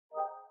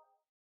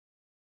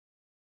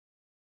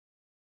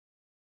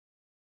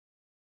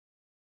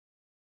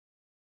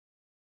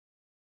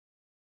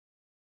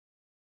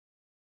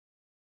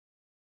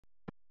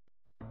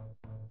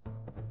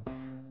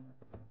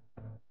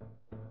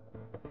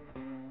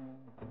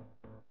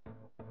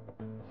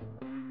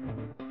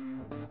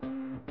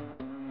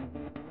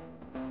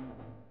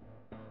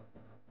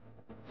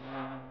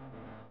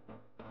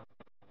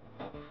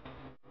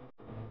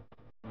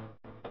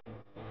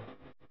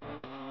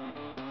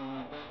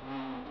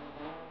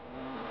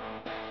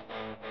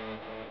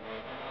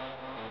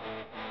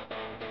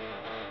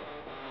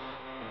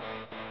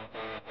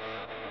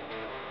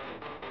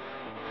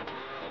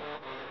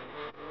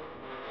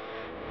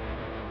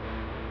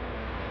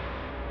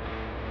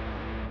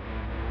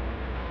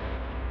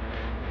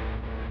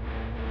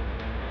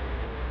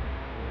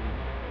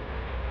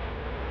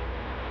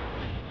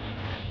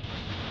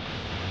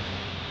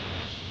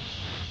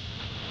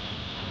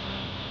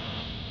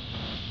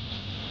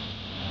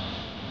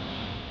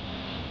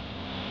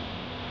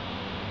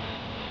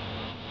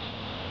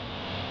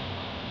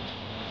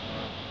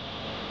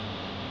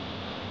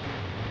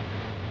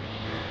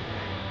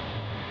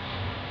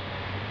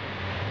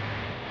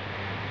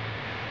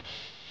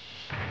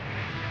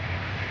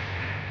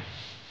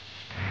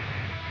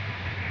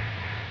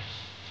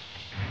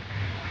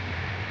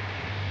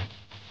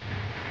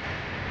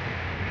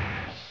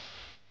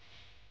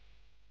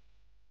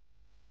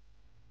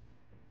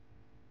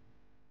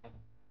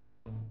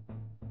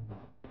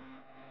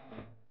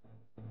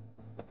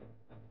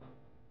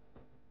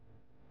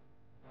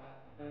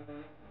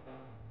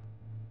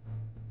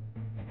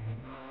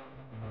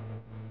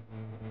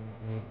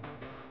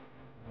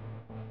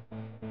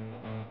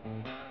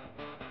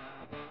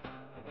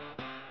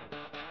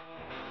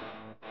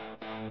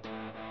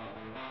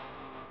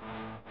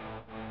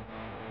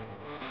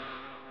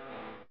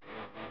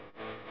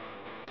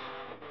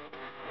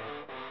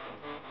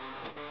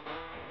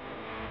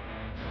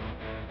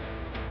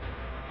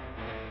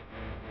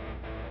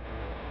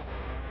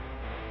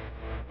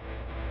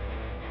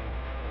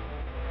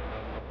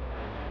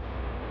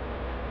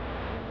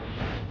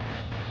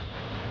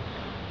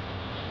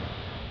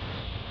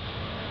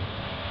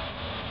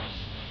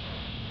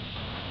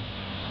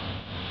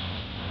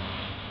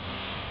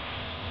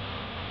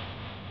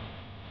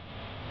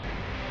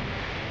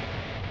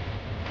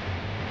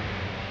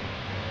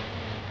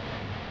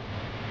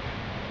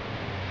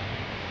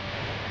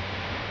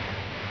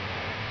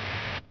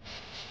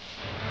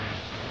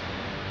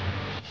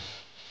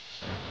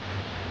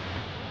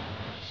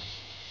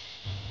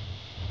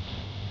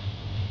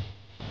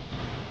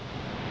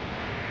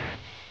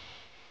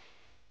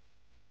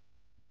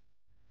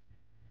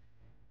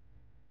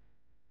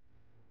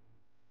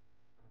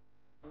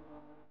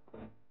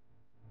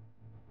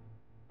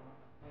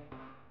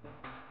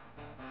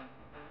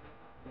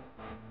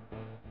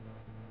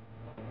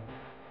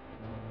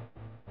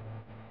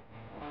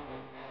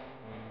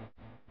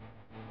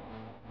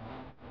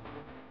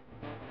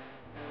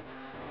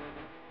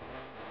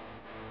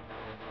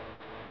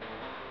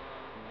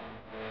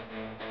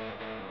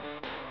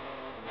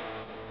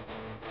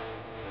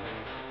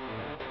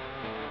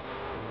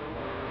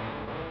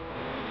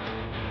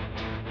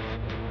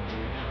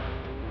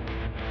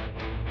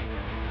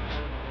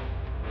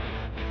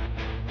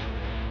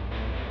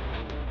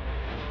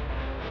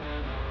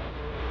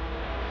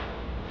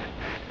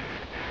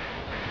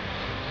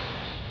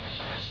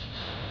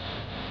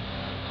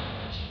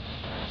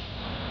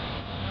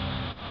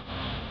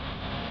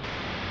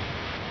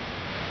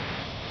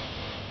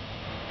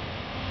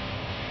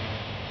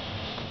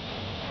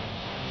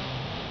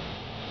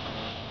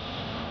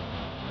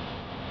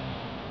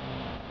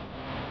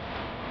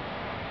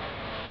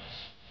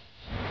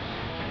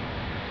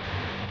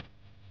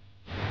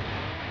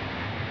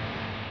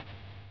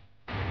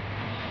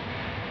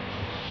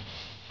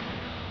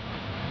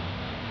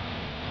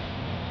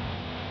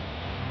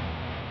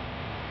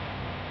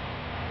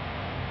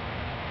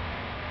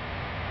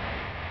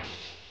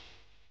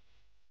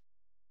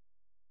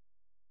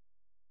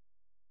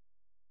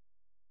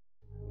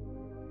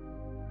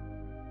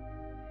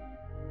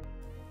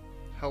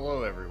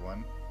Hello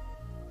everyone.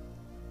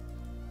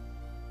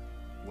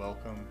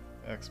 Welcome,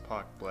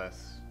 X-Pac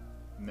bless,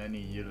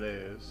 many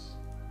years.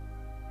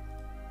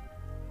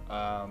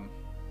 I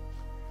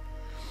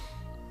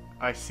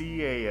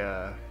see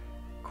a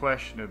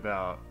question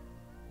about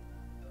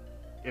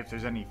if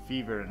there's any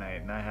fever tonight,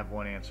 and I have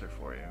one answer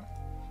for you.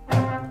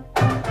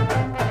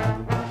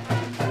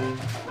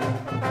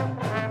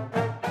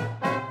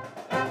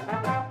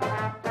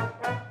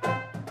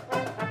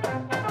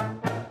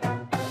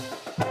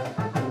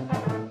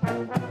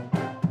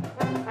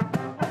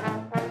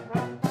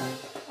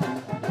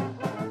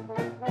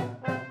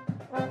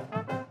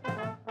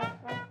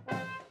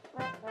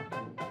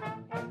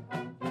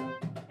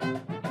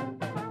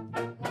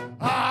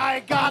 I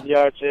got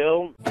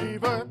Yardsville.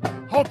 fever,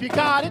 hope you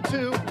got it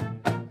too.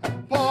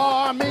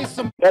 Pour me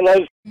some.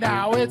 Hello.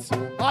 Now it's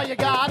all you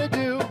gotta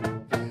do.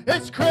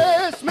 It's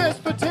Christmas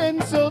for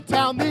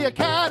Tinseltown, the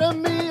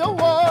Academy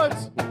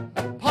Awards.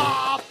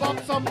 Pop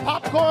up some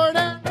popcorn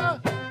and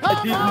come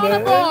on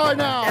aboard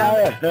now.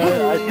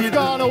 Who's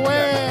gonna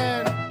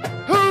win?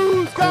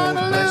 Who's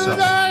gonna lose?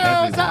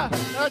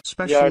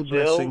 Special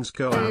Yardsville. blessings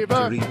go out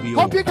to Rebuild.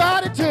 Hope you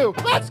got it too.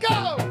 Let's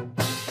go!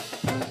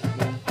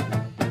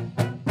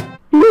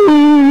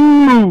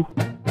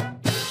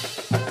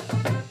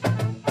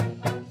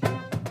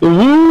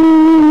 Hello.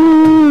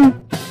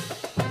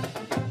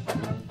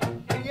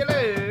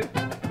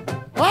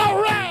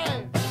 All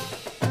right!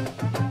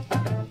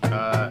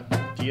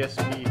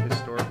 DSP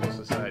Historical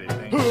Society,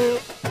 thank you.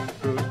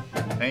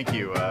 Thank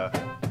you,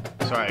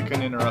 sorry, I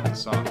couldn't interrupt the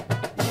song.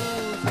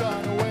 Who's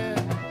gonna win?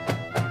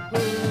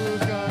 Who's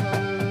gonna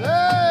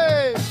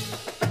lose?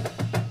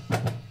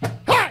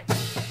 Hey!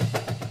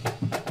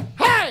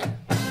 Hey!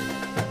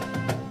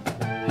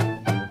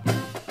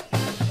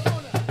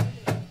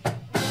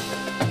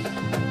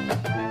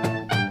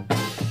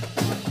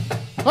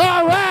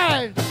 All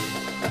right!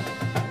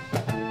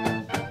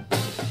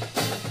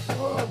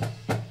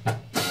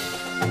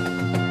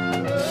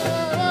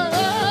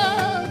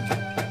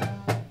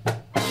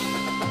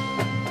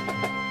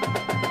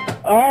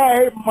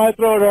 Alright, my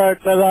throat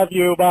hurts. I love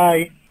you.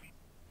 Bye.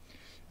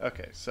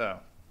 Okay, so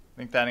I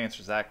think that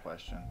answers that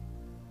question.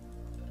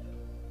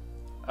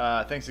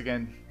 Thanks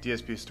again,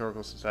 DSP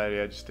Historical Society.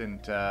 I just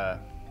didn't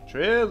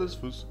trailers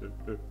for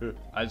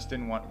I just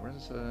didn't want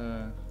where's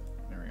there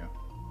we go.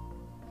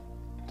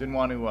 Didn't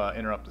want to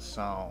interrupt the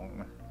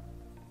song.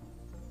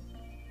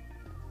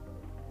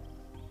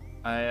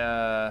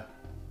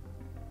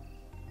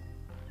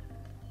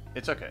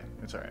 It's okay.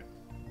 It's alright.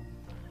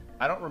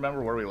 I don't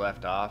remember where we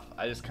left off.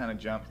 I just kind of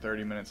jumped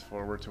 30 minutes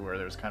forward to where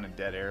there was kind of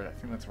dead air. I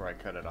think that's where I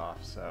cut it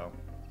off, so.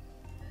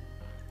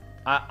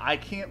 I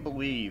can't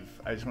believe,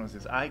 I just want to say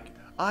this,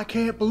 I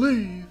can't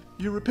believe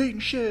you're repeating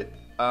shit.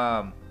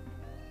 I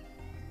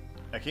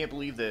can't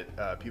believe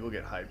that people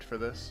get hyped for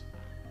this.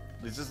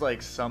 This is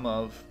like some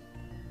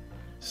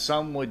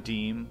would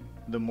deem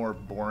the more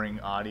boring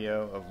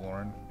audio of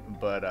Lauren,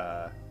 but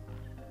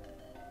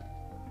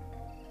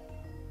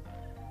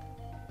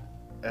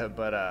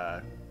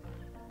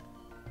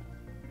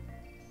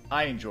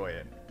I enjoy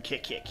it.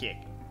 Kick, kick, kick.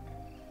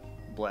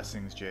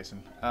 Blessings,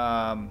 Jason.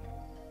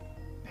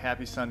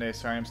 Happy Sunday.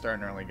 Sorry I'm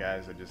starting early,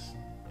 guys.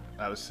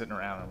 I was sitting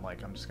around and I'm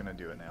like, I'm just gonna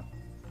do it now.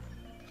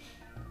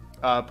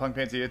 Punk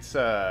Pansy, it's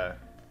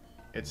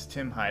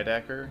Tim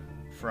Heidecker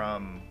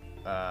from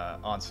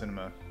On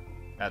Cinema,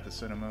 at the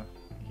Cinema.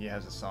 He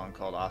has a song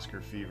called Oscar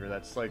Fever.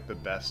 That's like the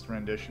best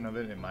rendition of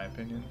it, in my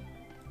opinion.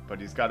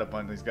 But he's got a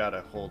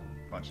whole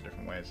bunch of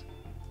different ways.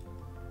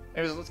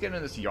 Anyways, let's get into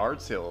this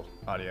yard sale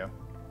audio.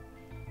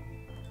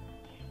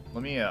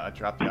 Let me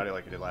drop the audio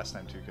like I did last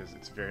time too, because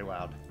it's very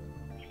loud.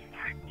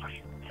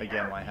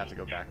 Again, I have to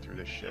go back through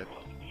this shit.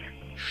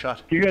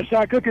 Shut. You gonna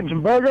start cooking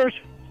some burgers?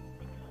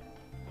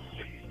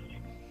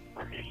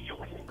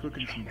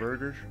 Cooking some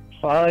burgers?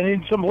 Well, I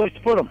need some place to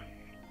put them.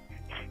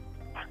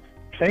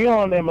 Hang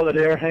on there, mother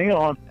dear. Hang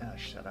on. Ah,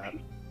 shut up.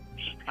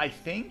 I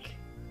think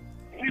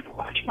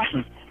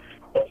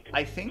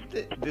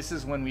that this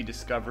is when we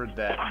discovered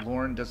that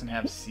Lauren doesn't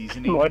have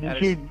seasoning Why at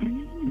did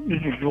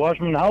you wash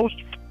me in the house?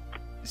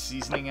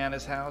 Seasoning at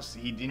his house.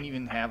 He didn't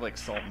even have like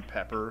salt and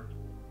pepper.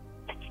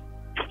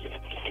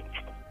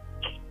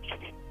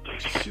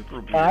 Which is super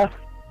weird,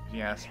 if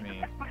you ask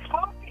me.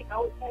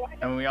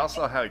 And we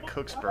also how he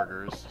cooks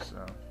burgers,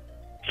 so.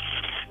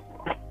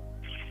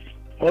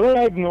 Well, then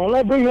I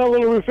bring that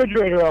little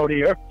refrigerator out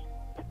here.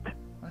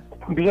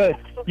 What? Because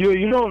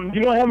you don't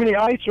have any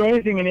ice or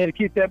anything in there to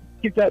keep that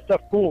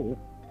stuff cool.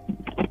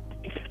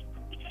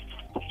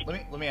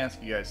 Let me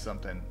ask you guys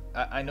something.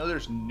 I know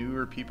there's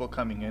newer people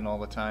coming in all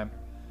the time.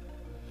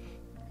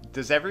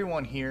 Does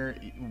everyone here,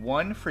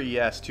 1 for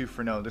yes, 2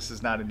 for no, this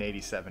is not an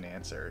 87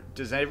 answer.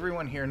 Does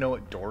everyone here know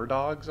what door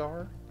dogs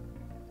are?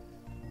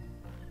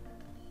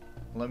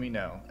 Let me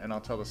know, and I'll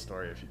tell the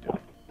story if you do.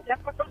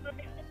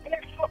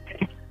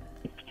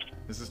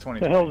 This is 2020.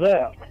 The hell's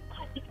that?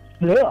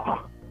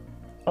 Yeah.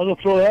 I'll go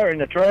throw that in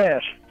the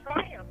trash.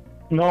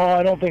 No,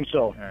 I don't think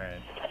so.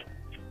 Alright.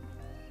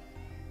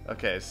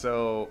 Okay,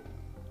 so...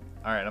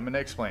 Alright, I'm gonna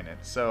explain it.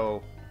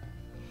 So...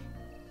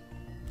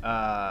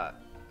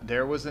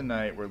 There was a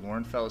night where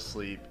Lauren fell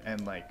asleep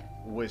and like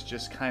was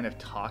just kind of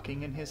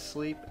talking in his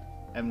sleep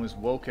and was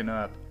woken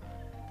up,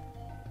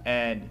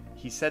 and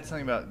he said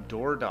something about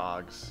door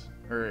dogs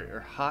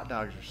or hot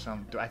dogs or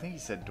something. I think he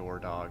said door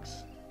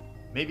dogs.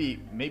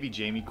 Maybe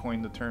Jamie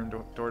coined the term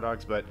door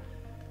dogs, but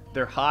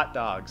they're hot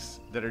dogs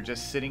that are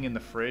just sitting in the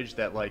fridge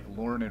that like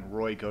Lauren and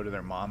Roy go to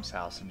their mom's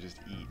house and just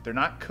eat. They're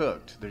not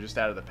cooked. They're just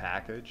out of the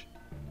package.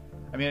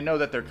 I mean, I know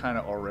that they're kind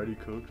of already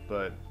cooked,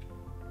 but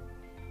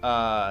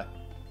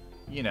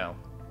you know,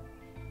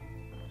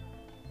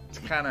 it's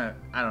kind of,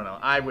 I don't know.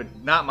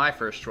 Not my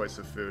first choice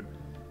of food,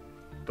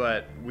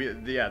 but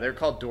yeah, they're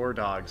called door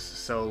dogs.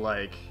 So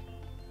like,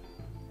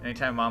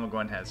 anytime Mama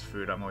Gwen has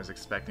food, I'm always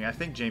expecting. I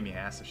think Jamie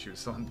asked if she was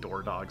selling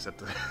door dogs at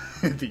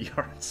the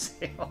yard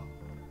sale.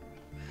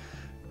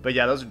 But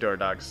yeah, those are door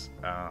dogs.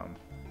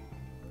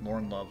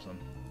 Lauren loves them.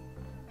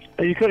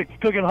 Are you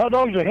cooking hot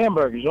dogs or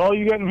hamburgers? All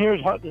you got in here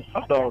is hot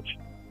dogs.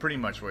 Pretty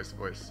much voice to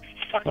voice.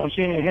 I don't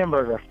see any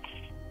hamburger.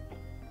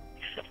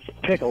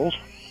 Pickles.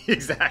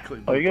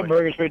 Exactly. Oh, you got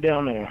burgers right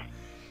down there.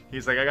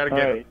 He's like, I gotta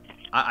get. Right.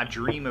 I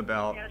dream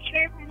about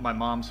my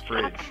mom's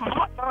fridge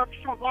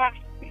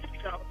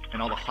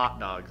and all the hot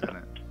dogs in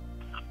it.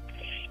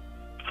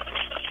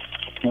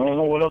 I don't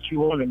know what else you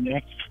want in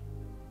there.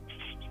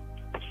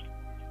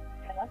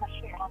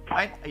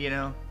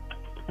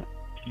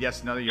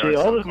 Yes, another yard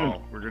sale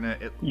call. We're gonna.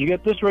 You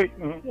get this right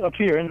up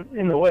here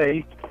in the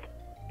way.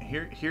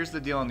 Here's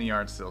the deal on the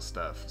yard sale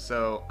stuff.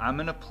 So I'm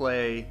gonna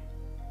play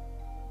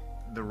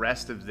the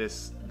rest of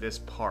this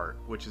part,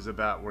 which is we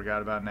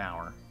got about an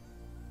hour,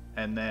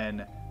 and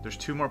then there's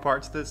 2 more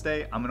parts this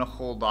day. I'm gonna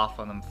hold off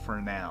on them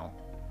for now,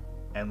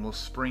 and we'll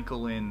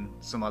sprinkle in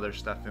some other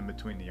stuff in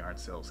between the yard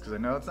sales because I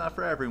know it's not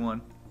for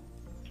everyone.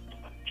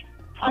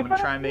 I'm gonna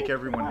try and make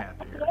everyone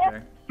happy here,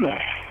 okay?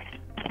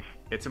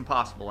 It's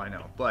impossible, I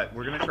know, but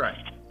we're gonna try.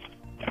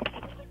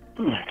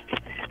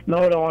 No,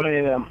 I don't want any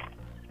of them.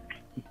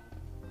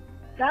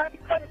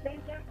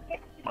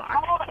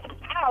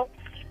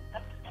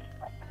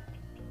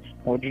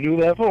 What'd you do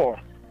that for?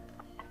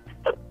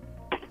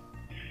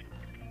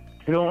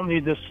 We don't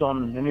need this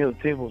on any of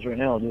the tables right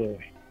now, do we?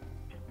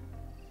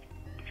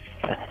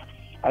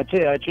 I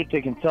tell you, I should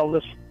take and sell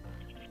this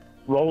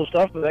roll of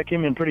stuff, but that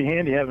came in pretty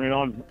handy having it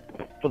on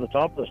for the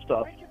top of the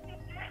stuff.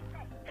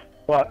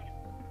 What?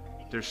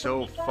 They're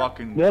so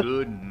fucking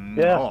good. And,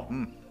 yeah. Oh,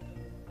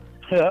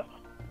 Yeah.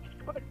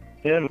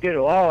 Yeah, okay.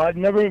 Wow, I'd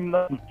never even.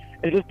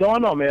 It just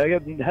dawned on me. I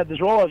had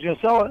this roll. I was going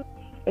to sell it.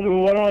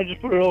 And why don't I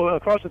just put it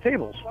across the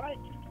tables? I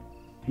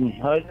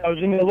was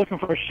in there looking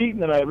for a sheet,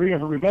 and then I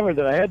remembered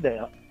that I had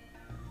that.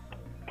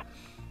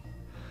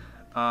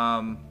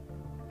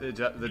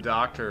 The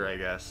doctor, I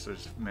guess.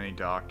 There's many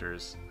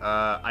doctors.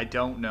 I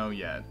don't know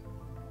yet.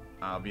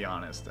 I'll be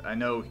honest. I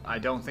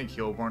don't think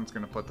Hilborn's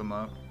going to put them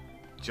up,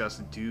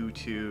 just due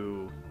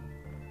to.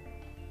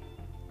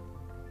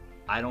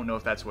 I don't know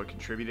if that's what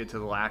contributed to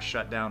the last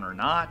shutdown or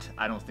not.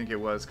 I don't think it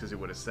was because it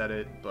would have said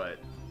it, but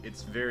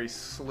it's very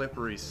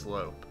slippery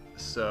slope.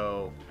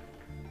 So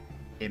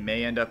it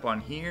may end up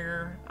on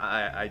here.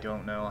 I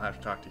don't know. I'll have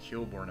to talk to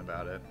Hilborn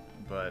about it.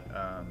 But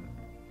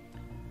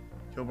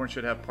Hilborn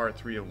should have part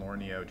 3 of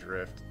Lorneo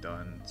Drift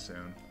done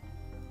soon.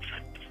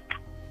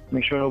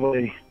 Make sure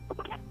nobody.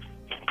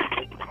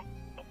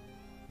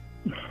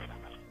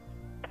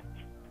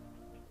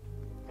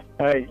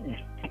 All right.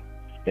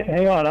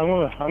 Hang on, I'm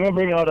gonna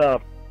bring out a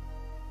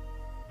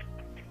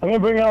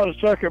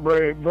circuit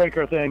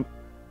breaker thing.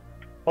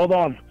 Hold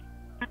on.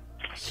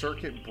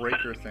 Circuit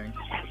breaker thing.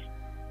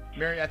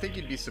 Mary, I think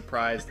you'd be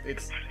surprised.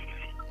 It's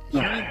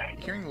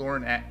hearing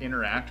Lauren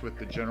interact with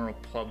the general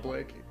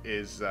public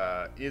is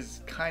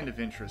kind of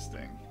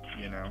interesting.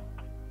 You know,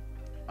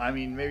 I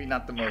mean, maybe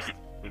not the most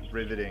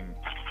riveting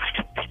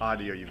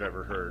audio you've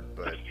ever heard,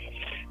 but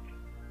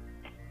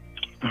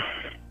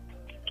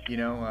you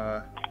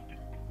know.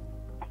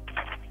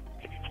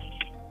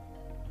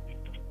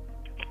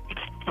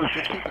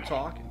 Just people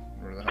talking.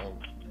 Where the hell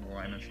the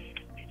line is?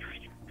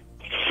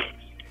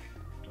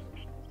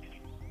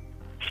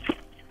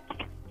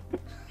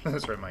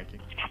 That's right,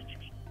 Mikey.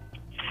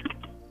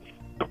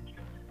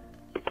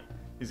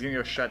 He's gonna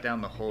go shut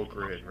down the whole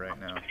grid right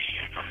now.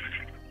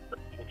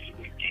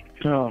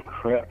 Oh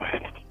crap!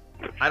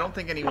 I don't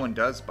think anyone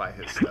does buy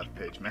his stuff,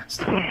 Page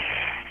Master.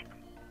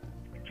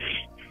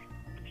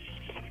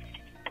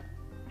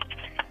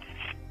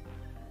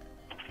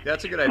 Yeah,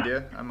 that's a good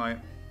idea. I might.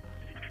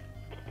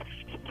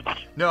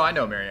 No, I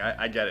know, Mary.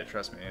 I get it.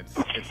 Trust me.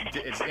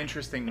 It's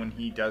interesting when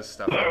he does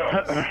stuff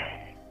like this.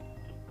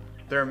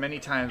 There are many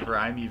times where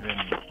I'm even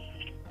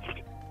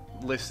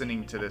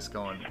listening to this,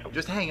 going,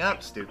 "Just hang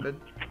up, stupid.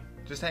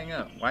 Just hang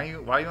up. Why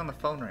are you on the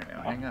phone right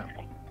now? Hang up."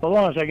 Hold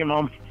on a second,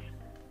 Mom.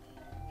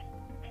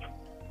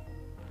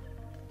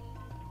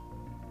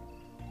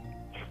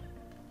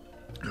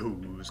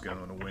 Who's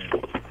gonna win?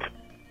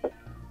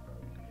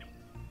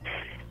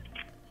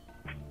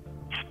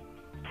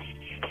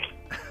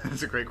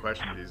 That's a great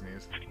question,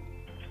 Disney's.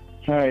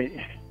 Alright.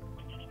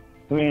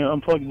 I'm going to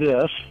unplug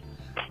this.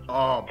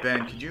 Oh,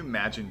 Ben, could you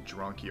imagine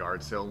drunk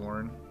yard sale,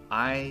 Lauren?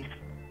 I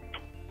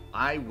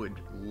would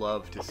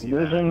love to see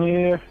This that. in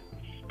here,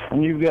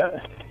 and you've got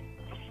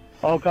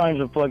all kinds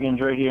of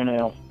plugins right here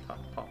now. Pop,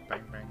 pop,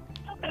 bang,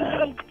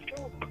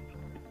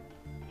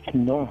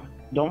 bang.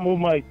 Don't move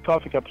my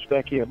coffee cups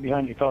back here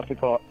behind your coffee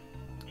pot.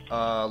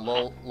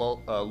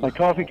 My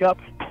coffee cup,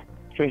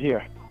 it's right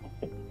here.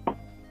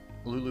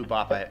 Lulu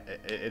Bop,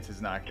 it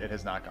has not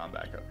gone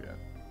back up yet.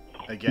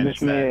 Again, This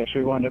it's may that.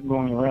 actually wind up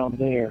going around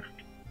there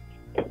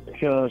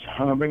because I'm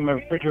gonna bring my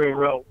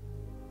refrigerator out.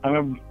 I'm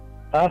gonna,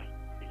 huh?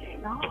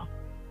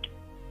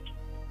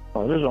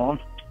 Oh, it is on.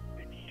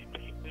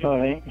 All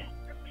right.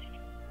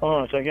 Hold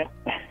on a second.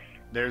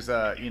 There's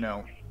you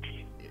know,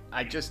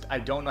 I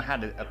don't know how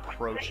to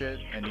approach it,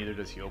 and neither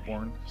does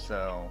Heelborn,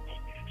 so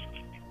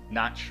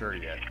not sure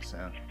yet.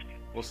 So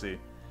we'll see.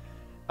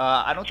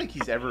 I don't think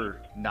he's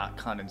ever not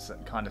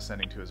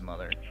condescending to his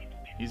mother.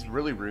 He's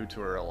really rude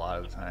to her a lot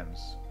of the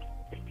times.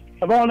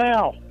 How about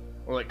now?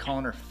 Or like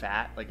calling her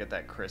fat, like at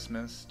that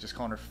Christmas, just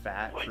calling her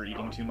fat for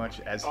eating too much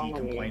as he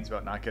complains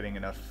about not getting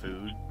enough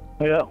food.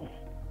 Yeah.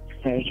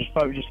 It's just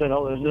probably just said,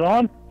 "Oh, is it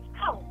on?"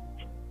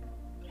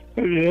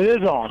 It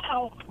is on.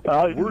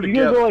 We're You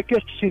together. gotta go like this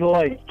to see the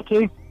light.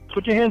 See?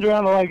 Put your hands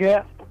around it like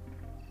that.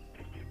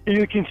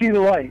 You can see the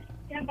light.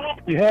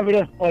 You have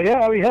it. Well,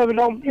 yeah, you have it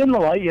out in the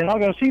light. You're not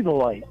gonna see the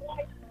light.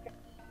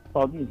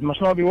 Well, it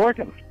must not be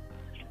working.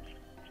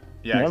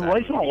 Yeah, The exactly.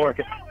 light's not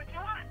working.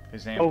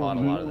 His hand Oh, bought a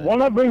lot of why that.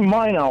 not bring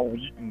mine out?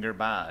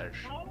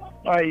 Garbage. All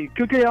right,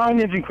 cook your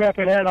onions and crap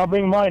in that, and I'll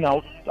bring mine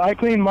out. I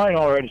cleaned mine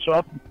already,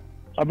 so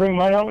I'll bring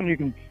mine out, and you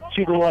can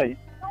see the light.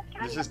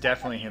 This is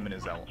definitely him in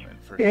his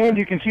element, for sure. And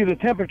you can see the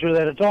temperature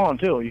that it's on,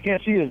 too. You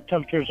can't see the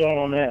temperature's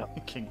on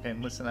that.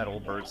 Kingpin, listen to that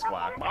old bird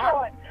squawk.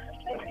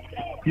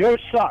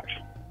 Yours sucks.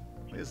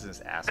 This is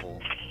this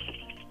asshole.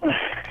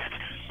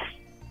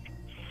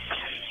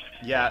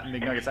 Yeah,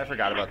 McNuggets, I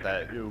forgot about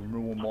that. You remember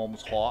when Mom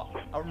was hot?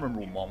 I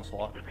remember when Mom was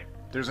hot.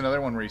 There's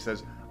another one where he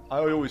says, I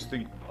always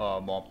think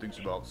Mom thinks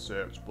about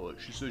sex, but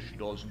she says she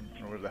doesn't.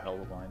 Or whatever the hell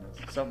the line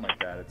is. Something like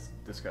that. It's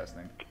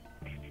disgusting.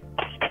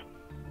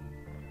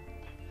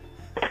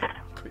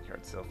 Put your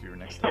selfie, you were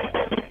next to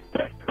that.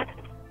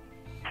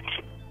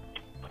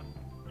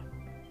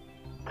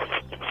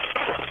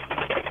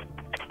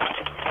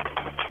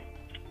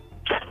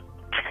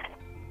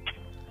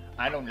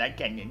 I don't like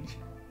onions.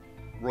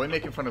 Roy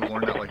making fun of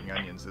Lauren not liking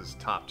onions is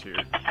top tier.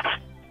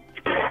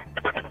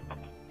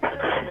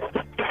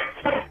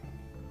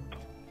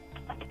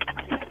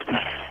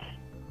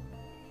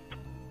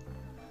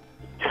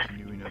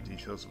 Do we know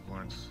details of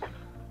Lawrence?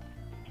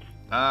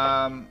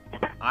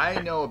 I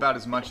know about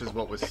as much as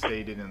what was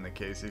stated in the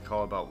Casey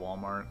call about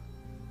Walmart.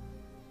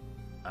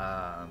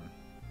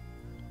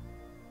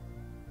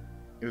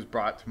 It was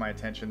brought to my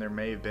attention there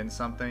may have been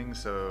something,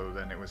 so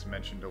then it was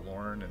mentioned to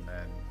Lauren, and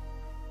then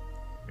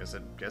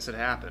guess it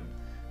happened.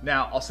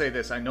 Now I'll say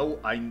this: I know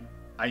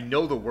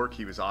the work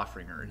he was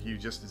offering her. He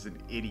just is an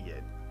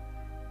idiot.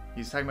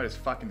 He's talking about his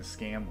fucking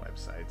scam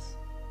websites,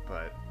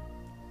 but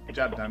good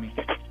job, dummy.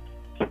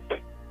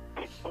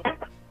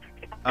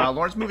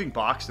 Lauren's moving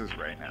boxes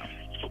right now.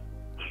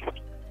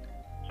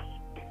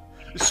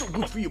 It's so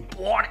good for your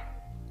body.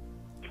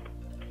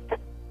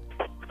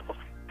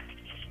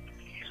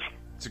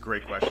 It's a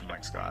great question,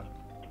 Mike Scott.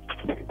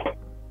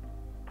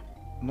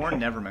 Lauren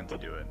never meant to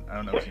do it. I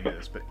don't know if you knew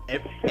this, but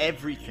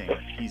everything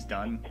he's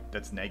done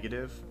that's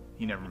negative,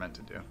 he never meant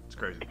to do. It's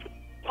crazy.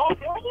 Because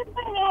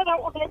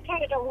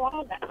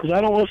I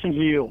don't listen to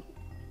you.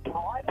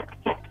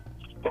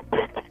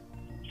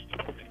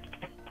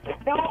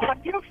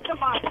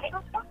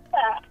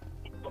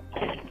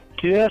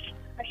 See this?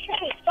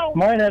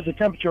 Mine has a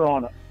temperature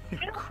on it.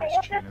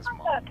 Christian is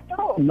mom.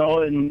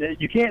 No, and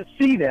you can't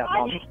see that,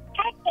 Mom.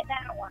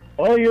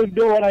 All you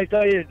do what I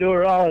tell you to do,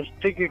 or I'll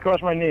take you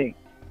across my knee.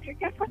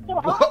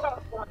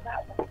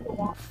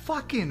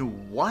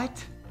 Fucking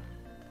what?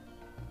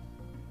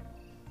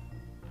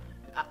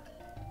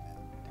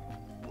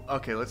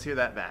 Okay, let's hear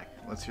that back.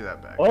 Let's hear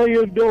that back. All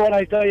you do what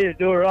I tell you to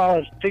do, or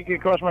I'll take you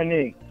across my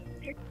knee.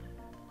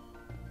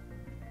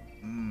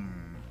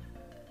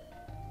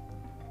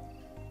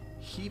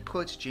 He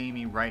puts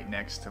Jamie right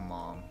next to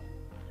Mom.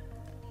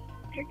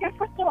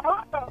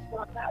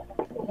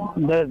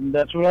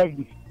 That's what I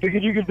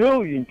figured you could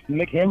do. You can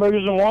make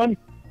hamburgers in one,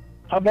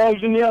 hot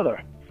dogs in the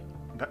other.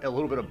 A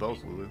little bit of both,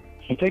 Lulu.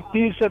 And take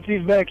these, set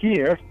these back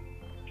here.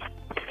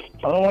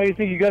 I don't know why you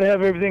think you got to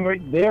have everything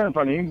right there in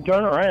front of you. You can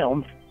turn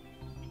around.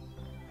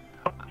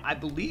 I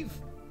believe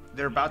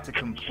they're about to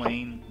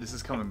complain. This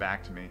is coming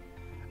back to me.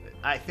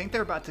 I think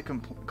they're about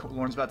to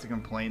Lauren's about to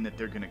complain that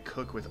they're going to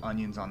cook with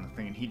onions on the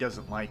thing, and he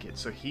doesn't like it.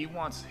 So he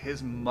wants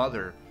his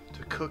mother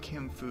to cook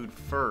him food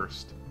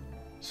first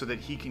so that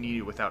he can eat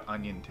it without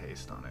onion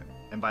taste on it.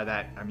 And by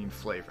that, I mean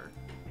flavor.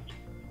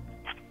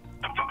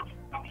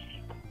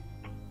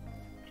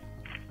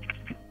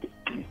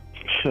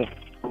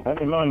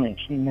 Having onions,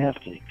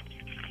 nasty.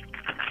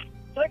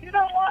 So you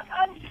don't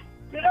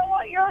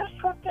want yours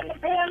cooked in the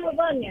pan with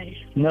onions?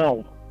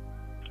 No.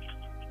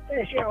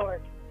 It's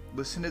yours.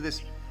 Listen to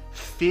this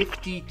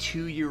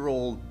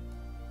 52-year-old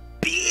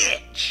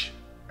bitch.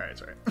 All alright,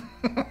 it's alright.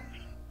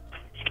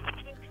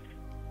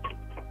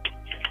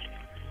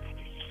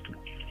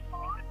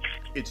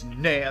 It's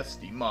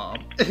nasty,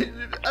 Mom. Like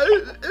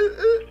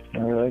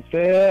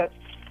that.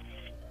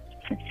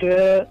 Like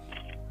that.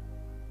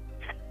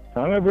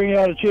 I'm gonna bring you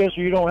out a chair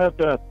so you don't have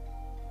to,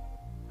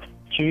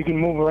 so you can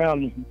move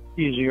around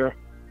easier.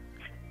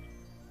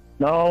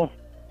 No.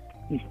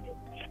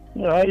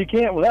 No, you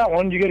can't with that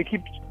one. You gotta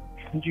keep,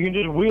 you can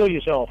just wheel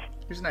yourself.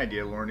 Here's an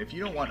idea, Lauren. If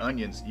you don't want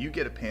onions, you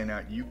get a pan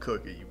out, you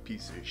cook it, you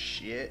piece of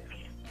shit.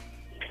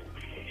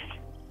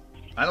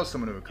 I know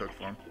someone who would cook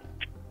for him.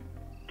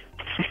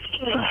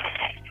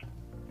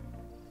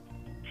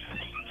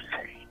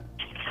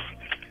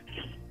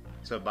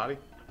 What's up, Bobby?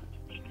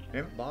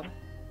 Damn it, Bobby?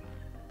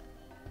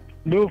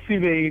 Doofy,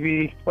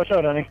 baby. Watch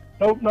out, honey.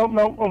 Nope, nope,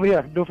 nope. Over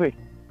here, Doofy.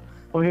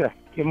 Over here.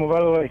 You move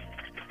out of the way.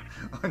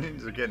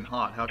 Onions are getting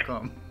hot. How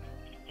come?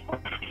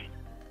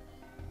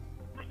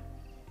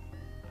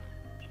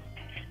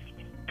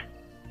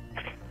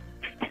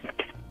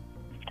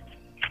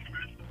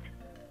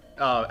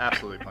 Oh,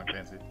 absolutely, Punk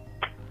Fancy.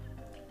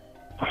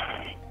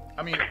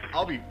 I mean,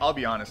 I'll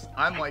be honest.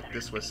 I'm like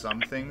this with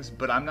some things,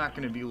 but I'm not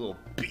gonna be a little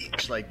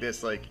bitch like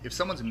this. Like, if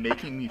someone's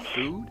making me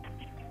food,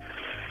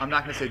 I'm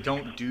not gonna say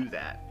don't do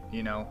that.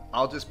 You know,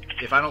 I'll just,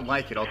 if I don't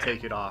like it, I'll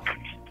take it off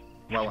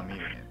while I'm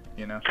eating it.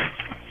 You know.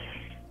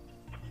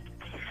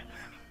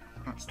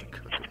 Wants to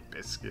cook a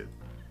biscuit.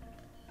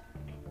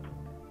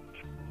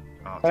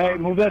 Oh, Hey,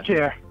 move that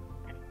chair.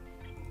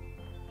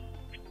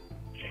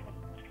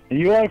 And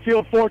you want to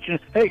feel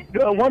fortunate. Hey,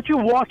 once you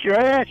walk your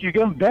ass, you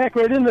come back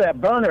right into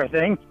that burner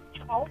thing.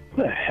 What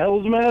the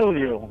hell's the matter with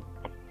you?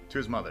 To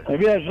his mother.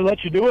 Maybe I should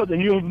let you do it,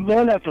 then you'll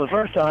learn after the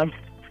first time.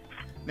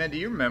 Now, do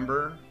you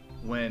remember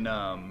when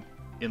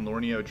in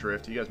Lorneo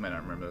Drift, you guys might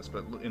not remember this,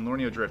 but in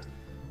Lorneo Drift,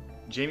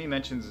 Jamie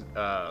mentions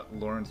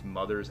Lauren's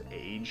mother's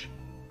age,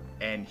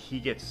 and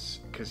he gets,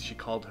 because she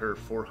called her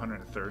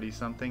 430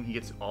 something, he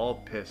gets all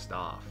pissed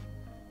off.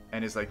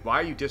 And is like, why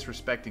are you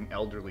disrespecting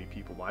elderly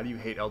people? Why do you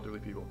hate elderly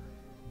people?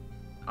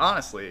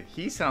 Honestly,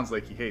 he sounds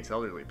like he hates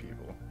elderly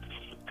people.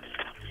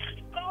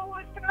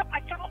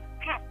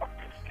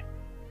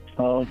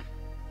 Oh.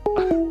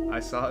 I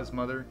saw his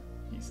mother.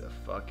 He's a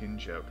fucking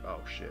joke. Oh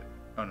shit.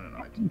 Oh no,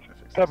 I fixed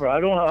this. Pepper. I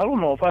don't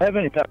know if I have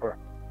any pepper.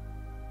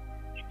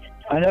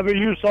 I never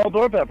use salt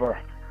or pepper.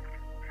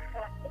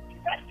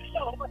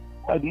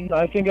 I think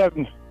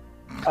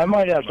I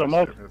might have some.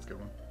 That's a good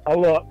one. I'll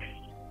look.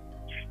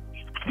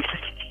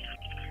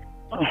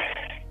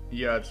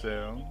 Yeah,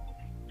 so.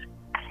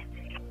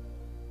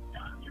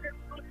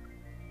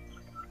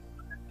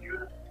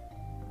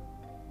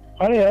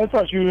 Honey, I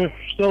thought you were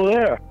still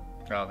there.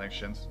 Oh, thanks,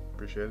 Shins.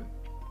 Appreciate it.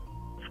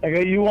 I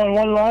got you on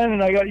one line,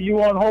 and I got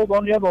you on hold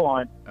on the other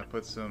line. I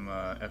put some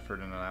effort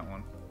into that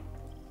one.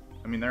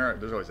 I mean,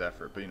 there's always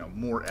effort, but you know,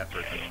 more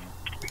effort than...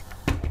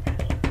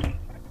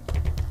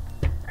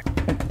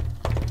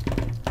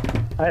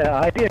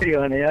 I hear you,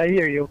 honey. I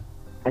hear you.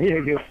 I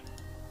hear you.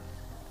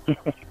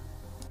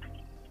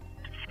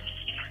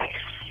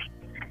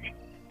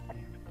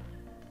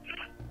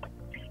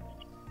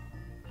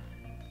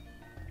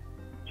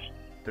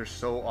 They're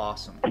so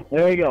awesome.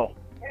 There you go.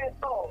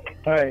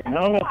 All right,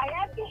 now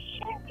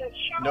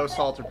No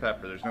salt or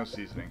pepper. There's no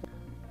seasoning.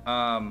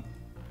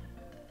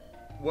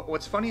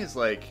 What's funny is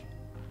like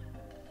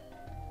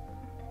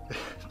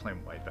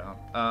playing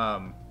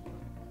Wipeout.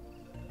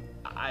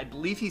 I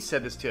believe he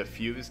said this to a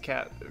few of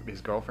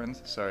his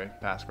girlfriends. Sorry,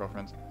 past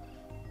girlfriends.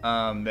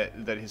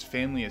 That his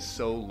family is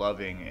so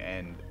loving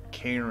and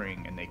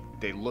caring, and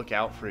they look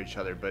out for each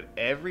other. But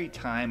every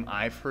time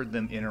I've heard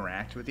them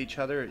interact with each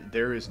other,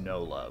 there is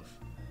no love.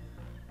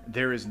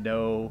 There is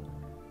no.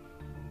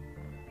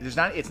 There's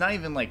not. It's not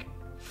even like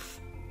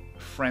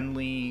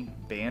friendly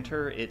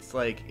banter. It's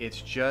like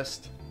it's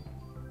just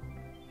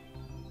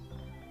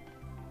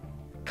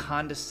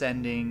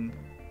condescending.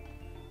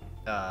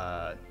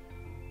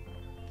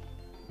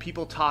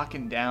 People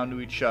talking down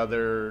to each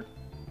other.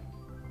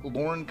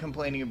 Lauren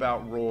complaining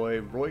about Roy.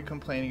 Roy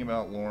complaining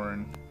about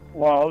Lauren.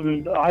 Well,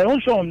 I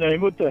don't show them name.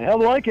 What the hell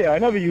do I care? I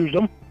never used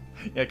them.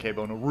 Yeah,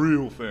 K-Bone, a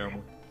real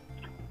family.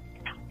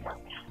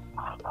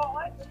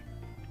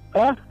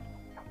 Huh?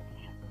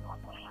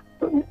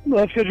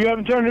 That's because you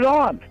haven't turned it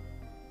on.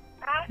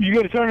 You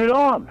got to turn it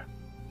on.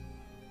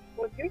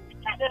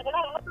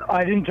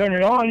 I didn't turn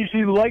it on. You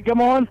see the light come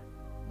on?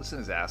 Listen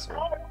to his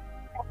asshole.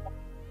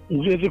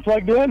 Is it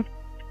plugged in?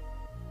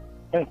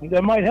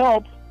 That might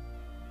help.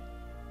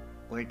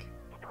 Like,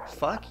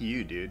 fuck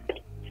you, dude.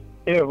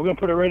 Here, we're going to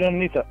put it right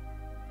underneath it.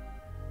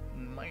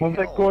 Move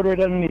that cord right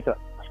underneath it.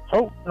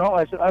 Oh, no,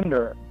 I said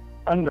under it.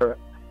 Under it.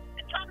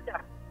 It's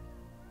under.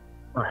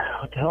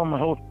 What the hell am I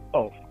holding?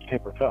 Oh,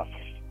 paper cup.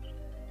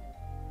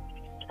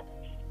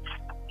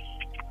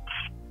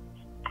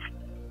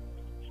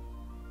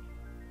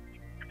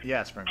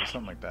 Yeah, Sprinkle,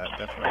 something like that,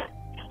 definitely.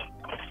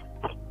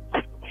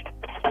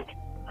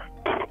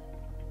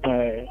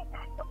 Alright.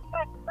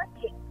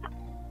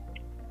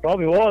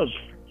 Probably was.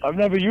 I've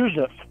never used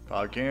it.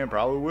 Probably can,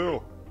 probably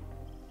will.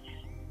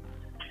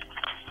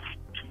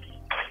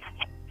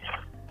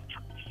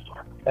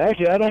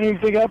 Actually, I don't even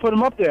think I put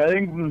him up there. I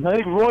think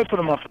Roy put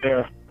him up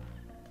there.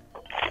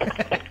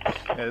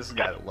 Yeah, this is a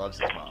guy that loves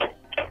his mom.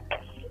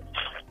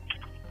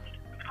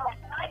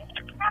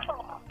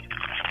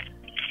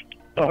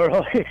 Oh,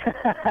 really?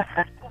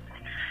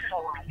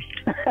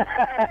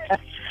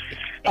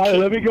 All right,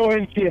 let me go in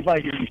and see if I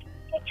can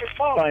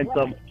find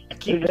some.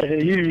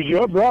 He's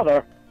your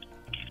brother.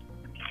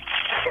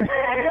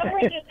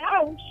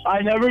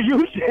 I never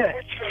use it.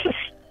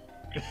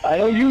 I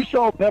don't use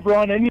salt and pepper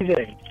on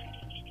anything.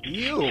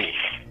 Ew.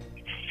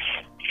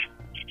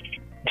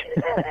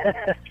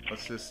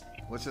 Let's just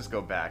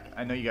go back.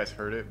 I know you guys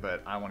heard it,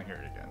 but I want to hear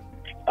it again.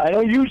 I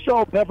don't use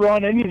salt and pepper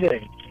on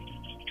anything.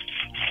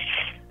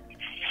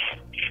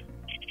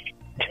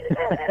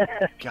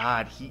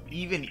 God, he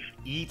even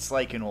eats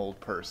like an old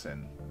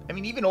person. I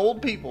mean, even older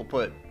people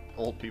put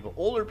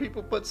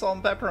salt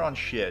and pepper on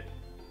shit.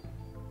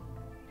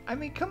 I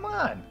mean, come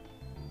on.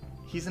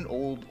 He's an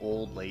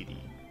old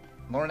lady.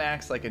 Lauren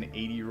acts like an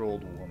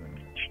 80-year-old woman.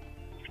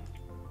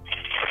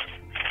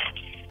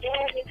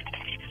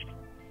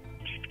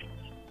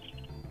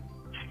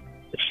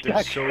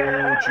 They're so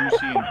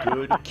juicy and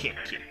good. Kick.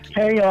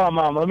 Hang on,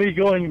 Mom. Let me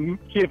go and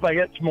see if I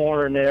get some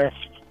more in there.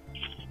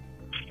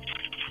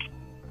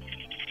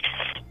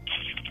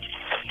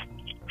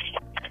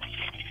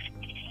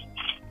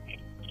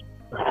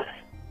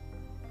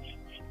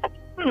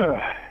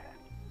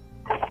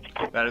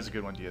 That is a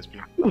good one, DSP.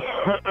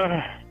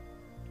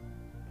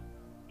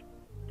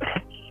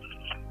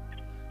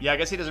 Yeah, I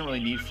guess he doesn't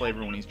really need flavor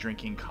when he's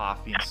drinking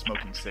coffee and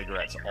smoking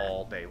cigarettes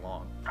all day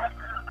long.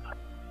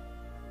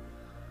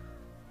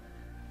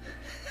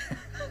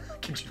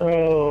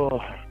 Oh,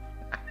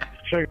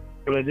 sure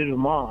what I did with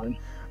mine.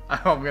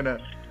 I'm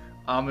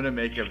gonna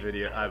make a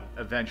video.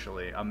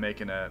 Eventually, I'm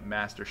making a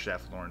Master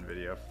Chef Lauren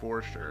video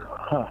for sure.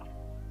 Huh.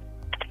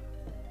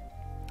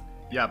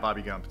 Yeah,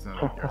 Bobby Gump. It's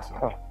another Garrison.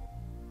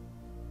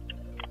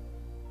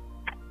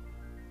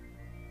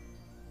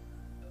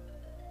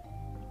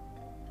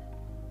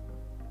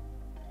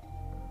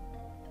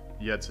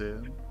 Yeah, it's it.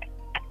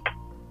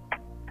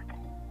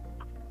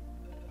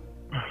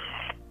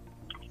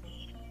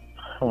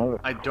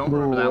 I don't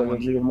remember that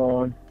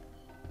one.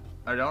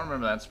 I don't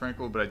remember that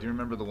sprinkle, but I do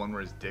remember the one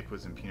where his dick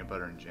was in peanut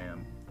butter and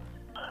jam.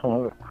 I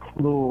don't have a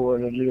clue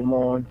what I'm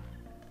on.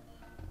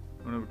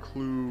 I don't have a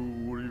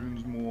clue what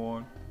even's more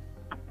on.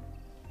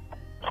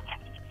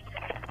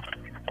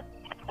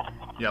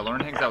 Yeah,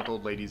 Lauren hangs out with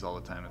old ladies all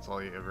the time. That's all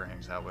he ever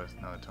hangs out with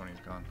now that Tony's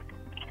gone.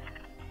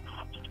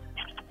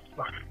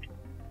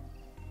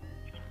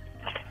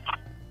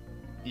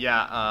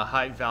 Yeah,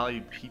 high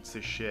value pizza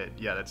shit.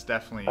 Yeah, that's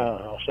definitely.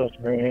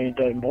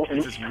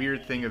 It's this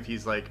weird thing of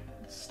he's like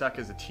stuck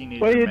as a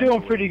teenager. What are you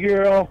doing, pretty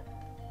girl?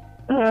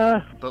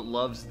 But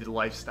loves the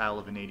lifestyle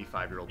of an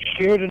 85-year-old woman.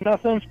 Scared of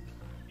nothing?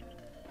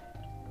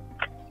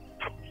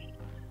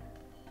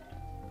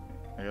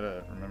 I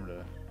gotta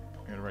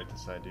write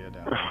this idea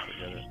down. I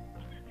forget it.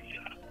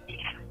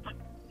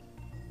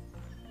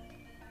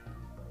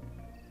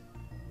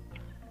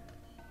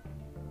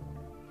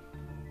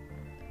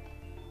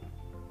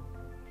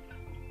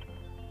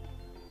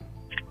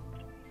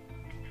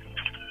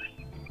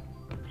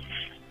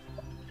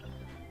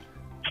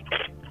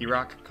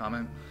 E-Rock,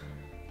 comment.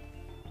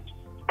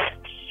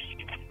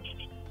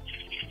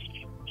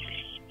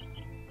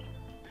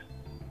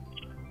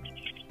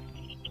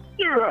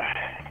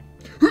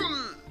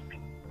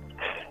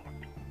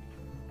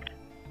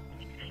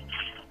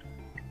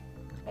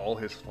 All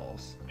his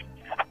faults.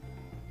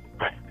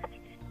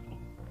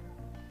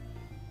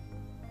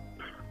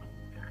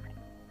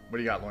 What do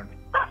you got, Lauren?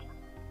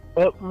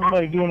 What am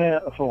I doing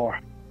that for?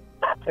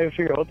 I gotta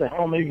figure out what the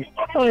hell maybe.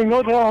 I don't even know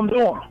what the hell I'm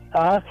doing.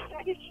 Huh?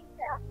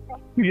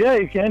 Yeah,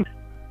 you can.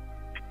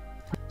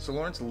 So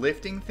Lauren's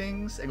lifting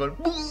things and going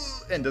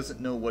and doesn't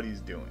know what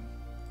he's doing.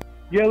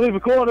 Yeah, leave a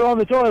quarter on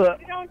the toilet.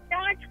 You don't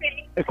touch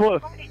me. A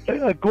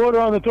quarter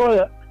on the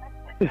toilet.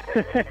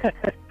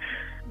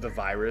 The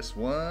virus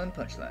one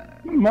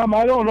punchline. Mom,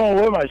 I don't know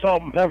where my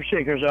salt and pepper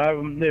shakers are.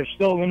 They're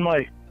still in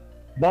my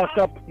boxed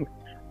up.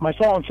 My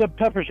salt and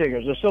pepper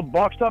shakers. They're still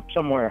boxed up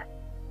somewhere.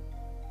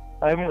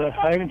 I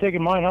haven't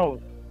taken mine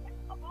out.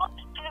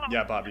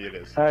 Yeah, Bobby, it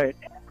is. All right.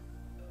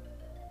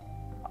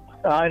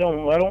 I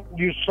don't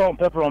use salt and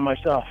pepper on my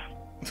stuff.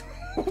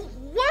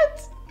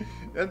 What?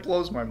 That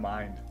blows my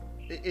mind.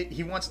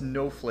 He wants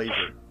no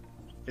flavor.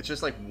 It's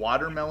just like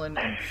watermelon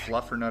and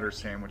fluffernutter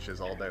sandwiches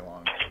all day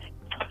long.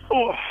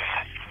 Oh,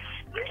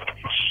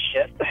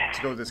 shit.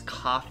 To go with this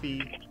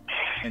coffee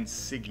and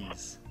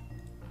ciggies.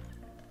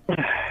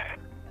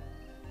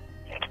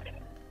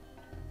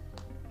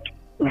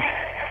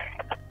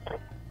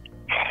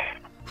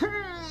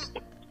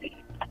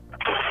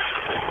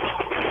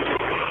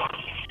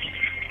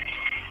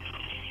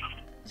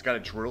 He's got a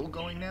drill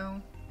going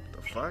now?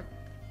 What the fuck?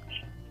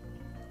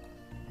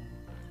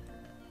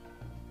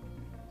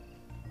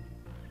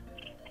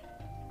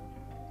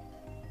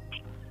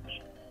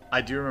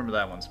 I do remember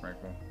that one,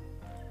 Sprinkle.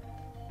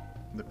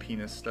 The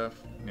penis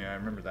stuff. Yeah, I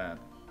remember that.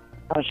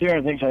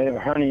 Sharon thinks I have a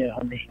hernia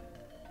on me.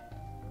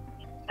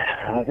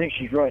 I think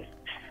she's right.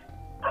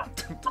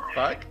 What the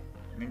fuck?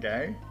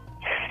 Okay.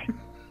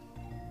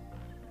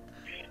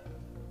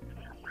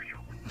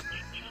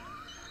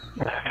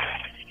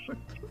 What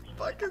the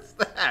fuck is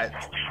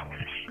that?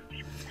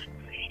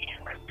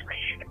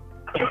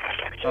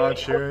 Oh,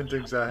 Sharon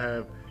thinks I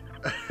have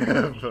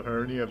a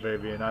hernia,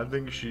 baby, and I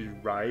think she's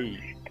right.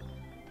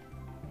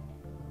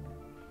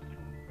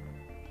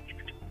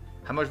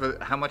 How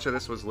much of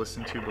this was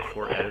listened to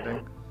before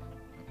editing?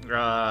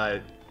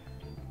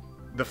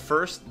 The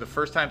first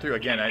time through,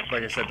 again,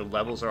 like I said, the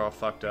levels are all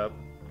fucked up.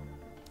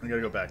 I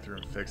gotta go back through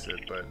and fix it,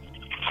 but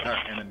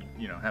and then,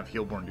 you know, have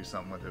Heelborn do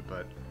something with it.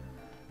 But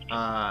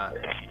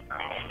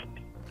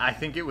I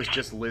think it was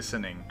just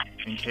listening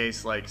in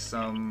case like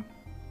some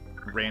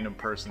random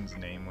person's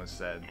name was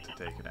said to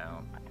take it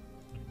out.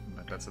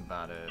 But that's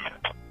about it.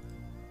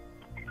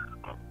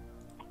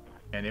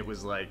 And it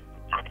was like,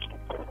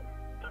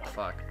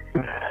 fuck.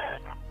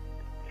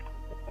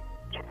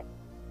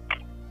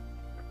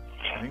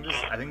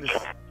 I think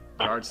this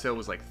yard sale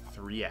was like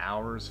 3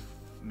 hours,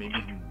 maybe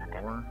even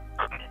more.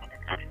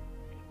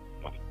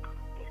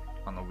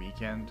 On the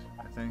weekend,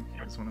 I think,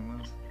 is when it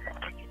was.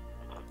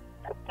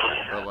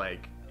 But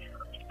like,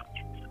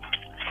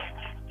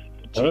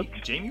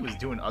 Jamie was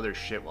doing other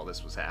shit while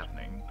this was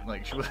happening.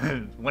 Like,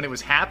 when it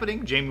was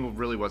happening, Jamie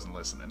really wasn't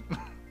listening.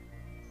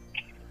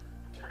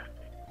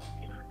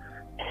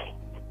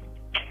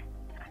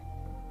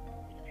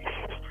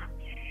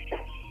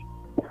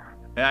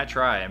 Yeah, I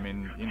try. I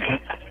mean, you know,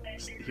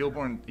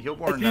 Heelborn.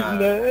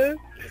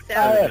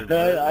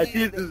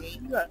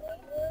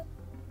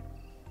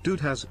 Dude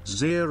has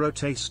 0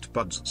 taste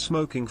buds,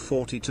 smoking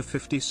 40 to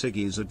 50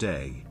 ciggies a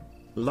day.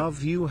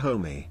 Love you,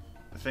 homie.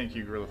 Thank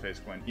you, Gorilla Face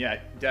Quinn. Yeah,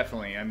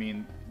 definitely. I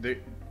mean,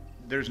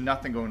 there's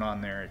nothing going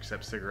on there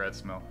except cigarette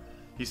smell.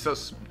 He's so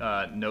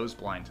nose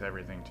blind to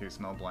everything too,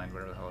 smell blind,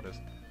 whatever the hell it is,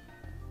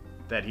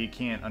 that he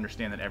can't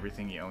understand that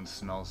everything he owns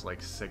smells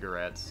like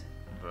cigarettes.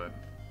 But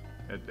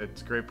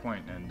it's a great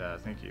point, and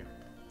thank you.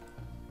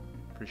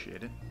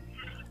 Appreciate it.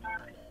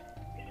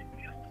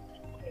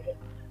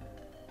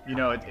 You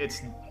know,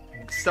 it's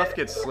stuff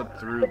gets slipped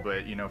through,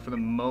 but you know, for the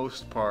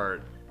most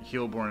part,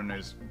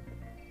 Heelborn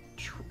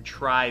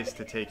tries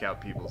to take out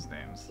people's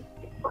names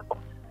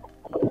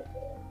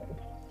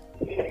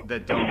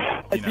that don't,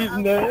 you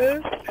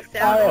know,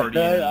 aren't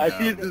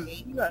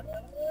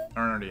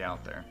already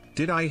out there.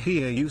 Did I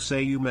hear you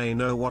say you may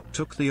know what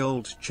took the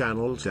old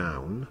channel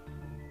down?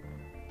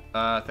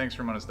 Thanks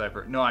for Mona's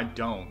diaper. No, I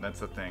don't. That's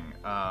the thing.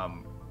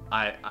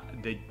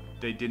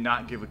 They did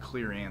not give a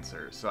clear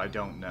answer, so I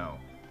don't know.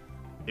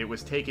 It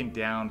was taken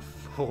down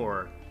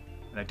for,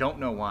 and I don't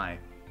know why,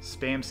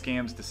 spam,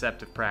 scams,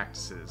 deceptive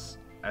practices.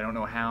 I don't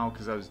know how,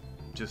 because I was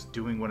just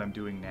doing what I'm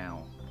doing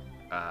now.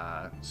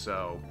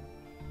 So,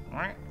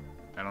 alright.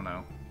 I don't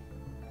know.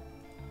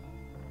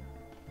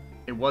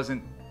 It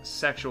wasn't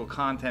sexual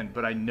content,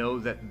 but I know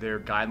that their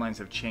guidelines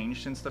have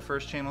changed since the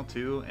first channel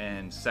too,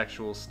 and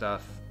sexual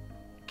stuff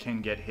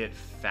can get hit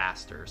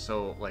faster.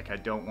 So, like, I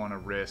don't want to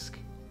risk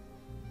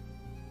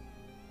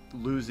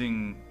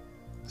losing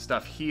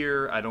stuff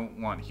here. I don't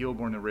want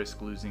Heelborn to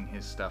risk losing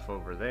his stuff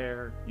over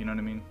there. You know what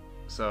I mean?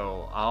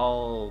 So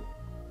I'll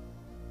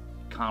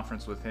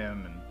conference with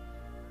him and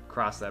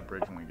cross that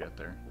bridge when we get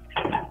there.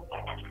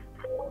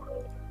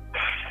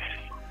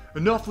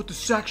 Enough with the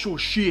sexual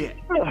shit.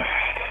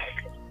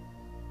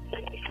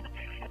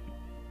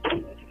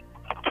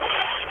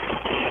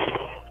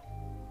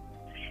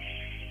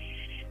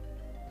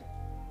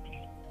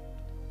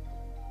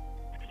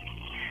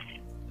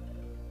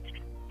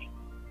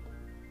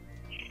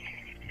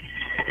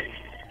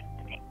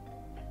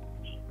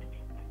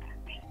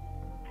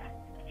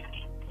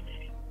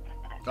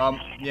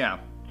 Yeah.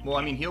 Well,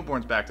 I mean,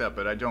 Heelborn's backed up,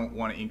 but I don't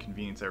want to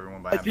inconvenience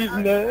everyone by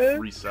having to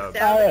resub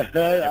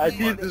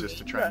everyone just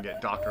to try and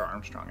get Dr.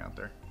 Armstrong out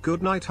there.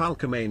 Good night,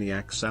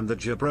 Hulkamaniacs and the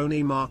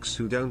jabroni marks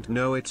who don't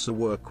know it's a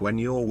work when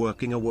you're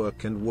working a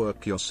work and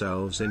work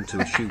yourselves into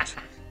a shoot.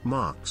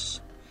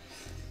 Marks.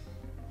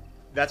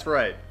 That's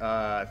right.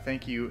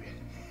 Thank you,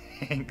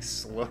 Hank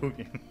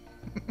Slogan.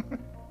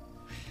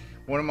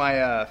 One of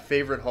my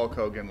favorite Hulk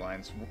Hogan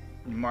lines.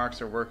 You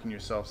marks are working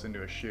yourselves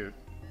into a shoot.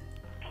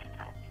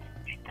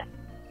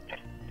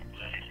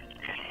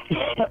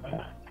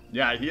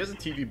 Yeah, he has a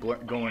TV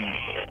going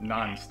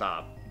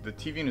non-stop. The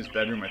TV in his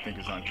bedroom, I think,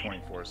 is on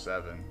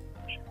 24/7.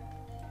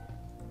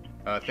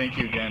 Thank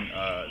you again,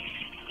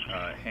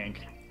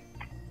 Hank.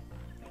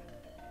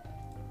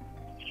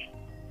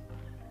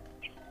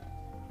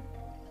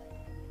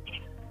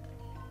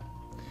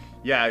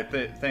 Yeah,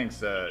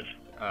 thanks,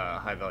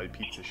 High Value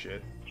Pizza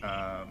shit.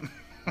 I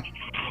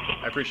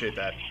appreciate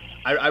that.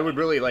 I would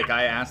really, like,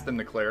 I asked them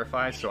to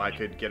clarify so I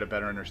could get a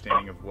better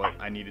understanding of what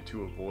I needed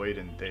to avoid,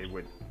 and they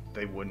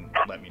wouldn't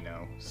let me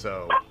know.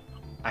 So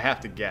I have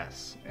to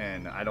guess,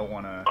 and I don't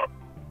want to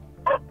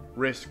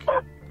risk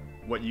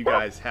what you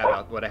guys have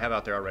out, what I have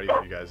out there already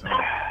for you guys. I mean,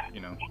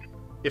 you know,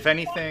 if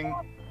anything,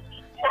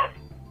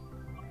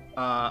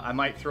 I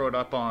might throw it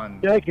up on.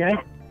 Yeah, okay.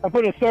 I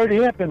put a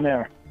 30 amp in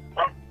there.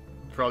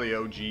 For all the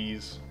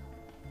OGs.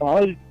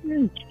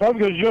 It's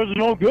probably because yours is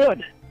no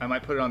good. I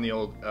might put it on the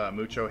old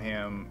Mucho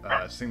Ham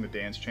Sing the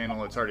Dance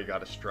channel. It's already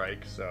got a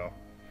strike, so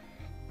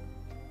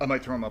I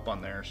might throw him up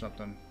on there or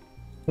something.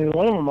 Maybe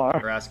one of them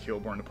are. Or ask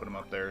Kilborn to put him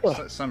up there.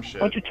 Some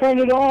shit. Why don't you turn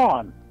it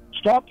on?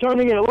 Stop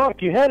turning it.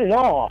 Look, you had it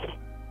off.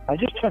 I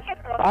just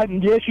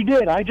turned. Yes, you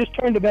did. I just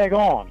turned it back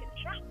on.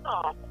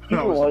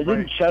 No, Well, it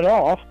didn't shut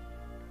off.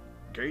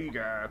 Okay, you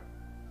got.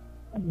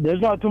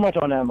 There's not too much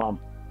on that, Mom.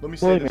 Let me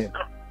say Believe this. me.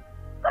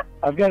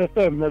 I've got a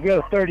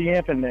 30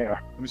 amp in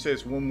there. Let me say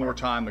this one more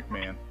time,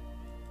 McMahon.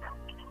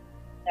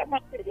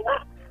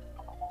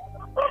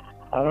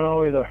 I don't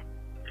know either.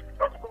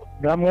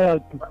 I'm gonna.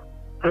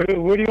 Where do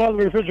you want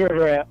the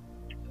refrigerator at?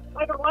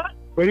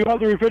 Where do you want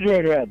the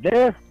refrigerator at?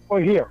 There or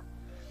here?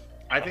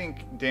 I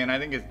think, Dan. I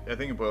think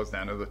it boils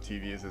down to the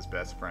TV is his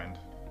best friend.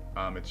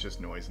 It's just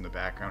noise in the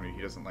background.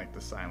 He doesn't like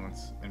the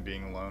silence and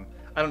being alone.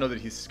 I don't know that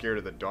he's scared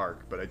of the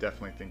dark, but I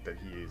definitely think that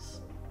he's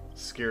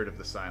scared of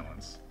the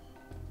silence.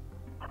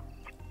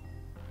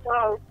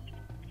 So,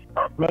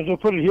 Might as well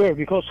put it here.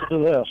 Be closer to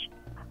this.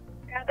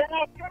 and then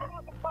I turn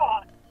on the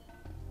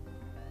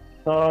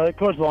car. It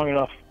cord's long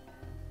enough.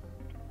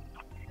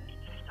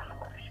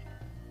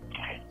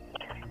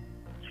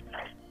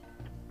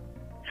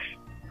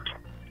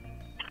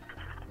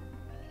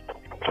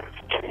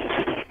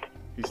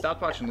 He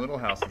stopped watching Little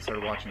House and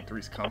started watching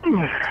Three's Company.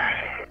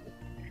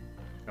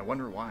 I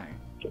wonder why.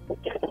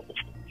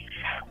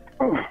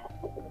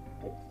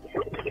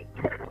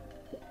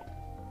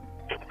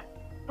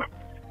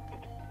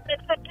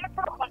 It's a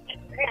different one.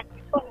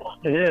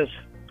 It is.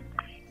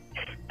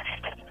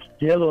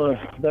 The other one,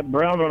 that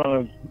brown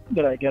one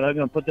that I get, I'm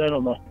going to put that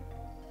on the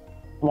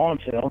lawn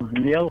sale.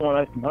 And the other one,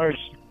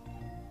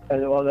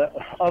 well, that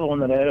other one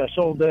that I had, I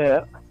sold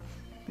that.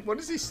 What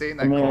does he say in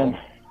that And call? then,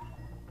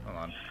 Hold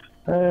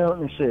on. let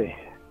me see.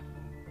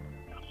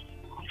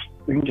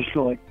 We can just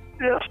go like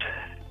this.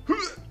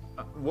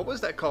 What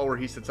was that call where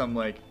he said something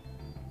like,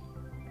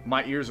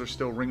 "My ears are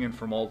still ringing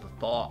from all the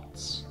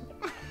thoughts"?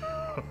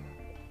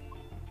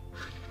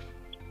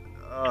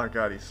 Oh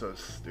god, he's so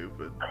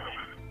stupid.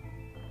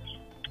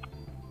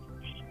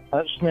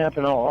 That's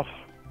snapping off.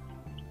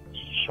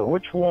 So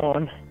which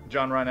one?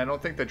 John Ryan, I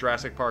don't think that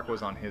Jurassic Park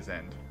was on his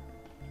end.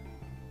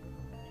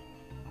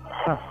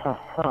 Ha ha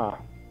ha.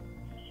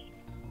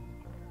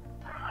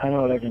 I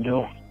know what I can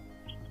do.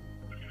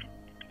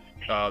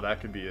 Oh, that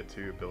could be it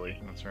too, Billy.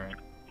 That's right.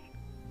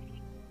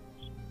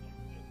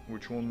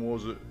 Which one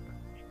was it?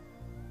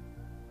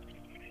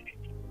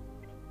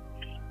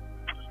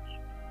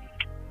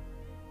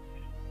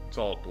 It's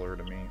all a blur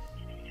to me.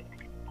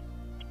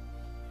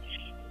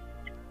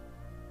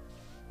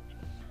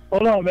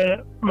 Hold on a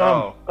minute. Mom,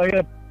 Oh. I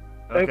got.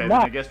 Okay, then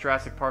Mom. I guess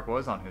Jurassic Park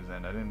was on his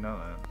end. I didn't know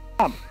that.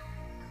 Mom.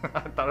 I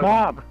thought it was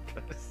Mom. on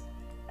purpose.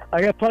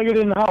 I got to plug it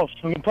in the house.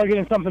 We can plug it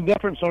in something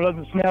different so it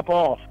doesn't snap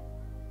off.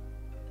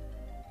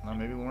 Well,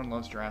 maybe Lauren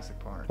loves Jurassic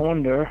Park.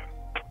 Wonder.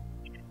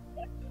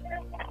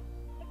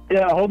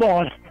 Yeah, hold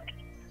on.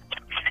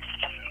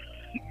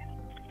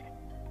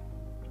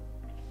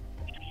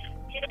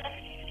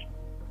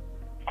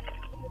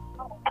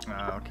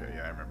 Ah, okay,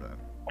 yeah, I remember that.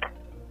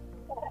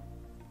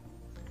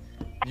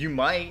 You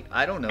might.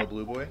 I don't know,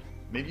 Blue Boy.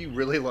 Maybe you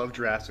really love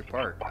Jurassic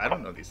Park. I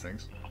don't know these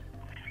things.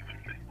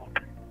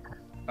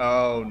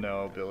 Oh,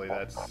 no, Billy,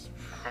 that's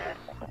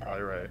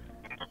probably right.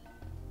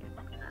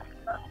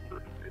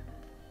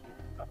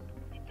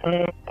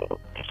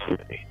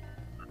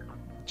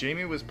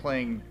 Jamie was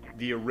playing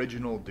the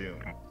original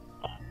Doom.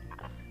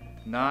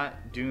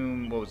 Not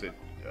Doom, what was it,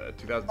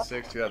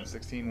 2006,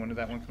 2016? When did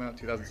that one come out?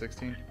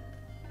 2016?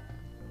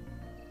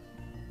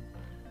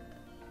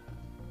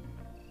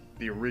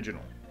 The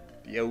original.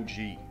 The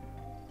OG.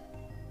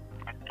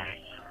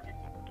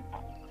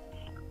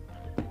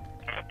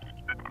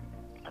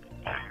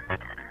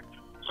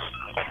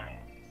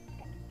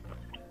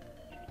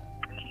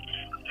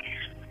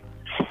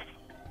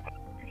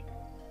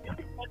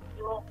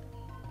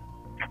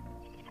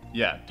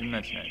 Yeah, Doom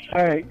 1992.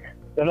 All right.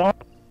 Then I'll,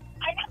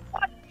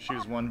 She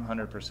was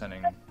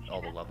 100%ing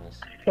all the levels.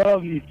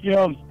 well, you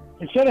know,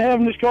 instead of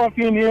having this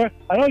coffee in here,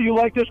 I know you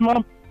like this,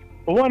 Mom,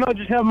 but why not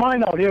just have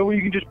mine out here where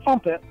you can just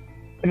pump it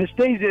and it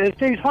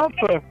stays hot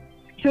for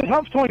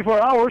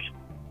 24 hours.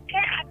 Yeah,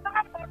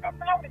 I thought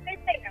about it.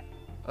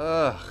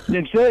 Ugh.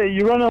 Instead,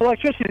 you run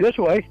electricity this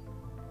way.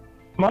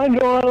 Mine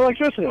don't run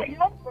electricity.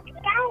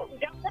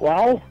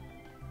 Well,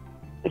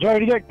 it's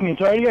already got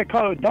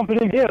dump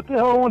it in here. What the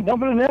hell do I want to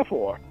dump it in there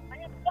for?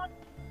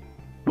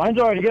 Mine's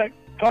already got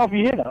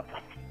coffee in it.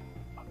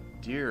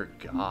 Dear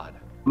God.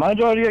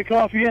 Mine's already got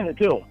coffee in it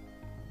too.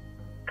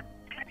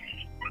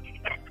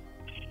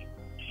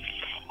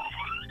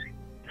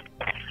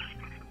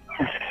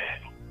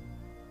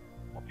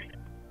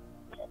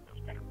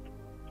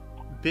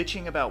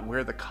 Bitching about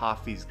where the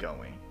coffee's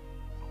going.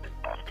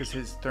 Because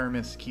his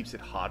thermos keeps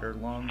it hotter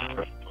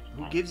longer.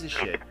 Who gives a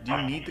shit? Do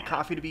you need the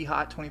coffee to be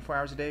hot 24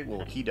 hours a day?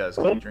 Well, he does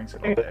because he drinks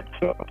it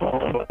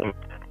all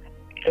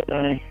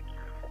day.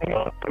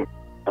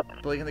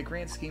 But like in the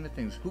grand scheme of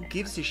things, who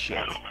gives a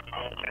shit?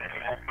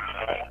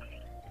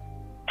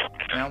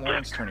 Now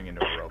Lauren's turning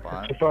into a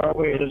robot. Too far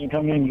away, it doesn't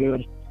come in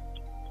good.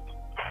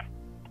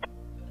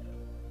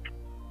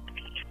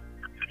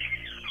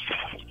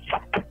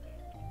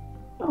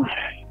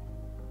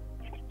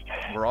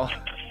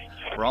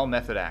 We're all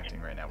method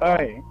acting right now.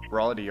 We're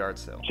all at a yard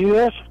sale. See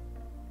this?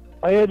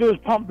 All you gotta do is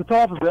pump the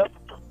top of it,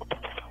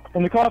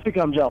 and the coffee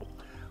comes out.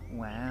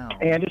 Wow.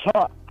 And it's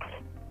hot.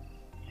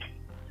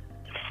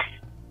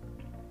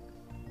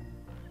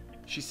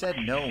 She said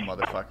no,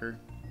 motherfucker.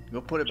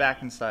 Go put it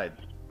back inside.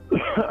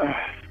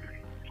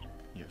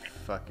 You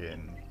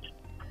fucking...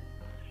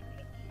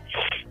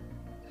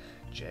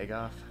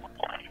 Jagoff.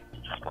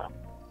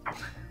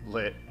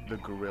 Let the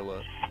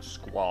gorilla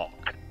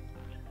squawk.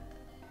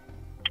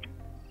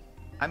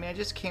 I mean, I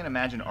just can't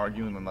imagine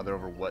arguing with my mother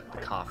over what the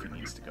coffee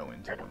needs to go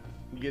into.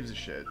 Who gives a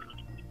shit?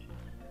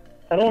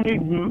 I don't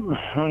even know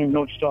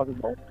what you're talking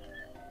about.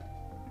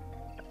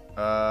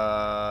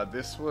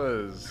 This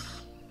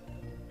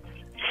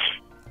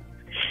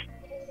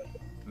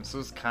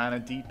was kind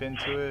of deep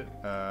into it.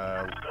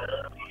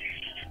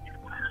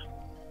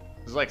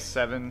 It was like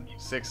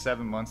 6,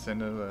 7 months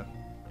into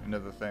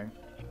the thing.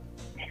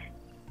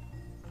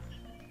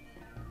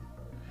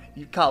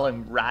 You call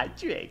him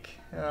Roderick?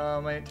 Oh,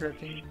 am I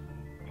interrupting you?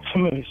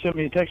 Somebody sent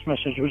me a text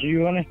message. Was it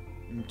you, honey?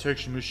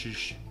 Text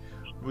message.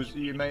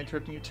 Am I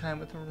interrupting your time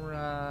with him,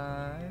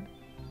 Rod?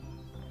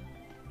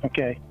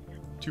 Okay.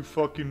 Too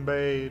fucking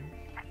bad.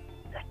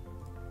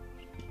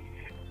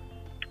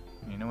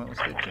 You know what? Let's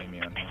get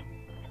Jamie on here.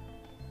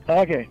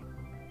 Okay.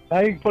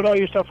 Now you can put all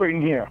your stuff right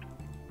in here.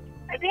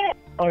 I did.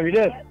 Oh, you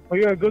did? Well,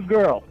 you're a good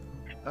girl.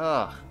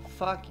 Ugh,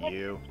 fuck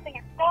you.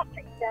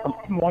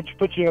 Why don't you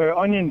put your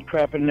onion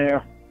crap in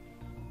there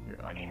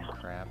Your onion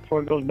crap.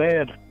 before it goes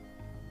bad?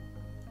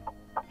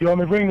 You want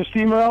me to bring the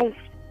steamer out?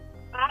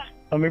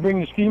 Want me to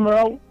bring the steamer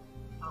out?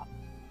 All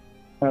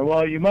right,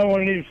 well, you might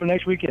want to need it for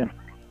next weekend.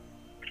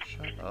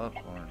 Shut up,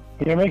 Lauren.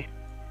 You hear me?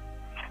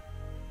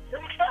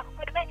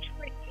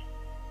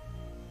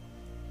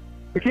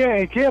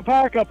 You can't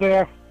park up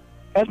there.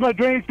 That's my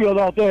drain field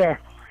out there.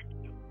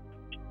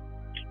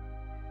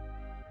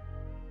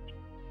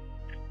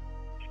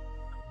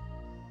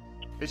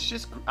 It's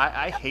just,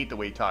 I hate the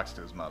way he talks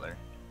to his mother.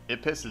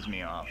 It pisses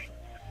me off.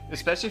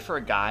 Especially for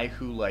a guy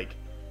who, like,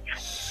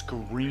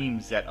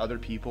 screams at other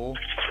people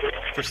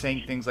for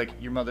saying things like,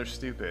 your mother's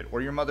stupid,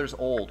 or your mother's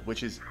old,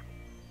 which is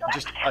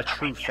just a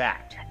true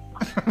fact.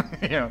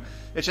 You know,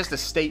 it's just a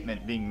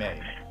statement being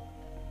made.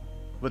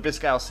 But this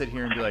guy will sit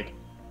here and be like,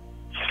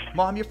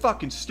 Mom, you're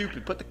fucking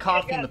stupid. Put the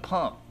coffee in the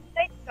pump.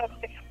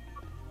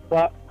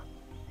 What?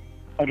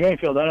 A drain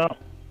field, I know.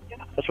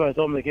 That's why I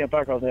told them they can't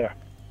park out there.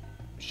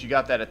 She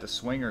got that at the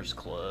Swingers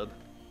Club.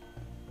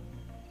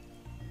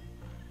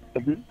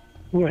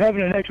 We're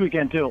having it next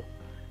weekend, too.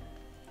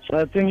 So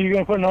that thing you're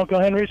going to put in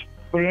Uncle Henry's,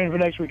 put it in for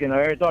next weekend. I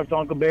already talked to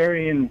Uncle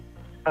Barry and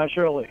Aunt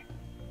Shirley.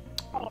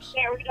 Oops.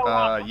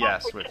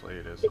 Yes, swiftly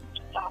it is.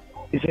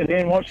 He said they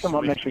didn't want to come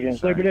up next weekend.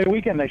 It's Labor Day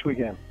weekend next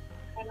weekend.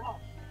 I know.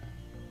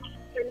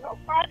 There's no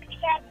Friday,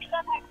 Saturday,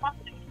 Sunday,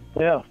 Monday.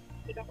 Yeah.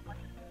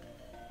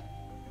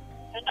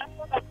 And I'm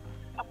gonna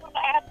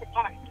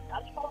advertise.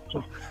 That's supposed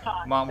to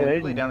time. Mom, will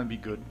you lay down and be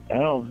good? I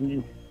know.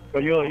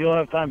 But you'll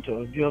have time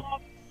to.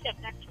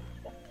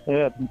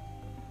 Yeah.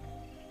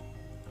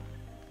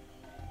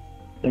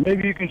 And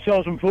maybe you can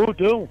sell some food,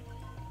 too.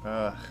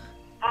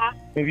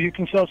 Maybe you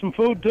can sell some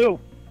food, too.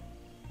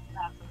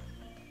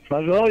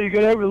 Might as well.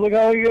 Look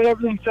how you got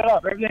everything set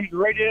up. Everything's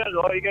right here.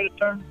 All you got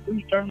to do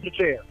is turn the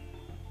chair.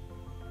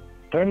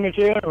 Turn the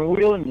chair and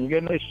wheel, and you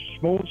get a nice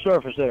smooth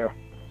surface there.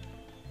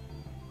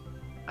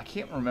 I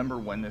can't remember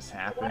when this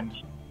happened,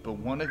 but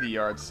one of the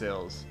yard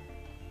sales,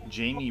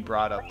 Jamie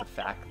brought up the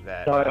fact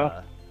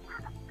that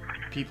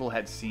people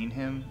had seen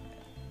him.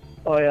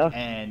 Oh, yeah?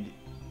 And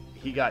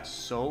he got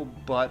so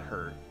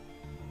butthurt.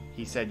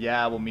 He said,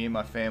 yeah, well, me and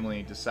my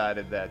family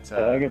decided that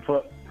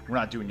we're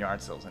not doing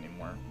yard sales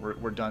anymore.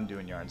 We're done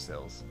doing yard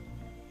sales.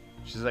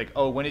 She's like,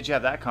 oh, when did you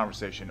have that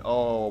conversation?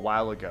 Oh, a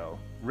while ago.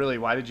 Really,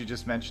 why did you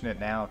just mention it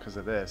now because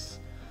of this?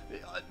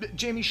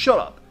 Jamie, shut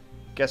up.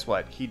 Guess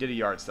what? He did a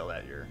yard sale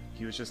that year.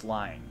 He was just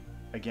lying.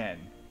 Again.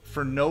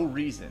 For no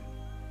reason.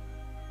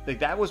 Like,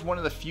 that was one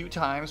of the few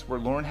times where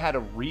Lauren had a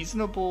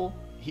reasonable...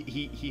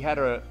 He had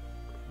a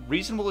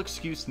reasonable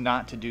excuse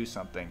not to do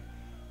something.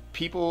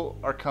 People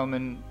are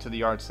coming to the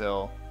yard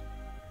sale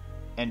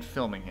and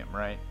filming him,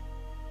 right?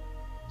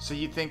 So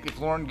you'd think if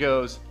Lauren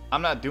goes,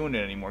 I'm not doing it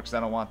anymore because I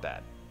don't want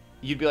that.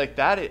 You'd be like,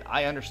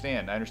 I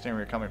understand. I understand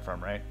where you're coming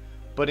from, right?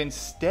 But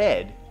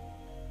instead,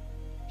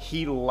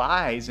 he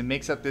lies and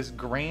makes up this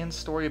grand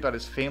story about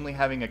his family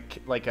having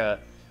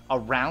a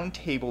round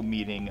table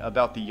meeting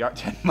about the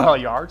 10-mile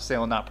yard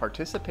sale and not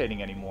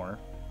participating anymore,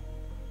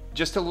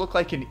 just to look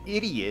like an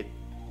idiot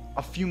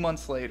a few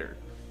months later.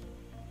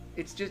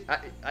 It's just,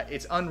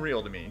 it's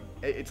unreal to me.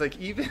 It's like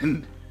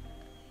even,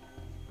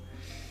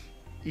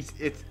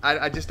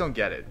 I just don't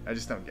get it. I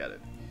just don't get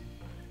it.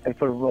 They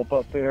put a rope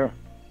up there.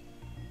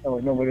 That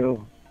way nobody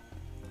will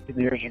get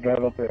the ears to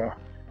drive up there.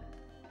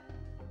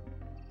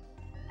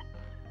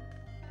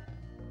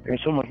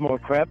 There's so much more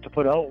crap to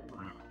put out.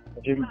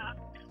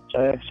 So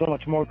I have so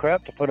much more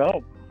crap to put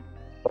out.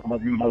 But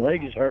my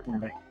leg is hurting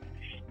me.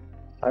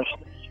 I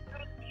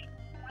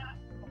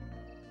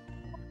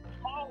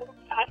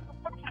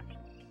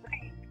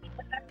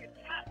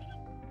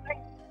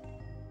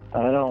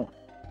know.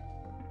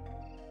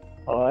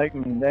 Oh, I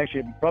can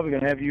actually, I'm probably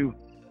going to have you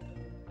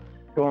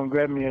go and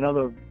grab me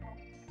another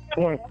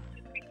 20.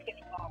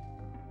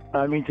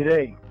 I mean,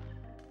 today.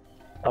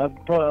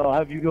 I'll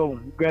have you go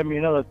grab me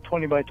another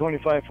 20 by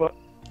 25 foot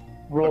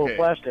roll of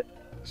plastic.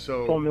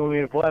 So 4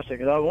 millimeter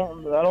plastic. And I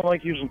don't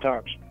like using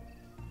tarps.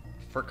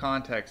 For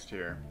context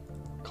here,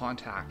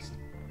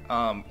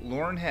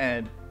 Lauren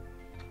had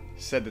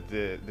said that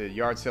the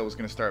yard sale was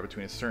going to start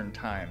between a certain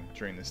time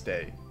during this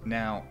day.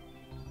 Now,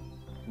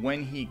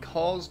 when he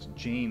calls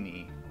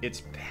Jamie,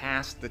 it's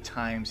past the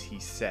times he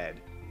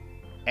said,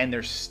 and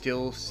they're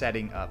still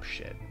setting up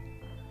shit.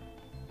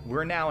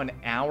 We're now an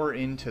hour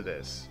into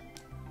this,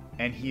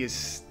 and he is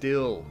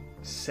still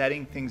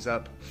setting things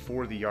up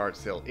for the yard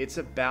sale. It's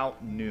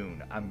about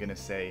noon, I'm gonna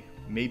say,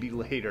 maybe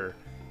later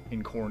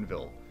in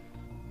Cornville.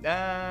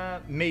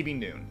 Maybe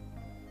noon.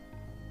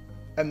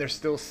 And they're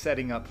still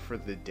setting up for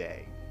the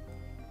day.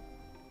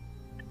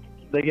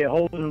 They get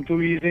hold of them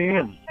too easy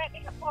in.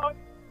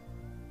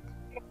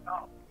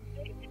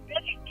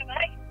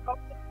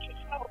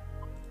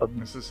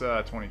 This is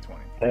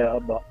 2020. Yeah,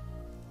 but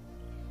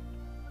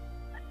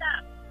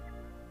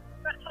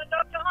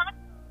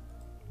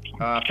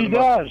she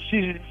does.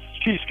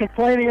 She's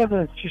complaining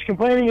she's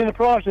complaining in the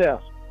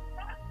process.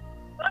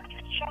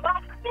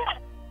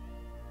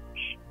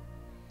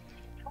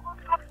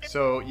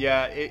 So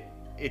yeah,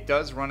 it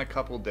does run a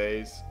couple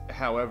days.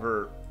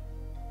 However,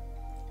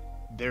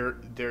 there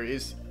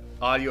is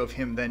audio of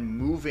him then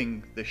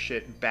moving the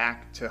shit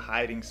back to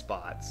hiding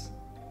spots.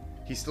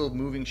 He's still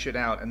moving shit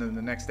out, and then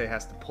the next day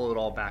has to pull it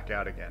all back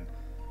out again.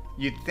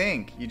 You'd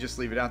think you just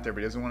leave it out there,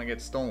 but he doesn't want to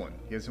get stolen.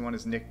 He doesn't want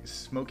his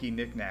smoky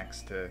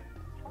knickknacks to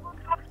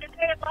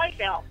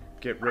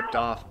get ripped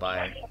off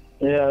by.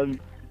 Yeah.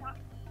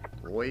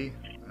 Boy.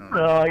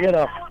 I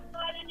gotta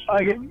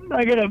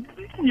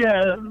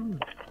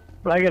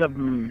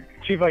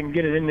see if I can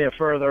get it in there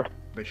further.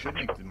 They should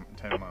make the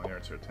 10-mile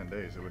yards for 10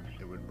 days. It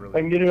would really. I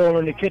can get it over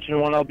in the kitchen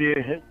one.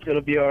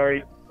 It'll be all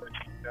right.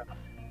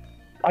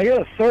 I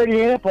got a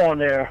 30 amp on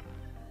there,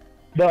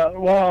 but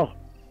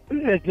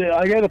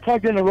I got it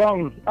plugged in the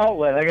wrong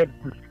outlet. I got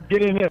to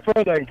get in there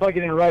further. I can plug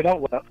it in the right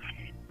outlet.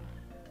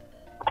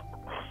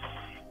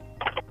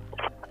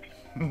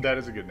 That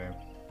is a good name.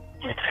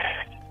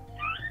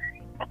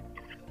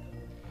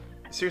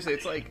 Seriously,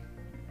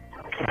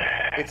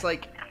 it's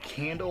like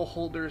candle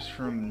holders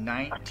from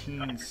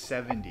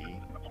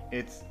 1970.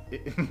 It's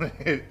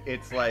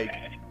like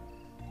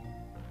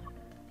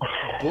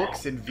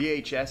books and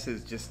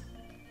VHSs just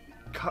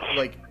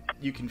like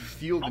you can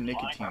feel the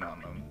nicotine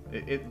on them.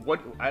 Why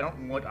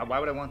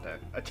would I want that?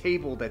 A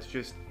table that's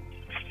just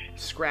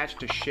scratched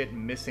to shit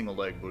and missing a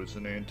leg, but it's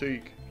an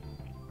antique.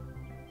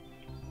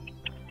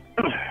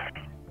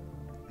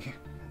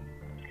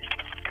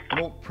 An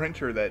old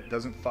printer that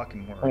doesn't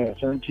fucking work. Yeah,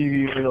 turn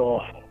TV right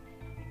off.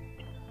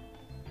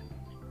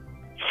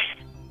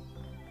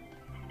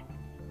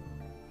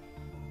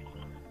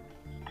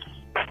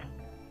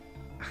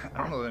 I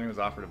don't know that anyone's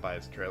offered to buy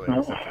his trailer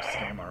except for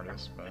scam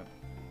artists, but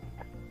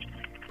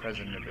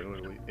president of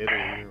Italy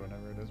or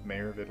whatever it is,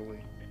 mayor of Italy.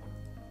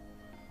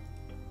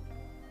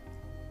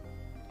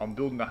 I'm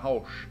building a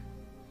house.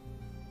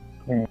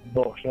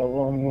 Box that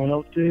long one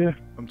out there.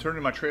 I'm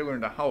turning my trailer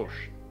into a house.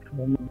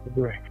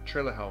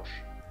 Trailer house.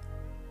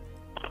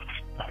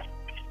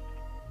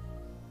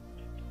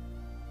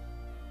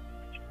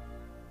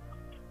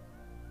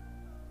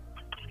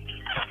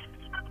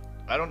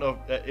 I don't know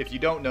if you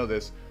don't know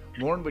this.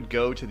 Lauren would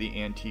go to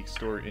the antique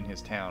store in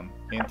his town,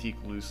 antique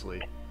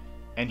loosely,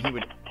 and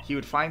he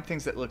would find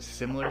things that look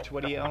similar to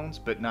what he owns,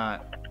 but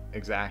not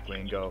exactly,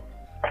 and go,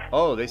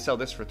 "Oh, they sell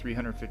this for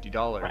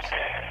 $350.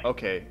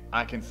 Okay,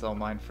 I can sell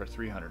mine for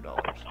 $300."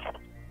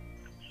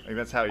 Like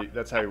that's how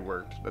he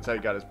worked. That's how he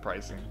got his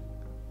pricing.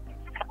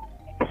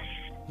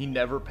 He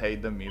never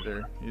paid them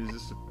either. He was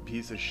just a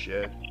piece of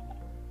shit.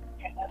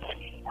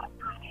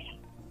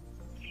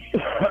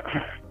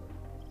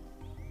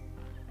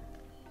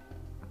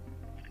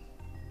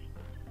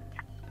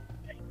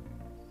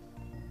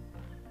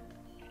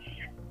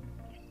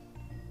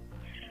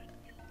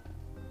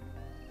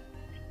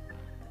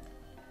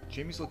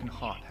 Jamie's looking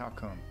hot. How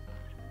come?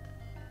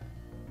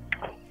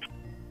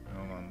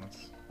 Hold on,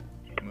 let's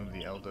move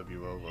the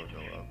LWO logo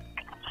up.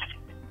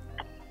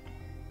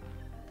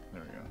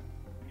 There we go.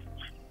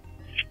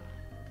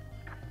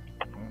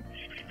 Oh, what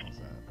the hell's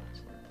that?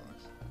 Slurp box.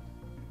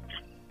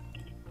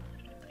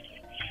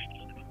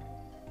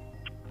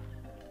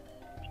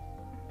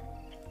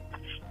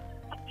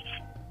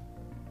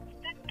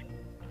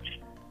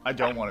 I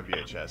don't want a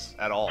VHS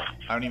at all.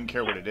 I don't even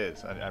care what it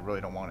is. I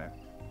really don't want it.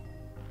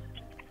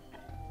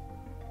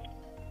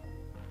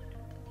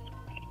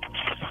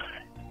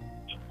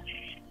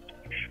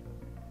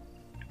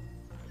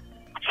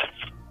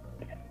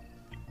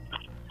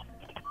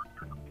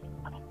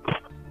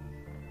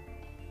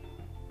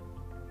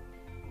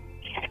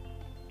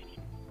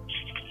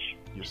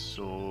 You're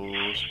so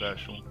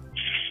special.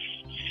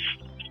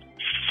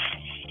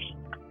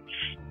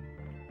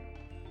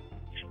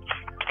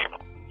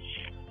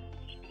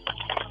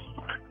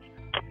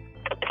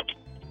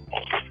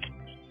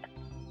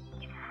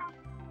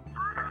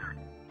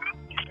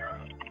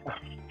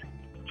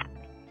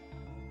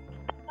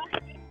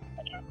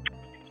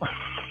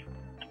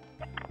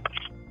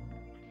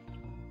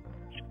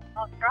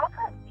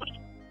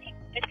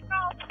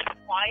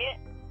 Quiet.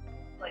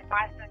 Like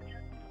 5 seconds.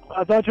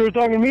 I thought you were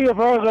talking to me at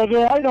first. I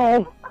said, I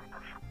know.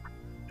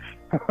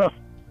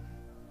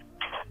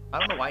 I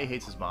don't know why he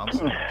hates his mom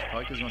so much.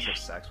 Probably because he wants to have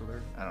sex with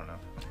her. I don't know.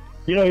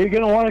 You know, you're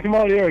going to want to come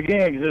out here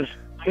again because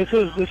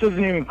this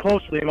isn't even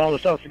close to the amount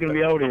of stuff that's going to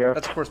be out here.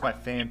 That's of course my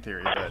fan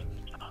theory, but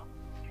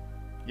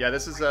yeah,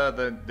 this is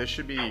this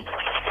should be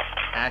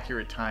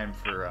accurate time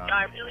for No,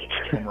 I really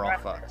when we're all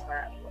fucked.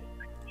 Stand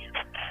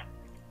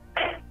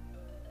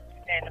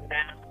him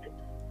down.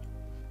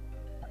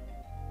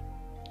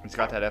 He's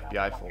got that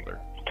FBI folder.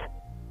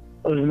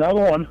 There's another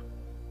one.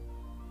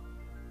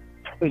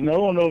 There's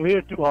another one over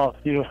here too.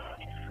 You know.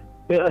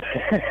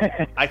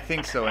 I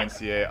think so,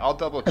 NCA. I'll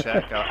double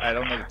check. I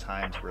don't know the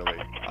times really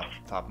off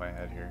the top of my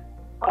head here.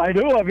 I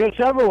do. I've got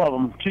several of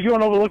them. She's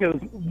going over to look at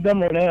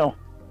them right now.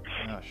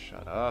 Oh,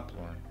 shut up,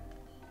 Lauren.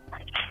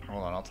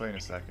 Hold on, I'll tell you in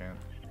a second.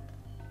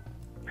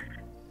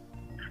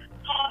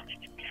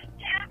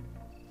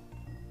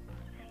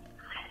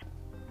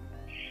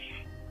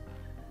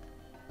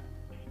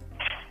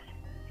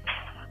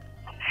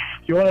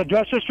 You want to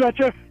address the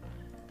stretcher?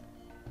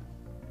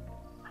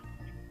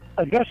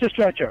 Address the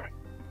stretcher.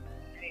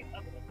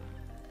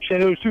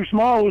 Said it was too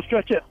small, we'll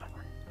stretch it.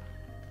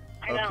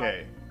 I know.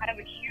 Okay. I have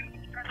a huge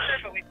stretcher,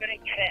 but we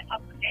couldn't get it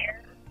up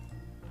there.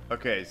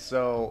 Okay,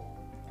 so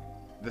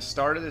the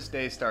start of this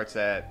day starts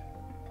at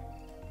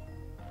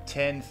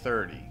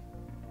 10:30.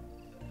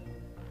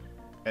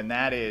 And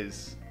that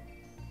is...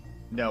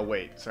 No,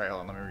 wait. Sorry,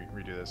 hold on. Let me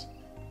redo this.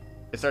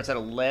 It starts at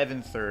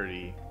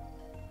 11:30.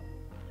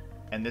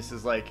 And this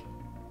is like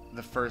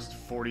the first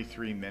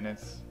 43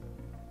 minutes.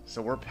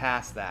 So we're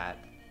past that.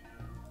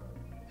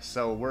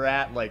 So we're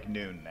at like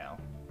noon now.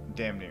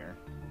 Damn near.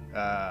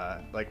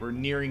 Like we're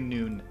nearing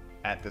noon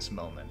at this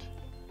moment.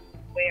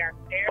 Where?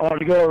 There? Oh,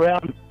 to go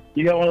around.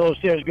 You got one of those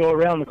stairs go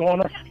around the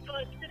corner? So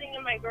it's sitting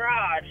in my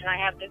garage, and I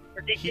have this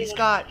ridiculous... He's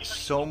got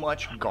so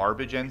much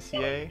garbage,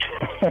 NCA.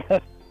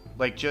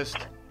 Like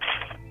just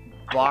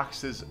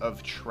boxes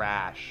of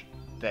trash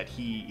that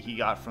he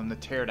got from the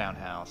teardown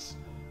house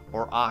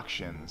or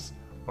auctions,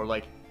 or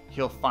like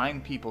he'll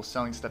find people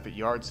selling stuff at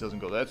yard sales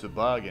and go, that's a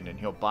bargain, and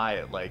he'll buy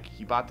it. Like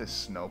he bought this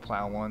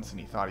snowplow once and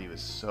he thought he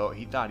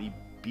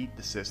beat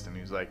the system. He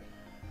was like,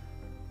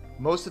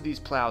 most of these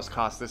plows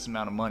cost this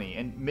amount of money,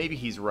 and maybe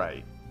he's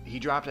right. He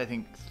dropped I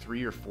think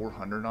 $300 or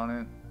 $400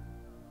 on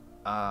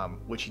it,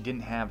 which he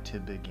didn't have to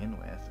begin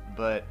with,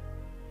 but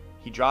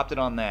he dropped it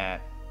on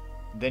that.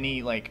 Then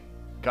he like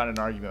got an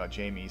argument about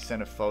Jamie. He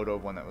sent a photo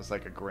of one that was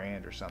like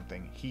 $1,000 or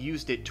something. He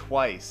used it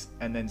twice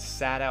and then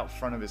sat out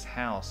front of his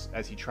house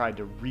as he tried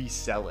to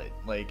resell it.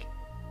 Like,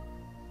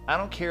 I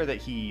don't care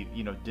that he,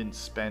 you know, didn't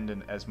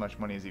spend as much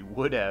money as he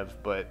would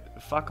have, but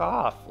fuck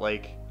off.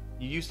 Like,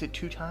 you used it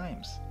 2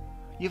 times.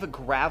 You have a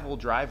gravel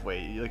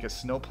driveway. Like, a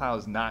snowplow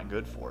is not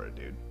good for it,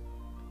 dude.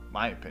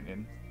 My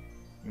opinion.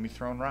 You're gonna be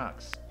throwing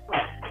rocks.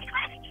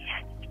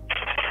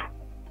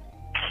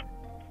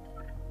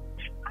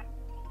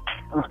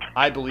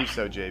 I believe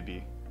so,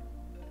 JB.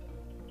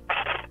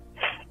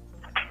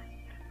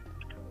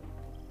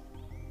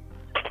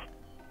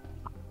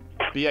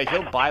 But yeah,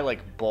 he'll buy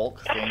like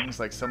bulk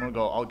things. Like someone will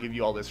go, I'll give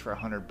you all this for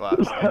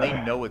 $100, and they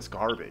know it's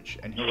garbage,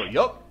 and he'll go,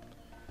 yup,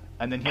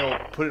 and then he'll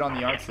put it on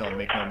the yard sale and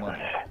make no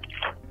money.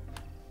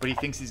 But he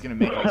thinks he's gonna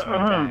make all his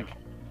money back.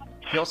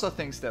 He also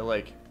thinks that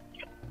like,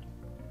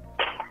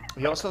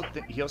 he also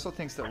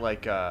thinks that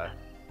like,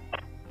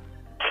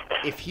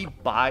 if he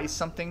buys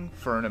something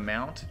for an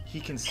amount, he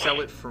can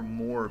sell it for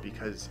more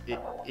because it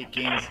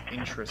gains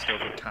interest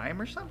over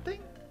time or something.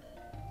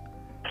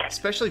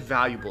 Especially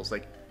valuables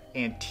like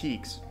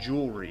antiques,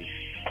 jewelry,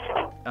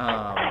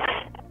 I'm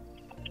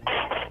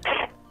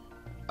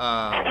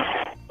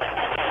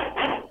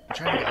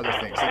trying to get other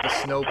things like the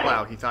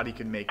snowplow. He thought he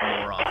could make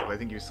more off of. I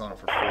think he was selling it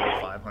for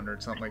 $400 or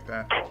 $500, something like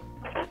that.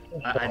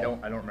 I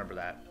don't remember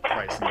that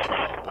pricing too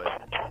well,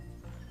 but.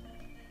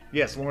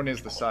 Yes, Lauren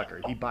is the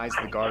sucker. He buys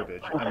the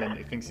garbage, and then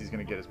he thinks he's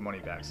going to get his money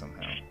back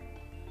somehow.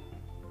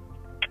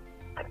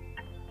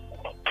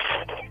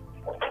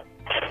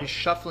 He's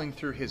shuffling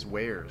through his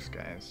wares,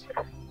 guys.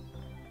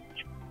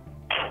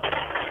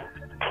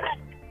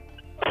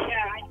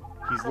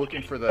 He's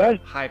looking for the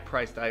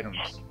high-priced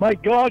items. My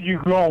God,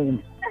 you've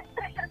grown.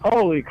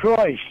 Holy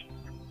Christ.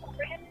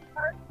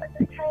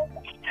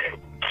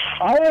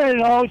 I didn't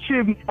know.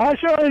 I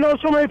certainly know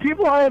so many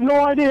people, I have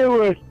no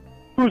idea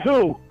who's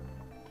who.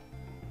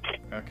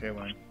 Okay,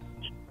 Lynn.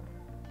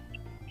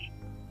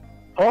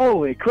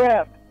 Holy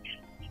crap.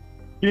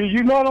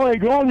 You not only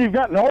grown, you've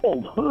gotten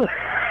old.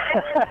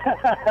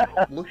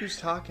 Look who's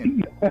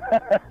talking.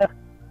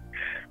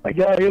 My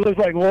God, he looks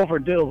like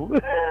Wolford too.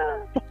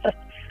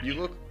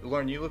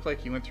 Lauren, you look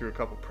like you went through a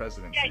couple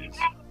presidencies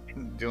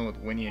dealing with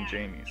Winnie and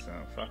Jamie, so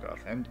fuck off.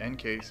 And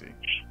Casey.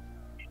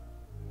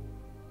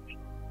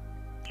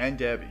 And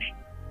Debbie.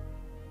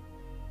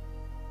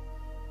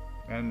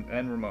 And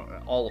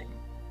Ramona. All of them.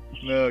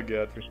 No,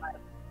 Godfrey.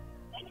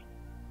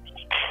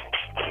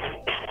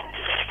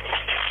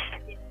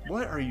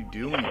 What are you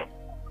doing?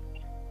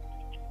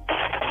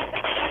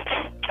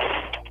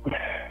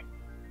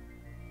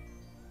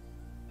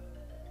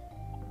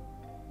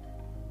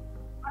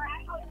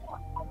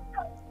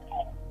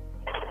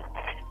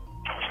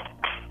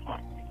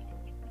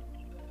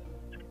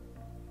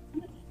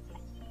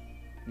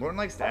 Lauren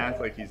likes to act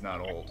like he's not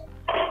old.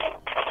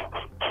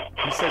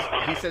 He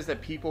says that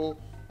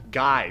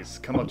guys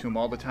come up to him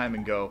all the time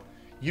and go,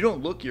 "You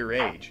don't look your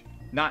age,"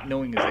 not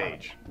knowing his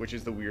age, which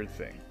is the weird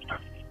thing.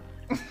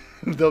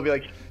 They'll be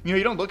like,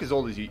 you don't look as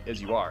old as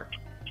you are.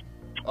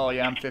 Oh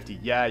yeah, I'm 50.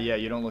 Yeah,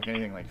 you don't look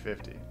anything like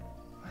 50.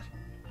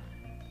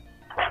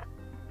 What?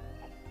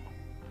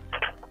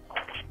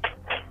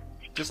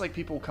 Just like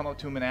people come up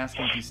to him and ask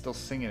him if he's still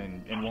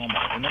singing in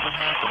Walmart. It never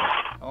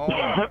happened. Oh.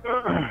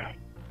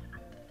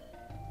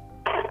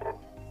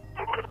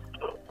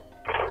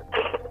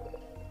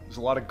 There's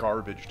a lot of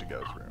garbage to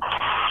go through.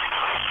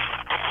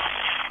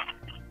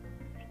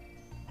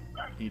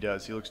 He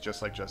does. He looks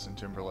just like Justin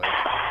Timberlake.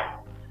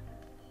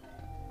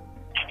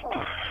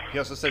 He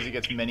also says he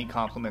gets many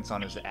compliments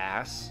on his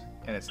ass,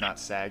 and it's not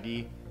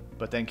saggy,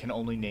 but then can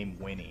only name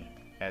Winnie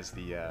as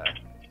the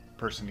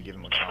person to give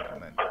him a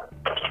compliment.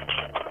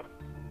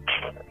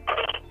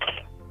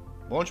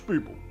 Bunch of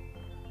people.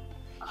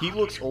 He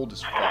looks old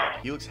as fuck.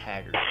 He looks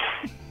haggard.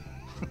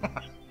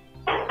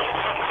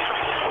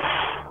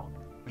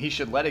 He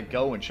should let it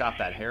go and chop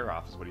that hair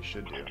off is what he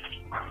should do.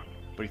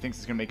 But he thinks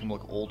it's going to make him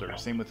look older.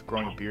 Same with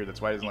growing a beard. That's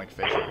why he doesn't like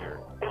facial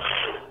hair.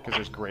 Because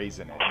there's grays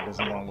in it. He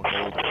doesn't want to look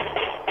older.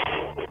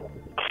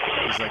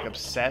 He's like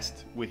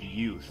obsessed with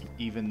youth,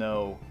 even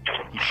though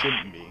he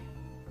shouldn't be.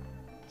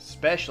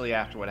 Especially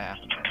after what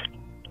happened there.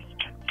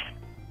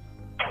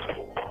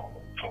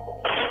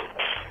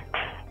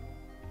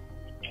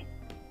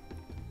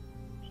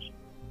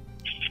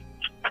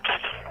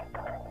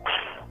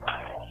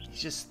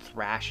 He's just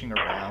thrashing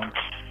around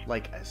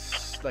like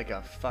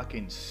a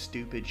fucking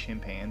stupid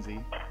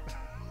chimpanzee.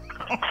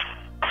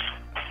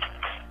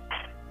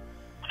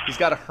 He's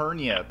got a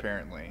hernia,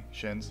 apparently,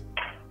 Shins.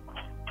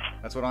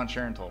 That's what Aunt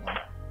Sharon told him.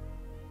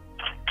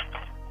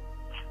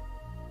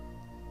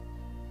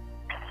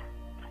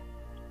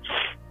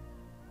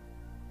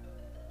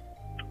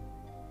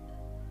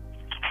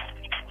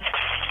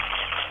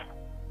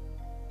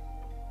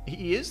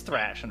 He is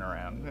thrashing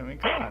around. I mean,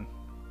 come on.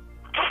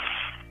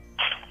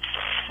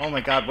 Oh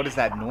my god, what is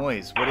that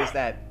noise? What is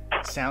that?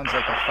 It sounds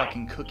like a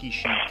fucking cookie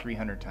sheet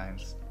 300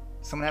 times.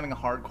 Someone having a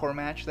hardcore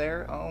match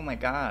there? Oh my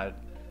god.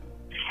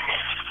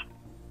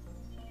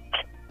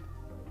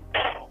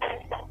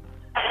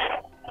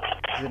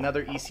 Is it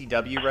another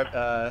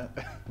ECW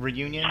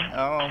reunion?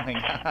 Oh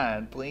my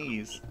god,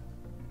 please.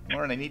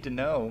 Lauren, I need to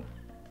know.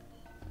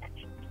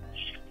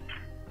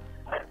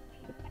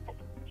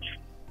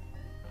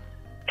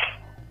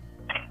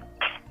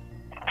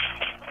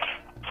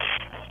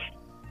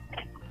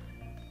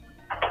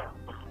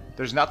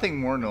 There's nothing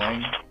more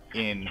annoying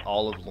in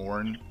all of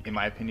Lorne, in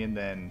my opinion,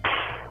 than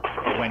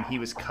when he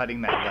was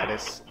cutting that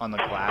lettuce on the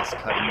glass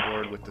cutting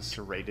board with the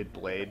serrated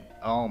blade.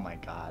 Oh my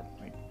god.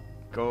 Like,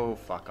 go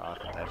fuck off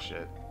with that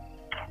shit.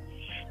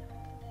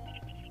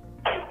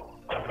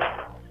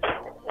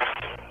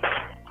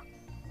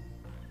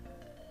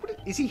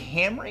 Is he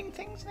hammering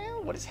things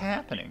now? What is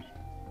happening?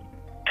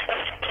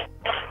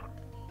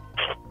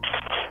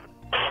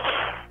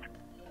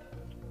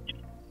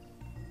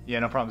 Yeah,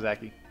 no problem,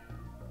 Zachy.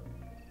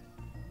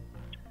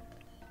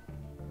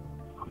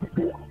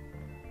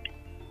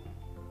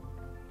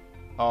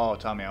 Oh,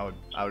 Tommy,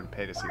 I would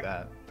pay to see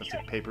that. That's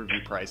like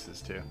pay-per-view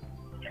prices too.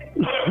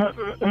 I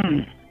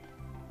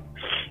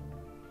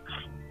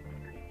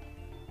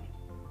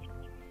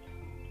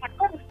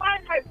couldn't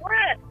find my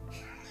bread.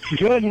 You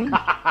couldn't?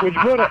 Where'd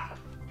you put it?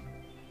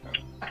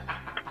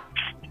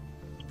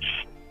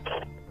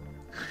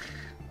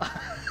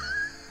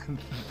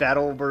 That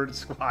old bird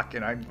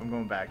squawking. I'm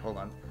going back. Hold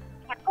on.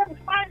 I couldn't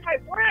find my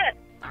bread.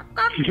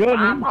 You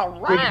couldn't?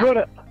 Where'd you put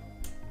it?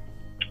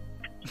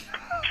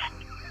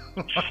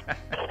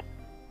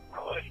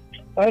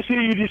 I see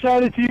you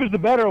decided to use the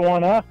better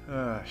one, huh?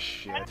 Oh,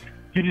 shit.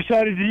 You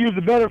decided to use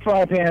the better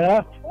fry pan,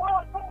 huh?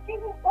 Well,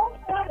 people both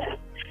done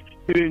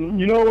it.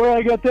 You know where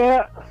I got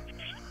that?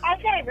 I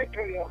gave it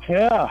to you.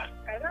 Yeah.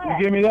 I know.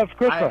 You gave me that for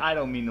Christmas. I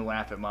don't mean to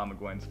laugh at Mama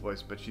Gwen's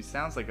voice, but she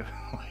sounds like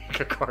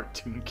a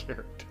cartoon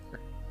character.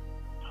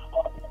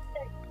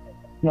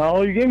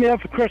 No, you gave me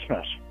that for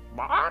Christmas.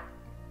 What?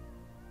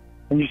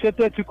 And you set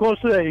that too close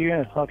to that,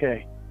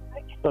 okay.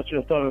 I thought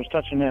it was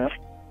touching that.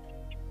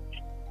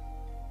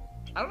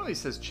 I don't know if he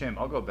says chim.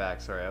 I'll go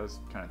back. Sorry, I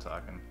was kind of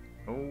talking.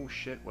 Oh,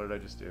 shit. What did I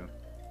just do?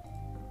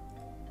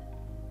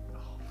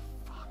 Oh,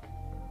 fuck.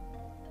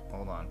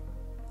 Hold on.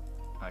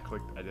 I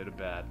did it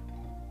bad.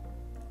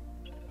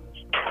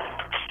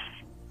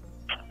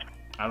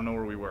 I don't know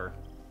where we were.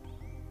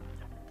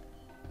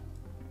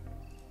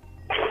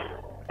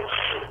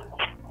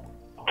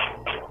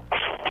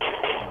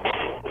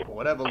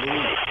 Whatever,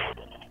 Lou.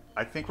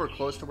 I think we're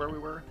close to where we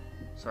were.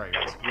 Sorry,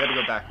 guys. We had to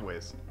go back a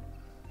ways.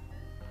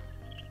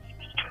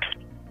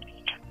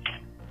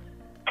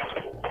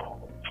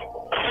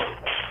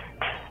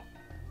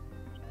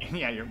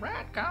 Yeah, your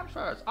rat comes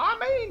first. I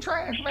mean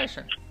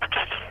transmission.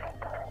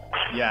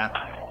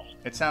 Yeah,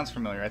 it sounds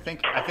familiar. I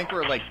think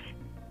we're like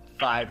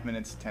 5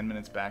 minutes, 10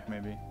 minutes back,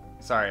 maybe.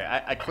 Sorry,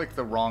 I clicked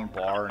the wrong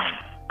bar and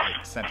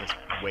it sent us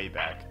way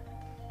back.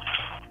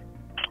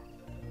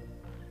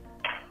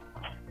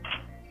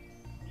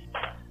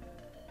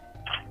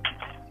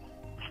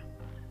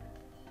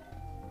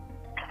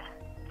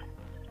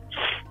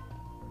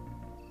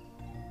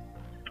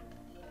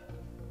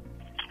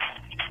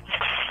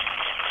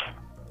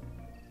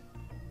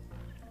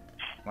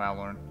 Wow,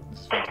 Lauren,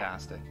 this is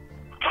fantastic.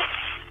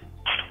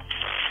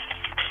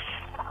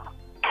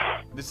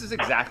 This is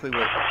exactly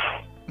what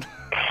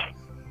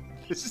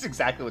this is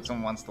exactly what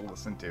someone wants to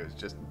listen to. It's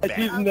just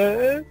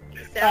bang.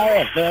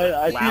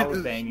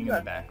 Loud banging in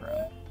the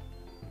background.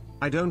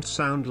 I don't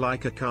sound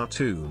like a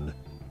cartoon.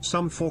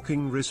 Some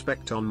fucking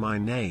respect on my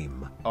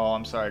name. Oh,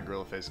 I'm sorry,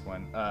 Gorilla Face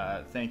Gwen.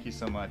 Thank you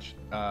so much.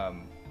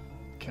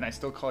 Can I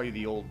still call you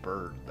the old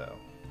bird, though?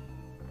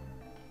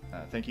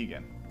 Thank you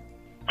again.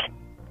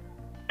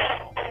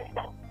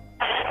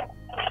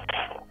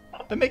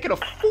 They're making a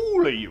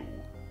fool of you.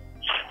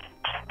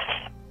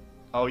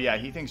 Oh yeah,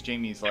 he thinks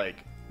Jamie's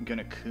like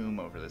gonna coom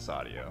over this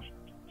audio.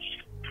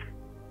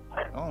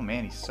 Oh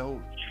man, he's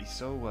so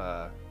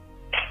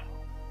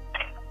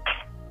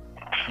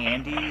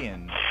handy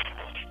and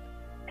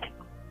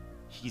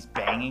he's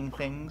banging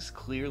things.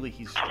 Clearly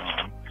he's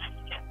strong.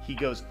 He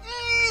goes.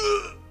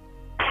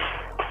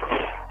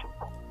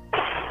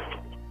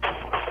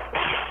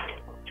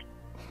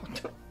 What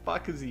the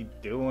fuck is he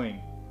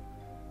doing?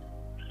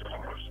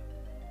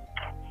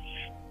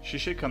 She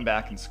should come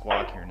back and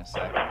squawk here in a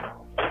second.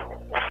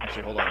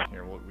 Actually, hold on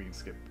here. We can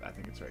skip. I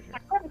think it's right here. I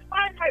couldn't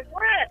find my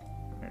bread.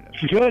 There it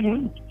is. You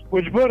couldn't?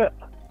 Where'd you put it?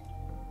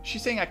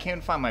 She's saying I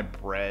can't find my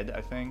bread,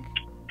 I think.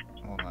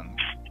 Hold on.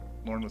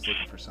 Lauren was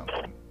looking for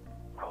something.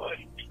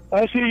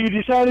 I see you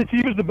decided to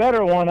use the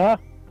better one, huh?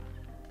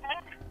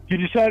 You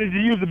decided to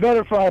use the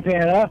better fry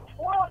pan, huh?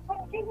 Well,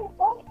 you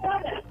both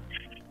done it.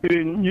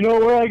 You know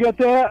where I got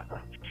that?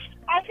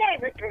 I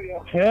gave it to you.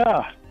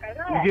 Yeah. I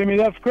know. You gave me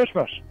that for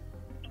Christmas.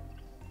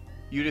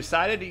 You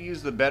decided to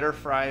use the better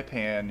fry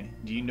pan.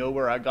 Do you know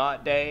where I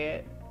got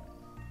that?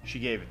 She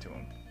gave it to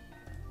him.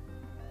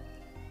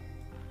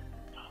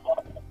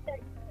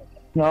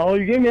 No,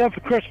 you gave me that for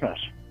Christmas.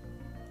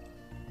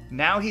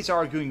 Now he's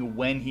arguing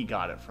when he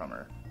got it from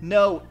her.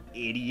 No,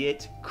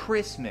 idiot.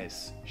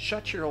 Christmas.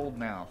 Shut your old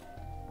mouth.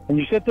 And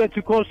you set that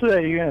too close to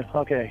that, you're gonna...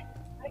 Okay.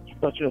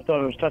 Thought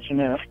I was touching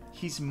that.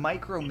 He's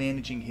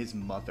micromanaging his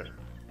mother.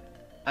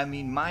 I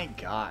mean, my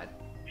God.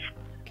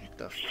 Get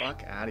the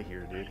fuck out of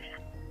here, dude.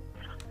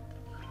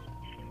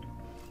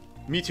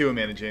 Me too,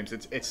 Amanda James.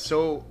 It's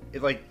so...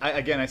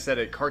 I said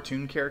it.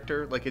 Cartoon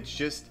character. Like, it's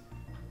just...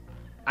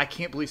 I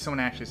can't believe someone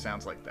actually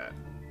sounds like that.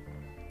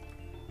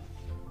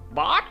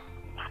 Bot?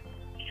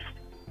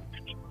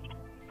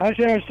 Does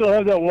Sharon still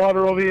have that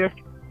water over here?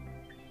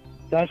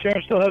 Does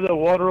Sharon still have that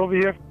water over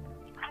here?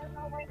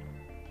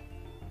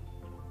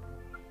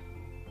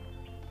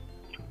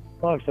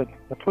 Oh, I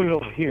put it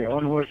over here. I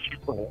wonder where she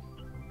put it.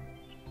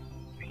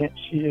 Can't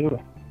see you.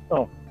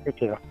 Oh, right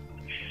there.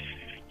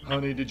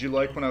 Honey, did you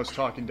like when I was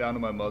talking down to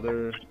my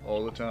mother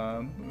all the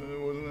time?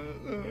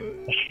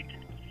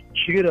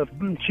 She get a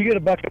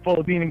bucket full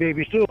of Beanie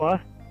Babies too, huh?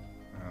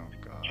 Oh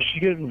God. She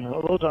get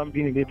those aren't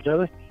Beanie Babies, are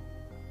they?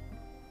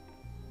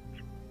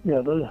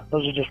 Yeah, those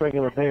are just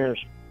regular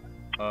pears.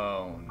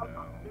 Oh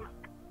no.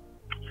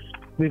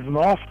 Leave them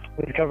off.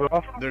 Leave the cover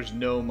off. There's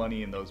no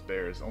money in those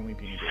bears. Only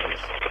Beanie Babies.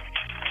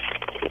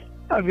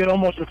 I've got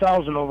almost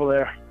 1,000 over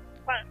there.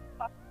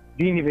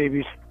 Beanie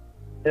Babies.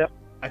 Yep.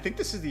 I think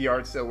this is the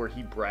yard sale where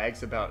he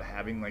brags about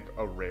having like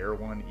a rare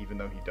one, even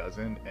though he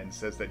doesn't, and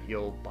says that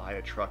he'll buy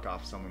a truck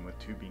off someone with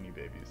 2 Beanie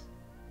Babies.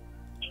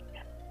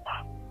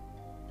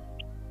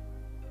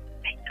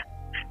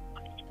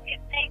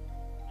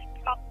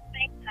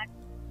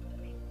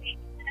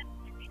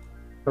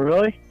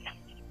 Really?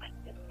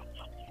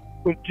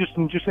 Well, just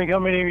think how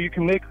many you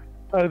can make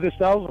out of this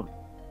 1,000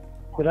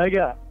 that I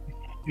got.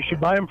 You should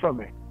buy them from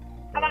me.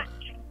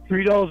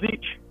 $3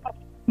 each.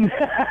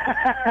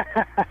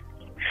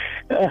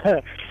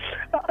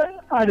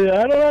 I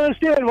don't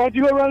understand. Why'd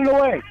you go running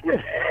away?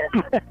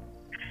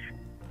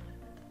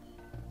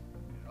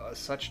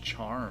 Such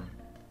charm.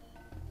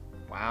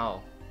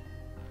 Wow.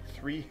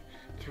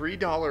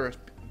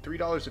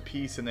 $3 a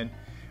piece, and then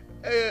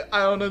I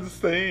don't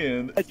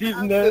understand. I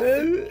didn't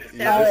know.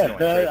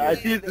 I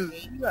didn't.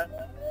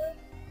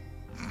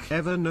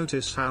 Ever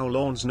notice how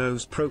Lorne's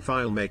nose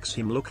profile makes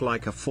him look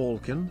like a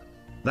falcon?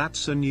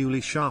 That's a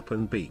newly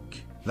sharpened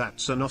beak.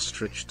 That's an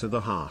ostrich to the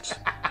heart.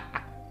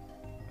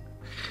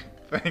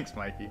 Thanks,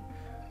 Mikey.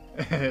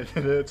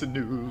 That's a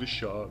newly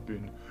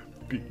sharpened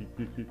beak.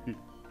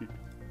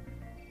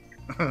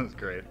 That's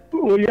great.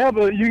 Well, yeah,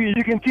 but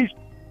you can teach.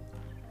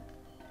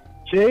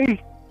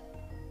 See?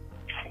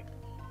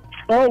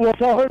 Oh, well,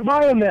 tell her to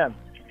buy them then.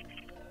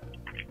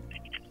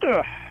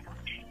 Ugh.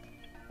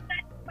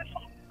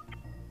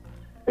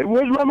 Hey,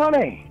 where's my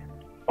money?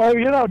 Oh,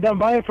 you're not done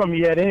buying from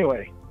me yet,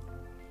 anyway.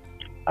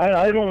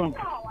 I don't.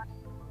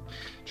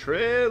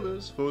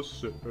 Trailers for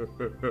sale.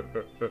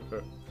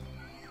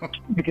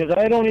 Because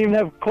I don't even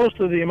have close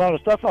to the amount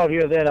of stuff out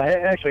here that I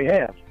actually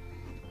have.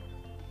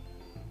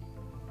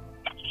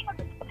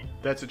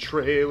 That's a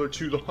trailer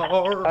to the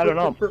heart. I don't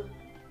know.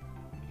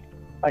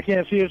 I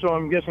can't see her, so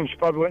I'm guessing she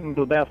probably went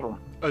into the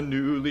bathroom. A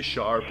newly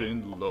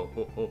sharpened low.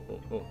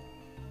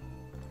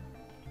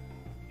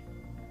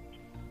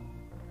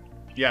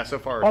 Yeah, so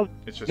far How's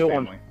it's just doing?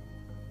 family.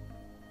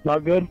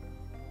 Not good?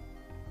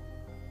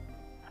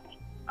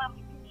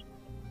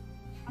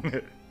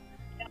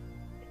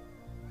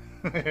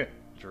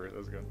 Sure,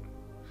 that's good.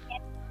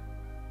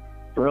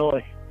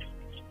 Really?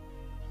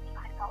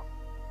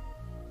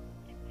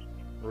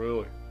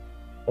 Really?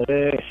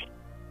 Hey,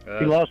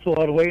 you lost a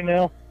lot of weight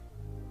now?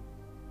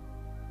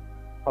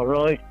 Oh,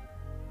 really?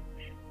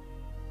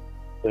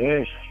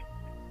 Hey.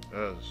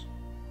 Yes.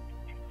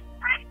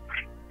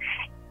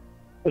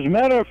 As a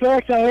matter of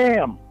fact, I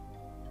am.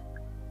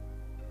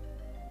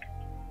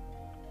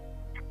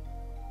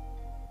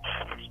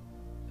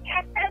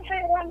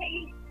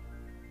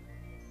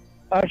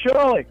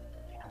 Shirley.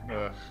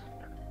 Oh,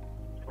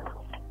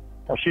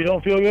 she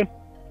don't feel good?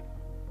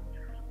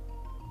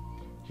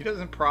 He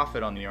doesn't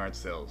profit on the yard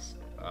sales,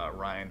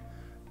 Ryan.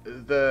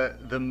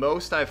 The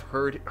most I've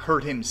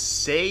heard him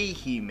say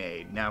he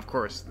made. Now, of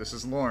course, this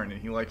is Lauren,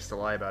 and he likes to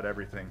lie about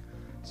everything,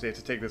 so you have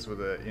to take this with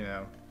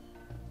a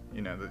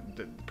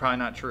probably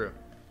not true.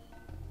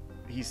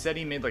 He said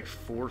he made like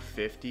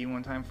 $450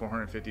 one time,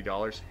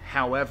 $450.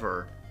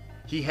 However,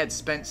 he had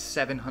spent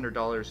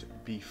 $700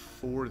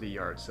 before the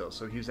yard sale,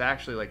 so he was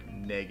actually like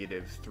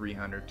negative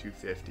 $300,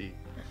 $250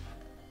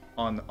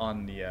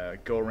 on the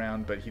go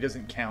around. But he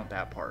doesn't count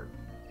that part.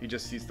 He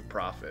just sees the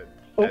profit.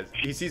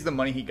 He sees the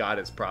money he got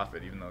as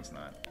profit, even though it's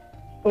not.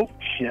 Oh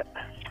shit!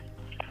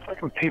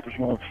 Fucking paper's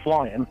going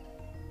flying.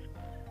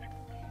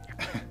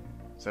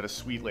 Is that a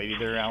sweet lady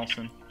there,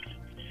 Allison?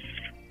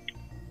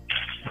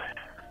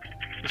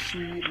 A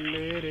sweet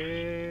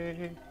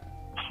lady.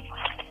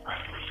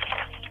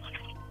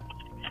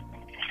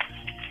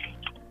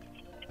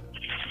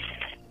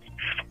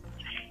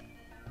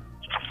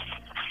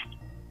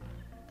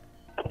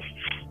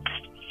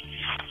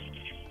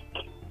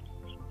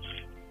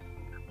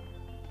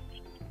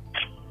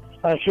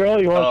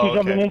 Shirley, you want to see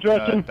something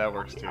interesting? That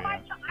works too, yeah.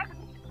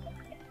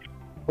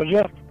 What'd you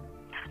have?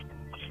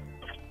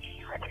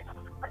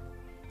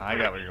 I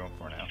got what you're going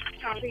for now.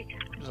 I'm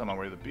just on my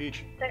way to the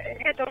beach.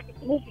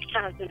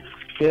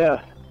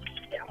 Yeah.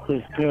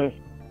 You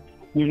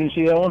didn't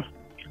see that one?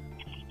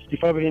 You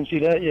probably didn't see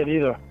that yet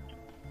either.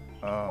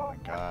 Oh my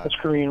god. That's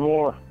Korean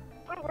War.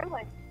 Oh,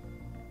 really?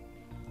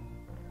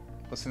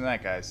 Listen to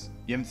that, guys.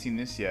 You haven't seen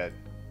this yet.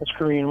 That's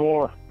Korean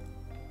War.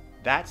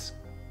 That's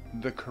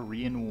the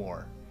Korean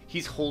War.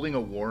 He's holding a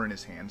war in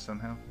his hand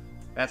somehow.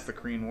 That's the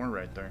Korean War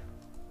right there.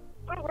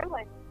 Oh,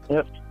 really?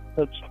 Yep.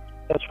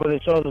 That's where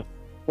they saw the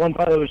one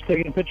pilot was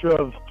taking a picture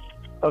of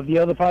the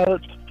other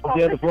pilots, of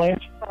the other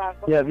planes.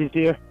 Yeah, these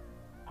here.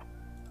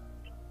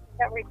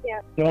 That right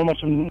there. You know how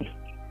much I'm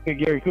get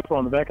Gary Cooper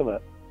on the back of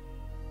that.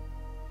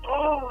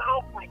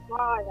 Oh my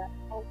God.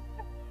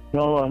 You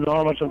know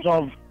how much I'm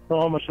selling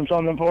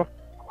them for?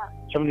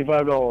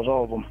 $75,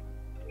 all of them.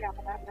 Yeah,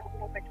 but I'm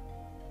not big.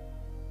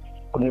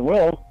 And they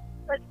will.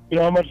 You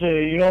know how much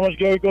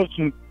Gary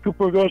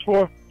Cooper goes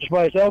for just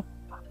by itself?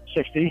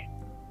 $60.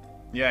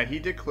 Yeah, he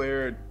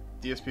declared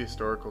DSP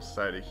Historical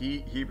Society.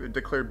 He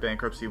declared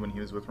bankruptcy when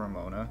he was with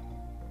Ramona,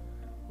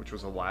 which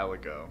was a while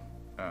ago.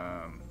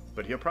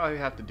 But he'll probably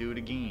have to do it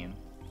again.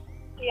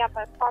 Yeah,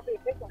 but probably a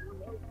big one.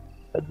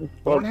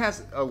 Lauren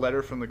has a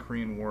letter from the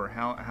Korean War.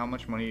 How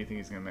much money do you think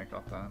he's gonna make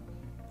off that?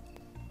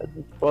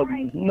 Well,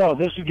 no,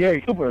 this is Gary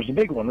Cooper. It's the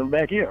big one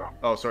back here.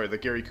 Oh, sorry, the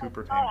Gary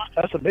Cooper painting.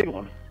 That's the big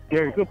one,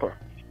 Gary Cooper.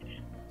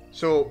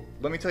 So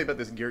let me tell you about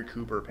this Gary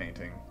Cooper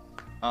painting.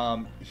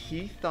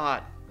 He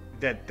thought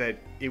that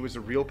it was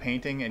a real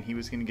painting, and he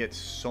was gonna get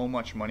so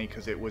much money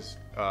because it was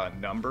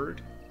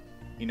numbered.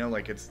 You know,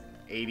 like it's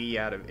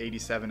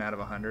 87 out of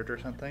 100 or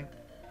something.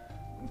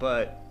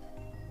 But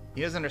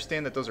he doesn't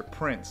understand that those are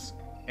prints,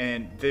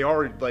 and they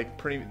are like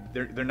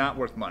they're not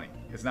worth money.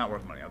 It's not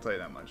worth money, I'll tell you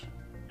that much.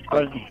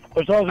 But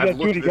it's also got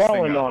Judy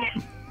Garland on it.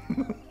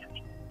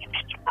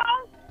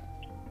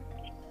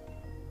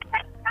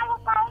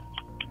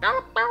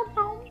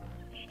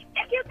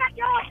 If you got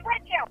yours,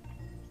 with you.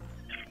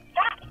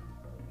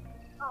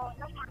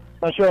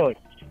 Now, Shirley,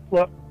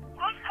 look.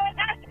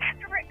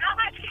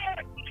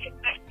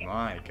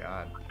 My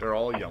God, they're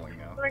all yelling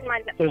now.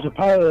 There's a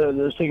pilot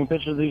that's taking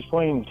pictures of these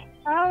planes.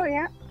 Oh,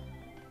 yeah.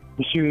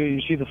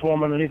 You see the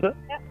form underneath it?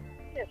 Yep.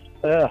 Yes.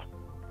 Yeah.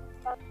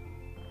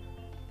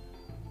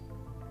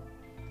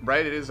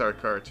 Right, it is our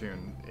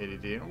cartoon,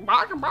 ADD.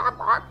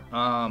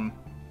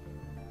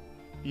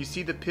 You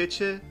see the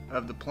picture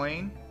of the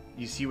plane?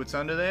 You see what's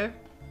under there?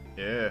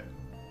 Yeah.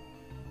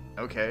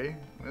 Okay.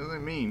 What does it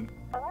mean?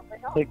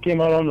 It came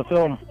out on the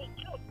film.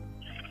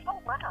 Oh,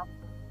 wow.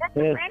 That's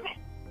Yes. a granite.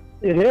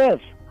 It is.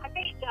 I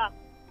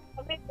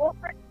made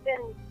Wolfert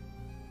and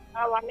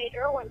I made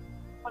Erwin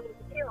one with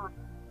the deer on.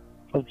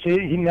 Let's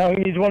see, now he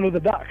needs one with a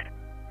duck.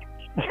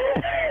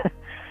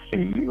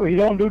 he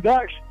don't do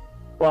ducks.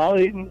 Well,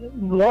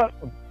 look.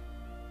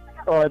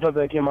 Oh, I thought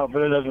that came out,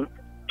 but it doesn't.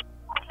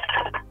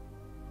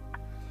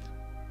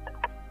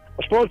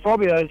 I suppose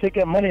probably I'd take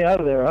that money out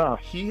of there, huh?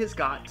 He has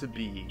got to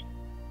be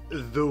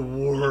the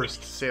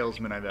worst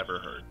salesman I've ever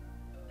heard.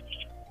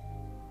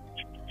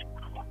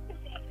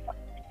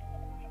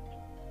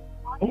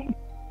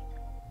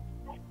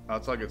 Oh,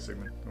 it's all good,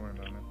 Sigmund. Don't worry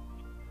about it.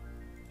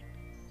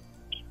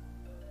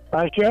 All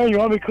right, Sharon, you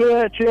want me to clear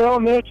that chair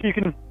on there so you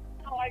can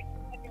Oh, I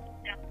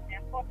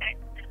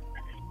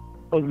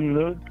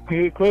can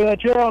okay. clear that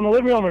chair on the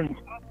living room? And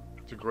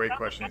It's a great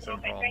question. He's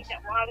having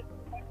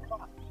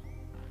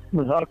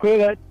problems. I'll clear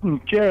that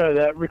chair,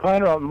 that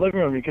recliner out in the living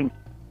room. You can.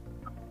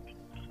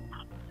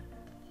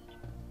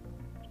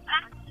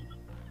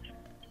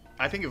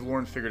 I think if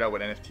Lauren figured out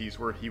what NFTs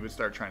were, he would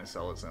start trying to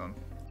sell his own.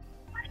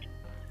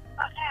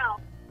 Ow.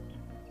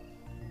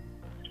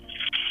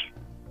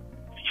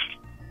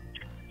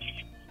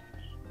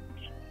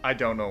 I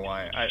don't know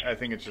why. I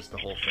think it's just the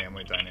whole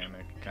family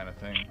dynamic kind of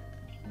thing.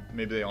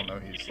 Maybe they all know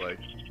he's like,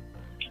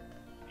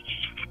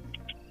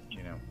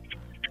 you know.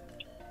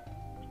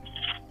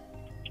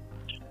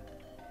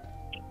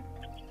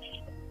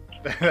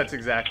 That's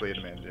exactly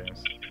it, man,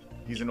 James.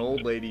 He's an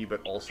old lady, but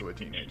also a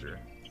teenager.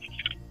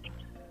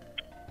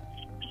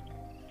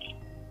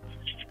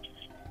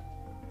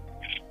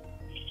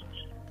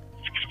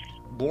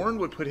 Lauren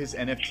would put his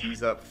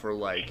NFTs up for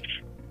like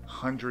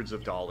hundreds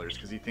of dollars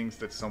because he thinks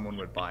that someone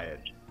would buy it.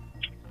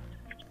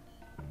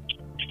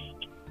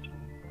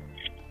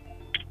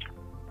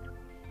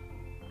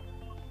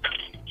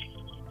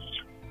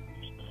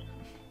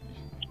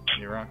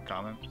 You're on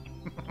comment.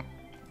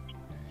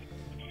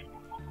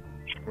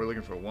 We're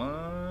looking for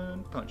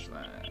one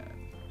punchline.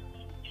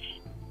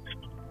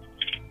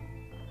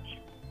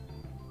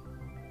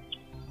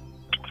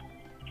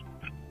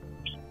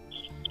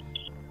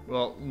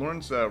 Well,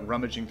 Lauren's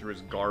rummaging through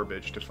his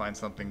garbage to find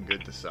something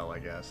good to sell, I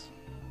guess.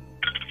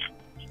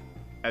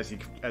 As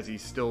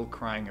he's still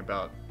crying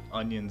about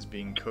onions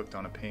being cooked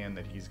on a pan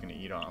that he's gonna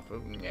eat off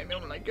of. I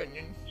don't like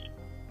onions.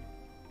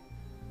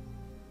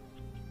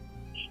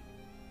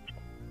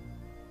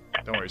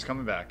 Don't worry, he's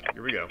coming back.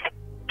 Here we go.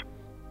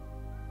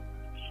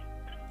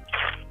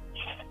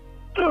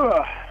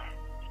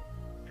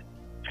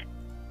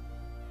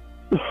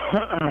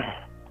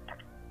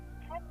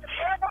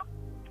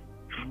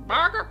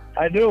 Burger?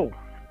 I do.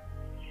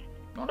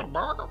 Not a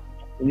burger.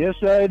 Yes,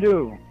 I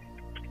do.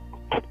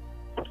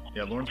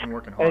 Yeah, Lauren's been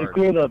working I had to hard.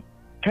 clear the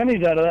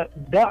pennies out of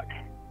that duck,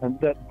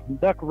 that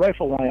duck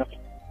rifle lamp.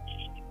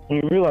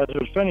 And you realize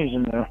there's pennies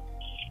in there.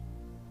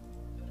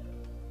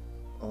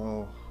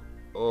 Oh.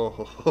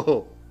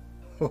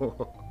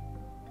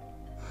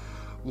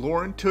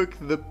 Lauren took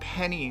the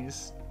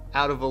pennies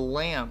out of a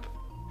lamp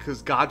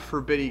because God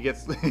forbid he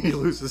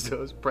loses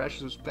those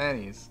precious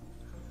pennies.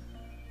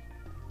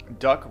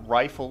 Duck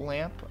rifle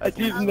lamp? I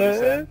see think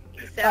that's what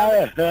he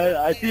said.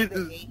 I see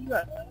this.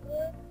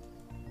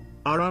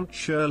 Are Aunt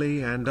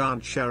Shirley and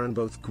Aunt Sharon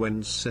both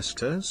Gwen's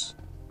sisters?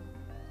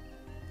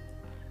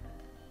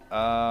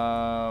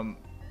 Thank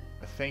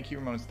you,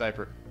 Ramona's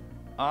diaper.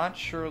 Aunt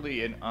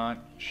Shirley and Aunt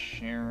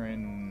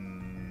Sharon.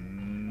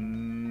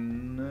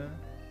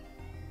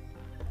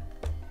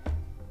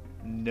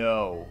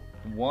 No.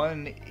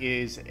 One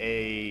is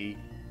a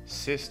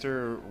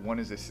sister, one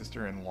is a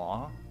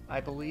sister-in-law, I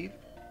believe.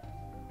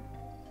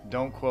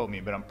 Don't quote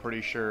me, but I'm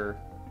pretty sure.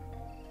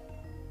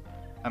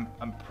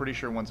 I'm pretty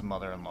sure one's a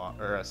mother-in-law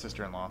or a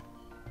sister-in-law.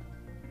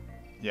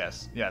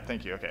 Yes. Yeah.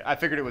 Thank you. Okay. I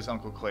figured it was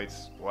Uncle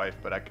Clay's wife,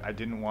 but I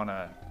didn't want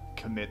to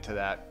commit to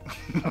that.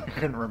 I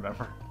couldn't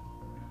remember.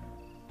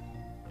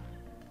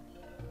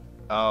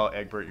 Oh,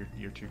 Egbert,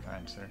 you're too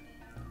kind, sir.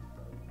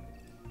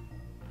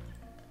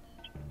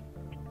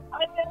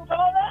 Onions,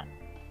 all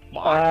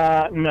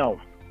that? No.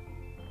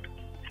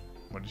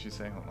 What did she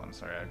say? Hold on.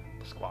 Sorry, I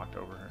squawked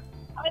over her.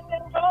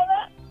 Onions, all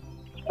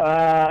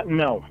that?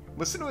 No.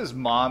 Listen to his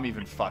mom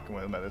even fucking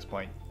with him at this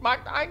point.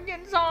 Want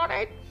onions on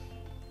it?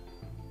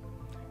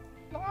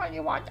 No,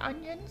 you want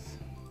onions?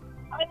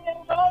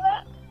 Onions, all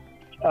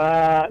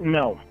that?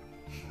 No.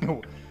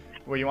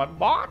 Well, you want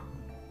bought?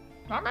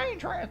 I mean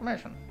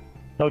transmission.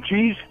 No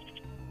cheese?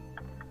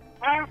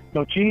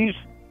 No cheese?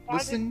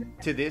 Listen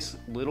to this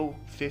little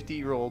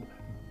 50-year-old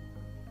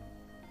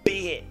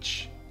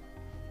bitch.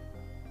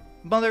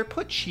 Mother,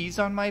 put cheese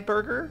on my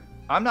burger.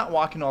 I'm not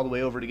walking all the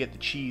way over to get the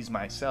cheese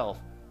myself.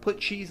 Put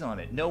cheese on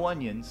it. No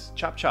onions.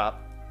 Chop,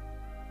 chop.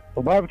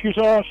 Well, barbecue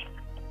sauce?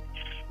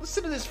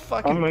 Listen to this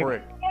fucking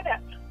prick. Get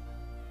it.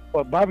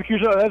 What, barbecue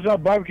sauce? That's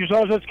not barbecue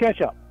sauce, that's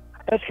ketchup.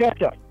 That's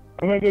ketchup.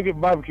 I'm gonna go get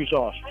barbecue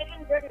sauce. I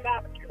didn't bring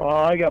barbecue. Oh,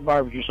 I got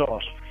barbecue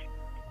sauce.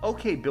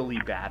 Okay, Billy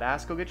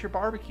Badass, go get your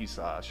barbecue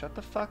sauce. Shut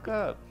the fuck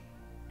up.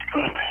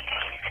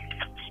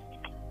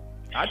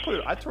 I'd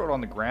throw it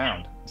on the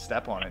ground,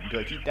 step on it, and be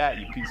like, eat that,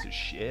 you piece of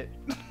shit.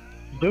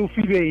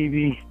 Doofy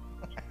baby.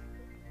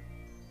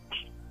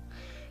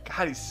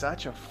 God, he's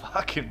such a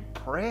fucking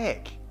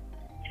prick.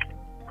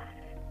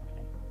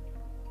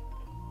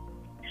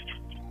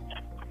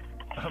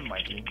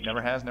 Mikey,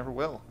 never has, never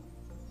will.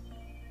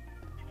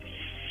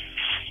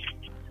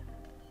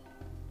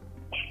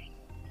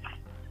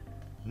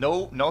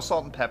 No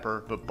salt and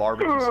pepper, but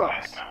barbecue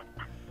sauce.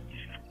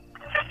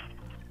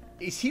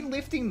 Is he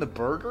lifting the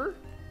burger?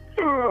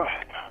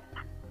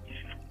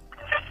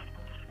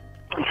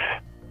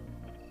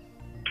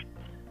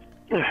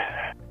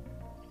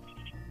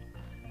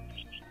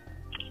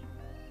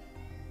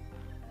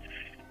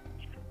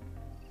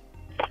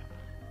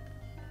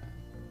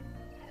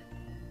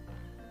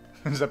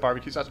 Is that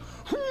barbecue sauce?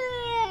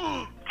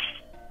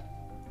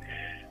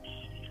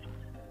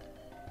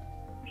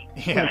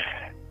 Yeah.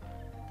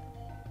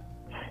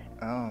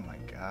 Oh my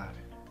god.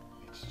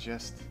 It's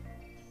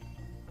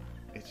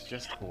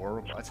just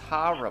horrible. It's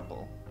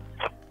horrible.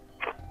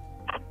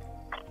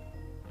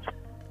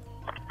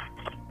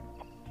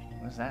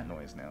 What is that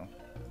noise now?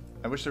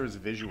 I wish there was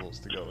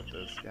visuals to go with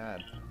this.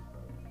 God.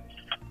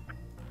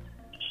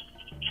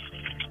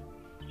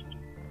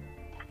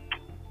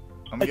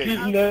 I'm gonna get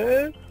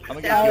Gilmore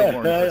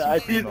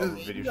and put some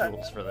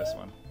visuals for this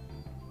one.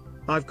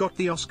 I've got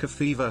the Oscar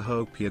fever,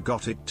 hope you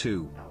got it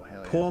too. Oh,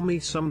 hell yeah. Pour me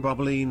some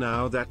bubbly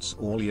now, that's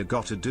all you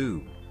gotta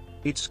do.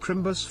 It's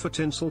Crimbus for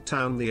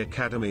Tinseltown, the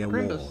Academy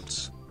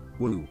Awards.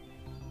 Woo.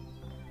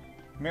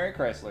 Mary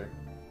Chrysler.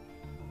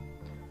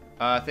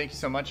 Thank you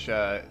so much,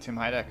 Tim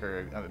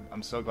Heidecker.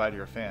 I'm so glad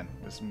you're a fan.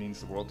 This means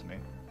the world to me.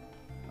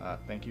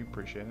 Thank you,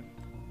 appreciate it.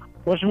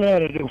 What's the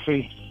matter,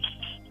 Doofy?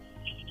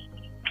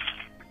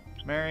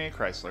 Mary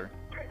Chrysler.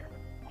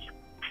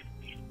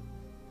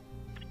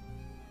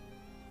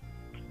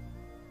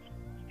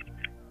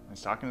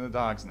 He's talking to the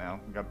dogs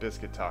now. We got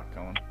biscuit talk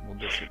going. We'll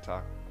biscuit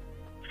talk.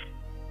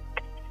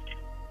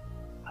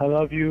 I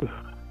love you,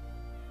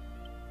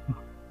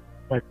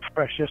 my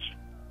precious.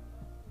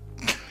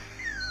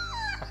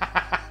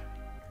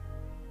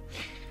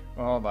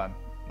 Well, hold on.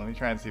 Let me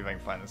try and see if I can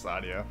find this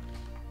audio.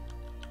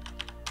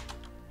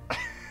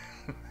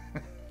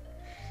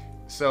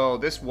 So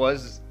this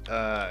was,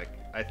 I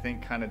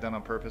think, kind of done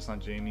on purpose on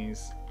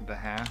Jamie's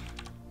behalf.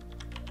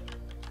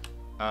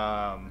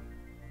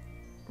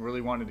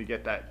 Really wanted to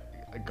get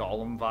that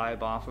Gollum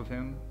vibe off of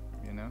him,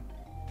 you know?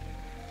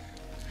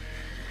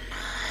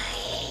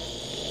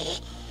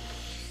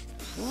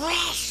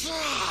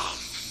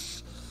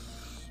 Precious!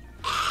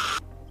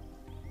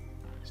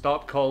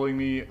 Stop calling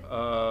me,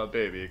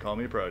 baby. Call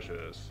me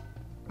Precious.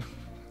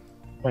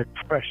 My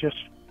precious.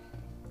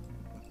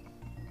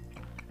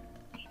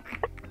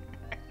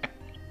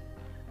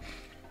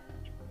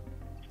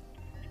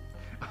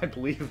 I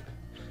believe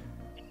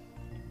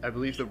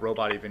the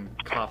robot even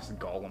coughs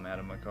Gollum at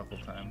him a couple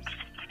times.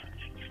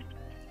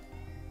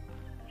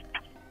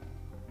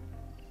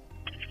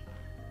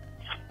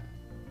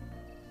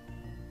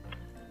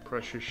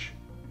 Precious.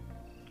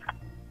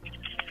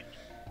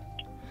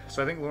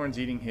 So I think Lauren's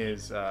eating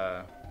his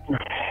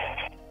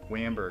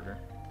wham burger.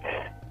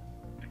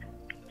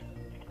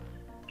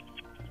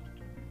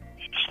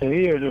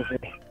 Stay here, Doofy.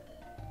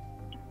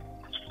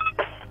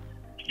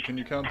 Can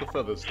you count the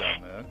feathers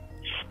down there?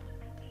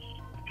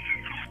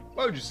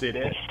 Why would you say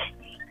that?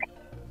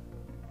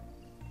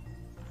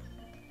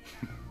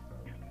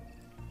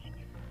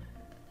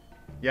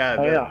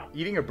 Yeah,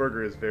 eating a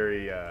burger is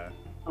very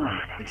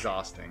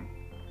exhausting.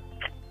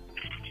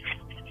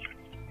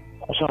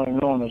 That's not even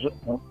known, is it?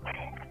 No.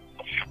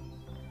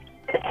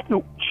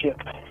 Oh, shit.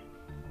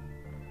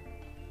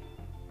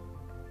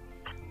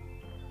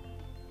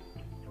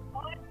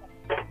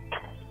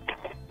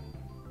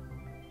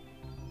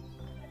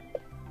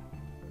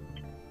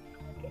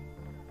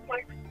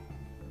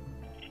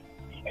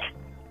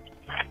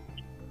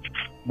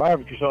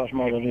 Barbecue sauce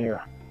more than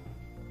here.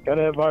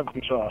 Gotta have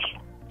barbecue sauce.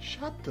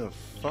 Shut the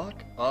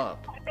fuck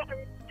up.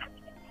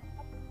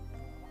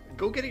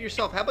 Go get it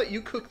yourself. How about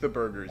you cook the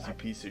burgers, you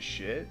piece of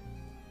shit?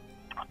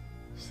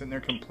 Sitting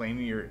there complaining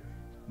to your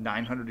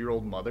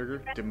 900-year-old mother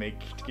to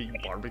get you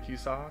barbecue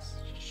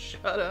sauce?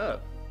 Shut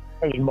up.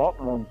 I just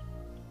bought one.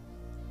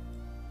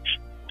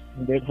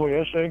 The day before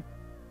yesterday.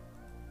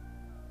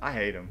 I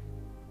hate him.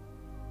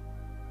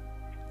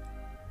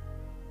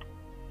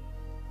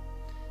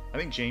 I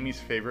think Jamie's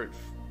favorite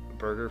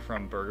burger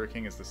from Burger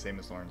King is the same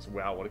as Lauren's.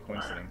 Wow, what a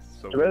coincidence.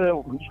 So I read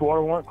that this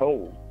water weren't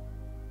cold.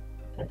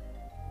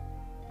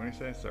 what did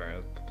you say? Sorry, I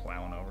was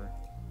plowing over.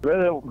 I read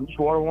that this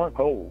water weren't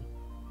cold.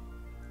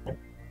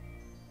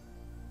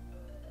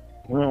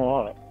 You know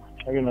what?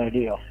 I got an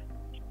idea.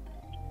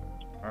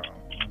 Uh-oh,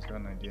 I just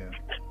got an idea.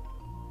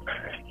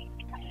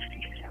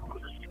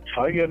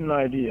 I get an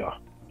idea.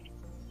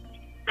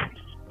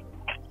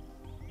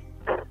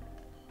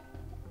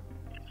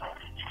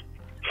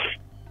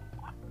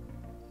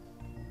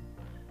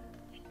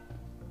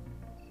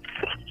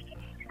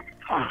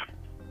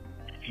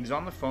 He's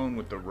on the phone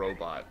with the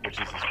robot, which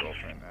is his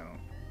girlfriend.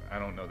 I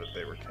don't know that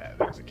they were it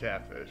was a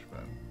catfish,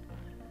 but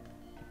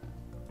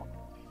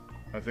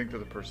I think that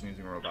the person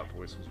using a robot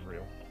voice was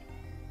real.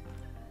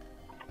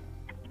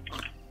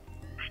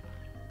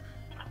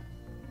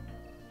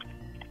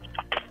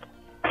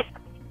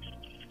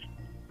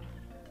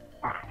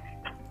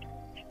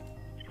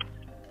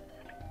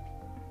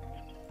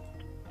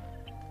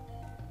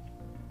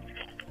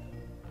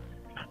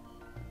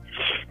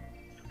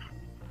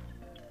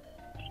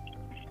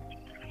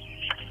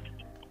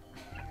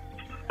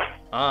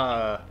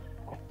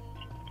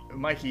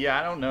 Mikey, yeah,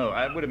 I don't know.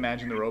 I would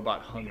imagine the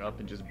robot hung up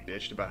and just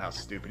bitched about how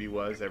stupid he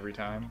was every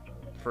time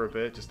for a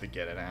bit, just to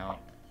get it out.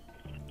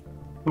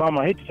 Mom,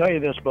 I hate to tell you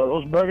this, but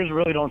those burgers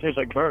really don't taste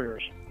like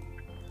burgers.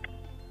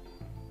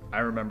 I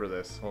remember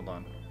this. Hold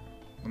on.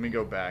 Let me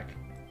go back.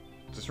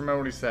 Just remember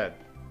what he said.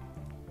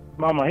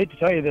 Mom, I hate to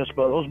tell you this,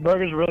 but those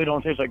burgers really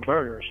don't taste like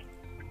burgers.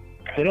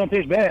 They don't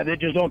taste bad. They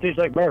just don't taste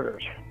like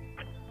burgers.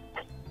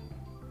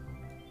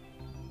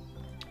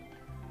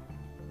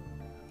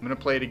 I'm gonna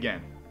play it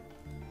again.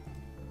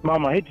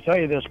 Mom, I hate to tell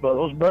you this, but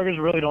those burgers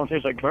really don't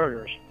taste like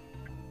burgers.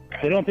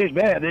 They don't taste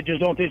bad. They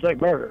just don't taste like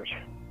burgers.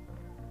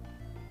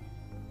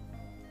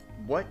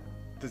 What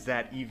does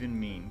that even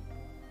mean?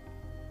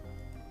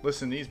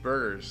 Listen, these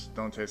burgers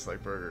don't taste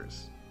like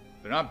burgers.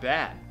 They're not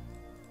bad.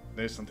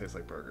 They just don't taste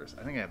like burgers.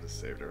 I think I have this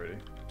saved already.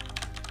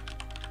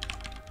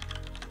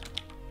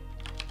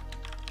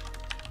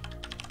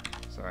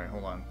 Sorry,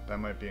 hold on. That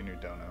might be a new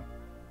dono.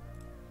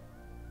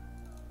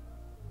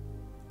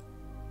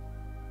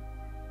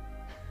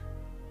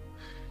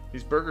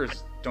 These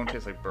burgers don't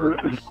taste like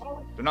burgers.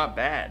 They're not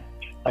bad.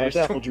 They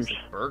just don't taste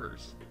like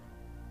burgers.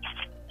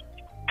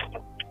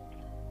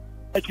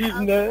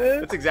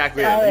 That's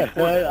exactly it. He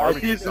poured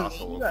barbecue sauce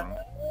all over them.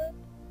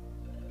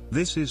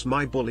 This is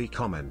my bully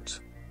comment.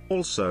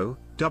 Also,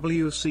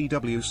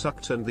 WCW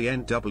sucked and the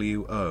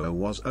NWO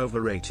was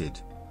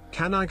overrated.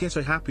 Can I get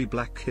a happy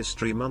Black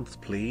History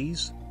Month,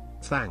 please?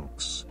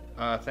 Thanks.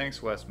 Thanks,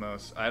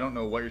 Westmos. I don't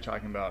know what you're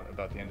talking about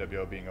the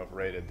NWO being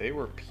overrated. They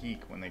were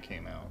peak when they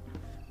came out.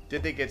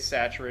 Did they get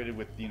saturated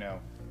with, you know,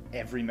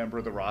 every member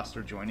of the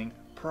roster joining?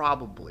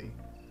 Probably.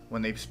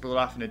 When they split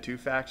off into two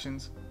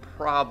factions?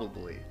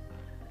 Probably.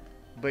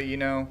 But, you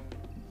know,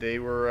 they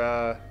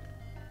were,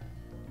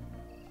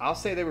 I'll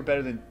say they were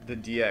better than the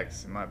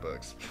DX in my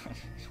books.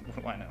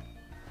 What do I know?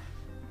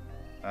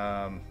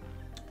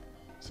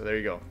 So there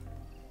you go.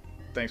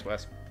 Thanks,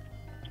 Wes.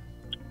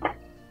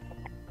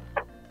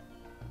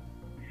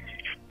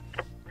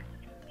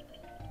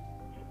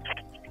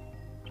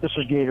 This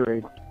is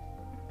Gatorade.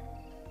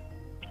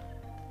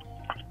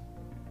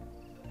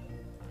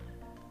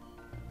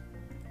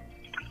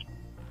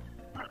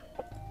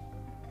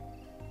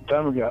 What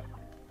time we got?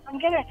 I'm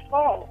getting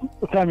full.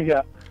 What time you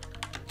got?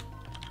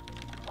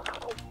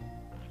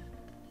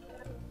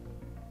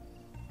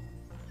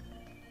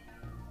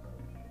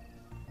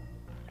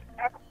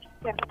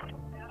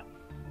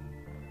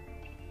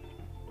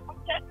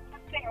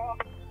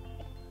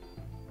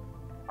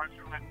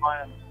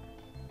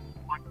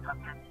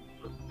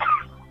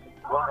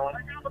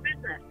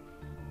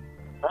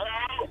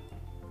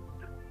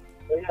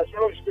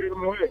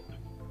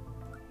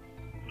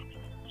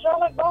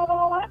 Charlotte bought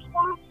all that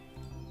stuff.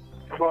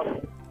 Bought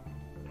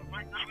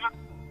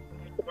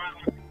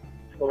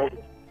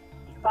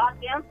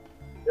them?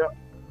 Yeah.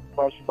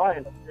 Well, she's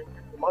buying them.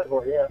 Money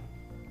for it, yeah.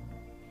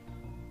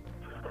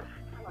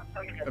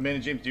 Amanda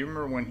James, do you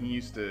remember when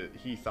he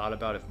thought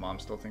about if mom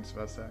still thinks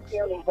about sex?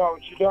 Yeah, well,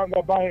 she's not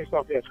buying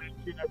stuff yet.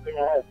 She's everything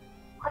I have.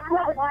 I'm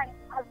not buying.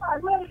 I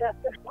really got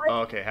this.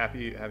 Oh, okay.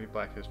 Happy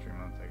Black History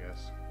Month, I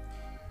guess.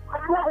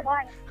 I'm not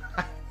buying.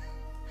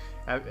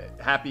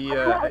 Happy,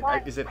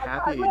 is it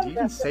happy? Do you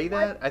even say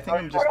that? I think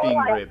I'm just being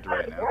ribbed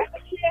right now.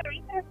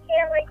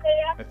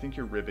 I think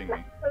you're ribbing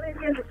me.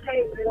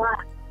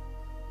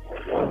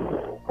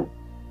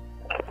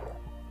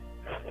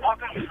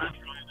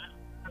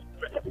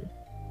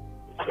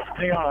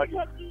 Hang on.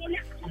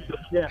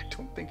 Yeah. I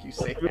don't think you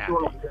say happy.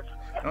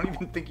 I don't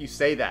even think you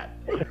say that.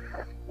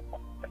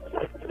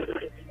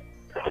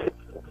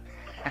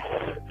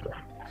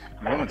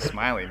 Woman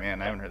Smiley, man,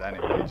 I haven't heard that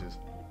name in ages.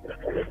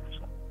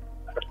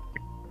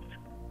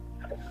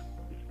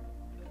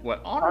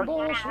 What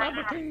honorable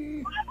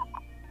celebrity?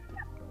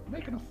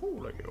 Making a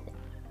fool of you.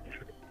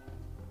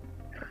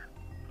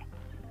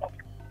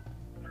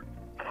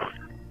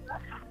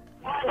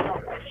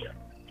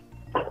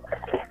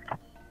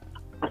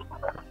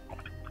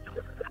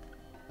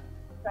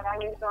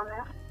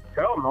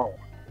 Hell no.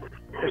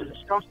 It's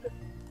disgusting.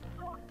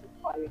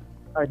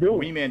 I do.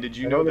 Wee Man, did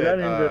you know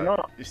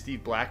that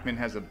Steve Blackman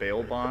has a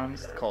bail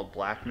bonds called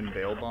Blackman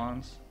Bail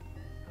Bonds?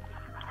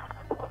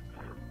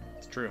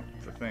 It's true.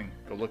 It's a thing.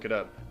 Go look it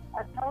up.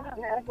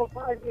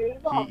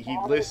 He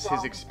lists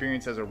his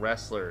experience as a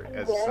wrestler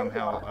as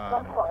somehow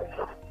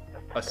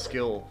a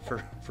skill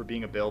for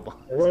being a bail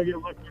bond.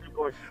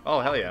 Oh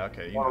hell yeah!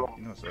 Okay, you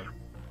know so.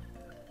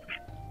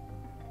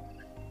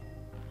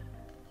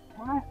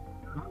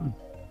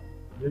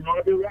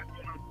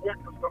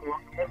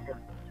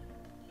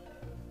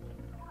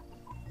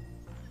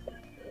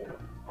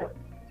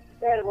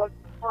 That was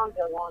on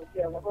the long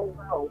tail, the whole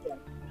road. And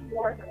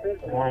more than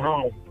business. I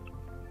know.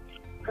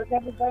 Because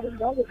everybody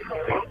knows it.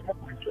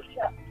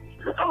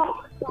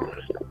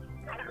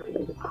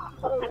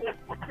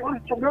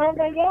 Want to know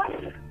that yet?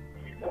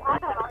 I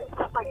don't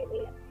know.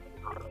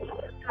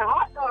 A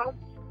hot dog.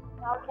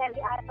 Okay,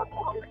 I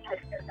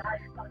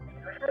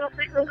don't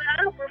think I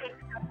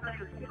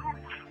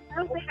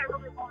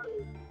really want to.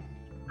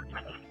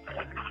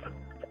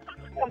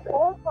 Some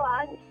old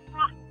flies.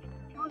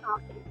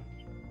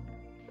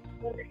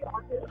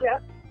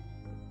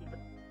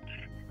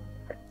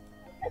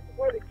 That's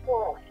where the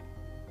squirrel is.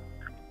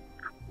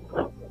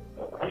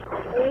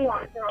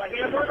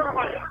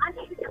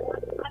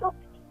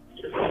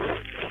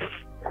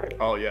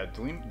 Oh yeah,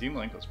 Dean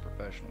Malenko's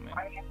professional, man.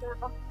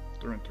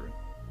 Through and through.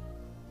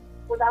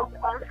 Without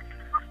fun.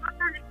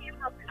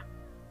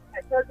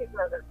 A turkey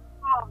burger.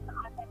 Oh,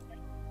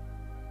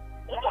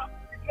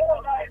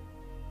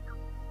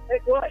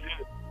 they're good.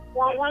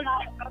 Well, one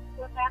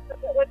after it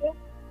with you.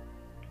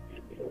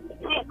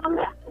 Hey, come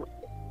back.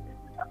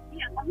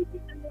 Yeah, let me see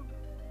some more.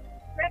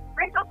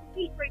 Break off the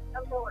feet, break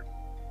some more.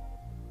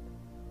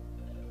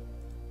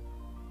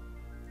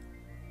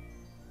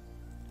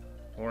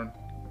 Lauren,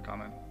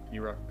 comment.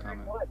 E-Rock,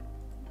 comment.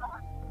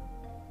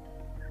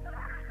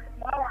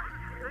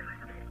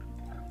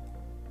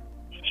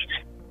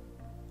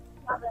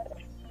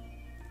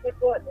 They're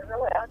good. They're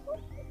really ugly.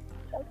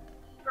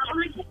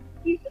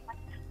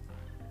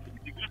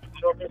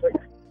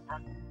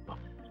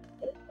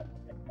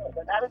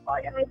 But that is all. I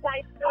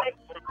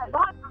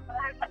bought them, but I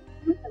haven't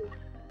used them.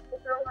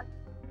 They're like,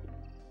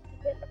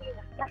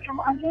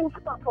 I'm getting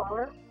stuck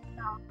over.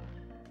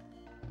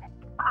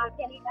 I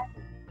can't eat that.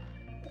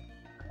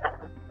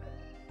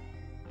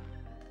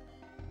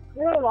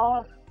 You're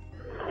lost.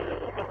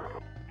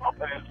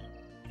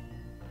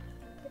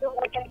 You don't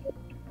like anything?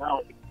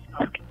 No.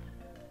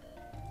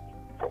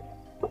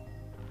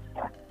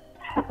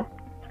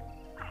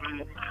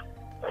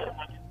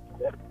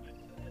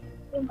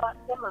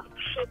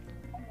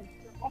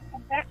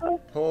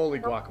 Holy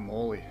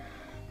guacamole.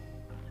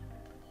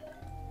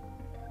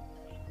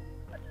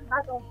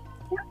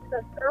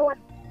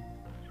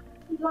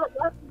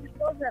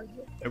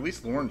 At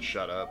least Lauren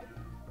shut up.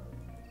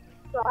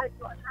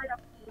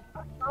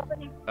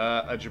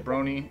 A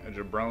jabroni, a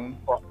jabron.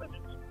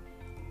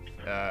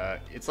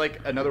 It's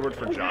like another word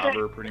for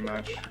jobber, pretty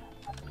much.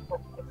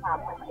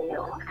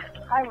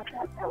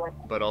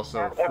 But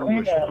also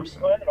foolish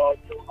person.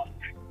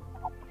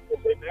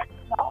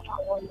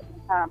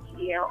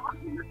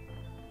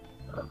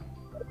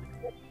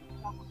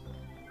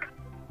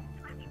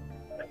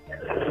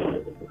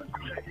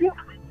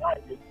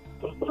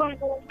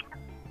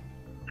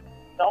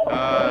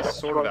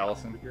 Sort of,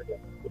 Allison.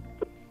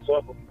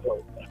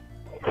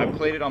 I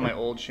played it on my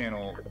old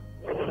channel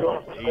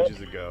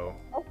ages ago,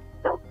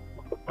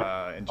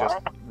 and just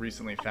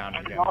recently found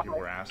it again. People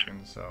were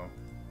asking, so.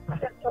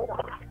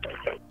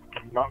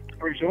 Not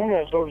pretty soon,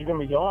 that store's gonna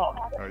be gone.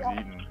 I was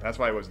eating. That's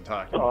why I wasn't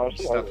talking.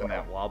 Stuffing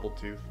that wobble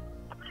tooth.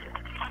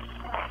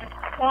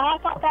 Well, I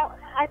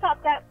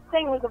thought that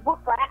thing was a book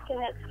rack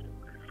and it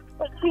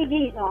put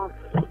CDs on.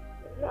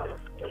 I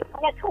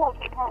got 2 of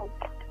them home.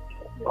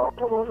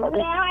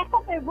 Yeah, I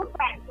thought they were book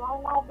racks, so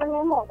I'll bring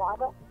them over. I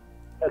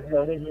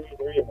think there's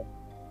 3 of them.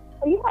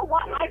 You know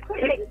what? I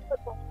couldn't put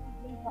the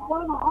CDs on.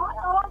 One of the hot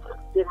dogs?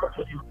 I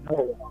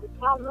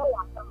don't know. I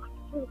thought it was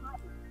too hot.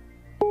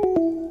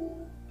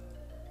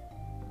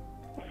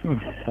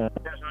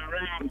 Yes, I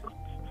ran.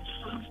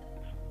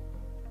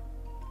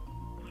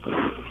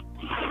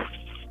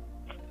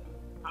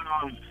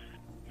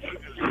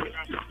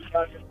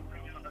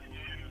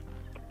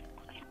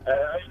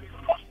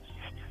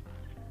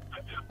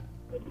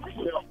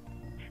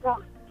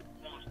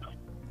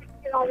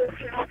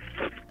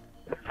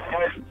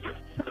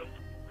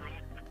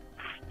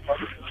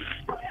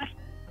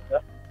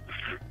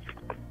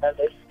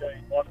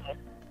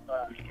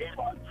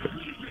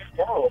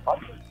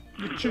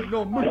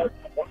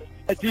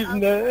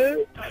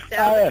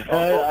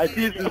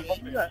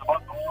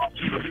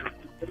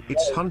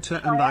 It's Hunter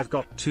and I've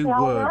got 2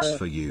 words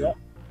for you.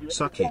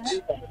 Suck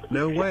it.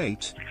 No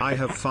wait, I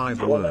have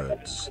 5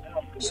 words.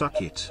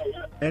 Suck it.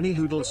 Any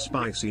hoodle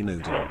spicy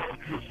noodle.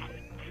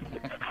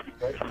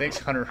 Thanks,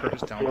 Hunter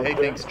Hurstown. Hey,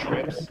 thanks,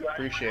 Trips.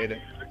 Appreciate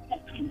it.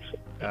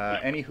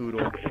 Any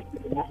hoodle.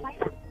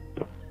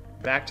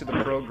 Back to the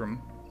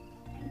program.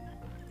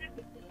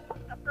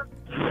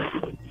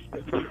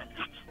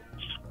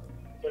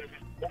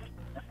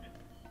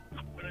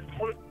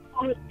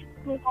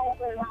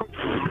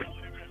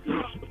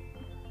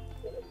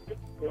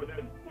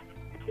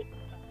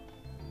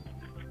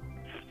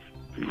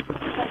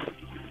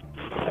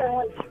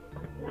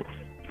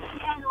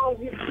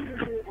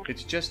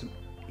 It's just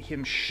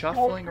him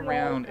shuffling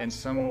around and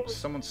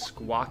someone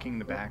squawking in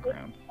the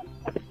background.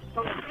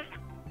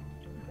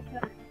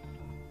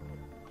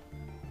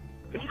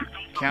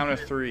 Count of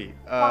 3.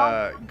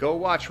 Go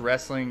watch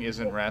Wrestling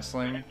Isn't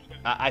Wrestling.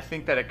 I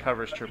think that it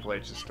covers Triple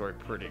H's story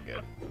pretty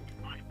good.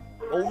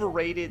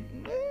 Overrated?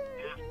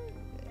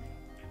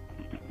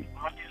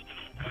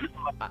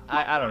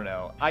 I don't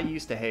know. I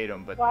used to hate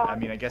him, but I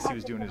mean, I guess he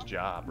was doing his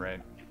job,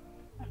 right?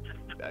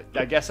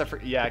 I guess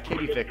yeah,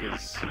 Katie Vick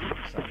is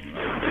something.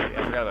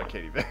 I forgot about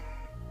Katie Vick.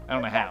 I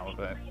don't know how,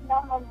 but.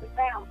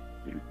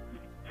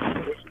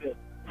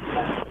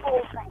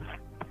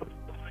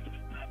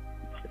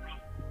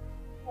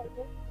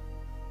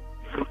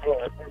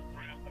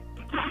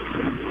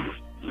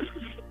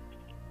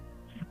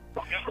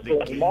 The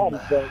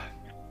game.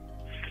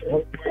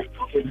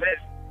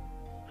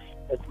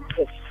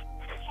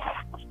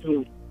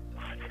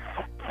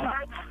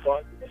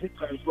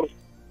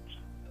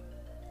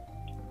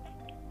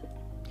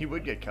 He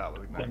would get caught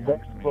with igniting. I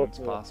mean, it's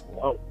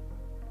possible.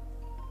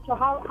 So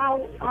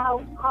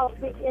how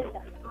big is it?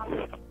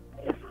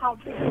 How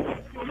big is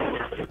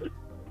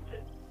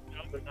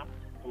it?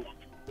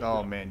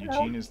 Oh man,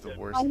 Eugene is the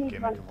worst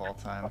gimmick of all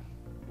time.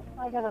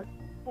 I gotta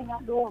thing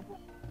outdoors.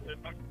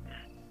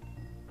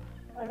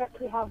 I gotta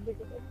see how big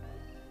it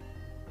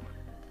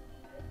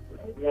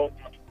is.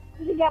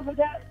 Yeah, but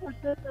that's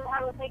how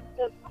to take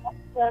the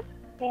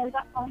hands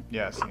up on.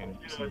 Yeah,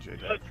 CJ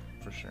did,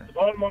 for sure.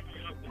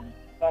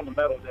 On the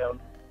metal down.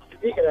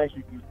 He can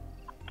actually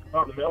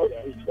on the metal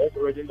down. He's also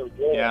right into the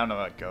wall. Yeah, I don't know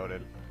about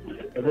goated.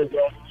 And then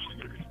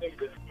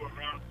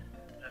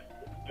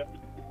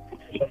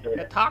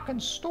You're talking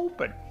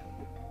stupid.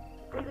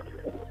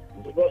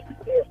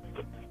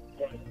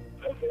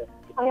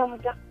 I only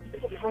got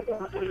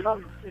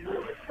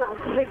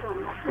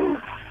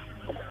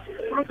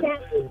I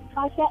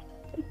can't.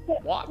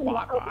 What?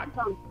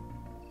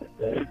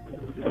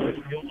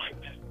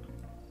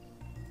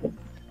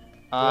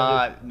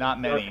 Not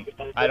many.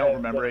 I don't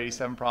remember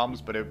 87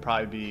 problems, but it would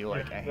probably be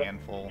like a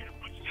handful.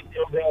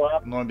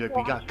 I'm gonna be like,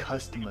 we got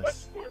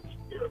customers.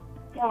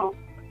 No,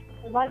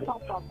 that's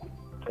not problem.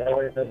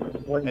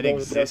 An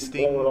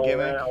existing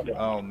gimmick?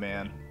 Oh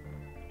man.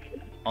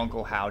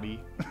 Uncle Howdy.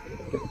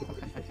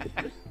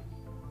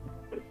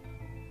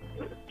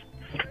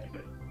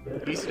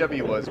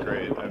 ECW was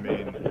great. I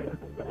mean,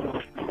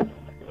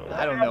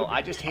 I don't know.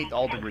 I just hate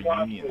all the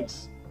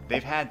reunions.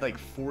 They've had like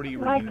 40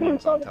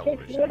 reunions on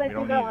television. We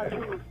don't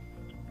need it.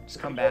 Just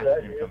come back.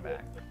 You're gonna come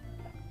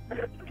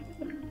back.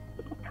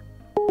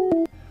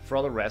 For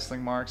all the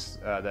wrestling marks,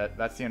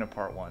 that's the end of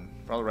part 1.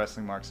 For all the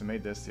wrestling marks, I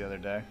made this the other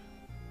day.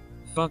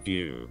 Fuck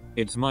you.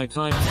 It's my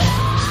time.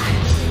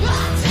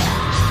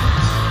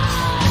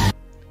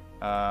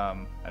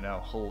 I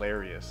know,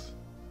 hilarious.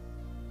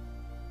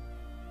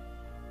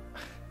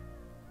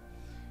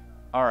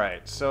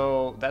 Alright,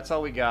 so that's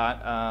all we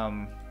got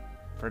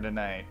for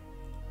tonight.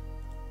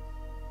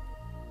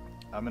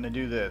 I'm gonna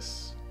do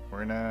this.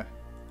 I'm gonna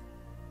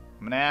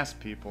ask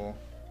people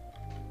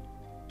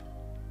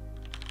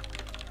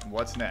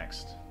what's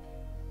next.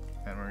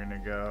 And we're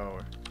gonna go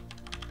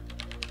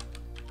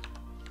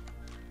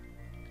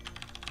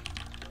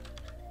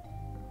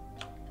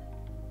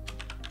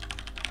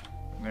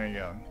there you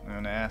go. I'm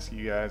gonna ask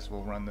you guys,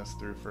 we'll run this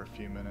through for a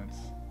few minutes.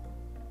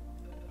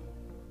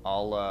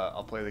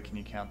 I'll play the Can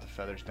You Count the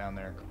Feathers Down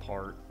There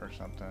part or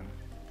something.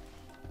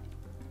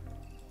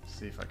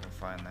 See if I can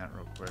find that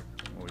real quick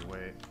while we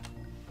wait.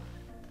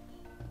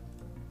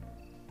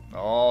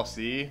 Oh,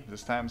 see?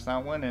 This time it's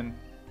not winning.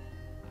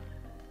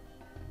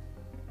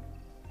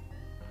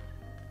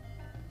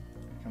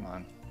 Come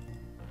on.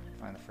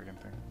 Find the friggin'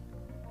 thing.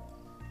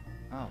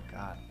 Oh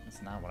god,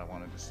 that's not what I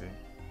wanted to see.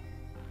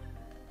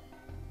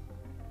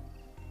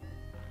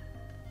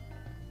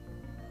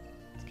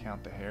 Let's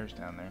count the hairs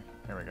down there.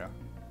 Here we go.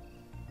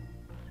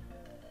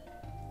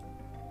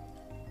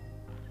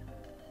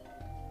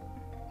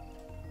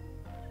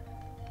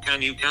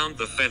 Can you count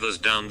the feathers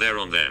down there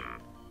on them?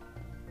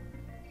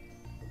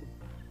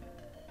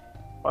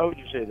 Why would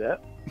you say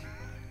that?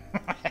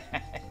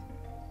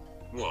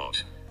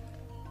 What?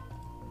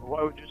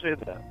 Why would you say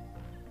that?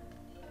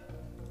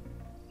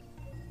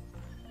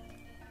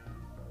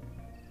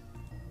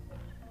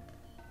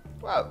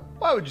 Wow,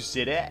 why would you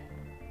say that?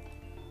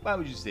 Why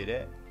would you say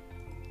that?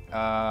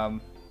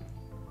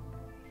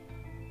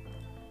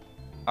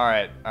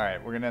 Alright,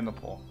 we're gonna end the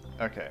poll.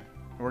 Okay.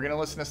 We're gonna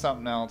listen to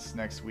something else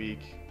next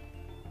week.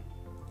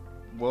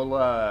 We'll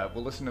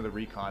listen to the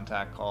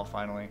recontact call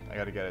finally. I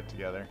gotta get it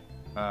together.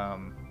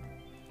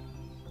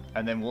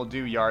 And then we'll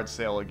do yard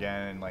sale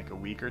again in like a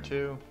week or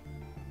two.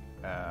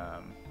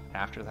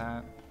 After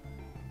that.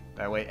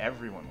 That way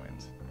everyone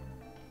wins.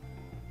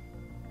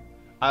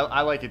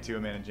 I like it too,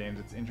 Amanda James.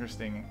 It's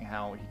interesting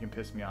how he can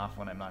piss me off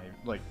when I'm not even,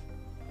 like,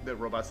 the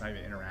robot's not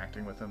even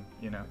interacting with him,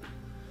 you know?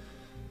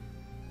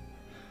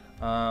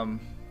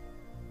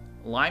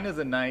 Line of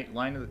the night,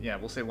 yeah,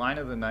 we'll say line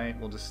of the night.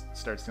 We'll just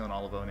start stealing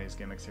all of One's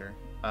gimmicks here.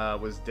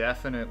 Was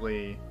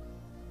definitely,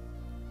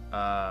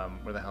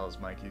 where the hell is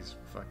Mikey's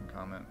fucking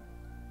comment?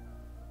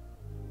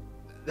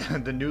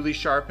 The newly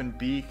sharpened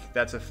beak,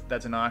 that's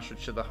an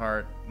ostrich to the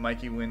heart.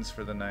 Mikey wins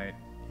for the night.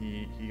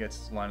 He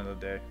gets line of the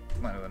day.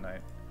 Line of the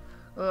night.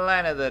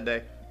 Line of the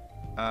day.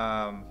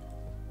 I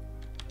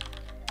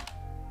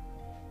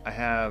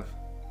have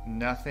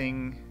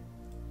nothing.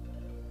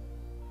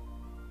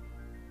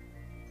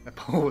 That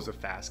poll was a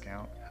fast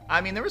count. I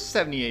mean, there was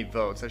 78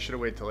 votes. I should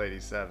have waited till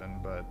 87,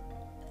 but...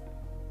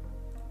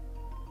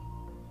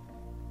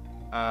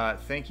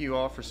 thank you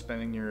all for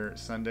spending your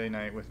Sunday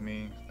night with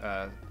me.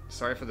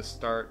 Sorry for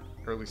the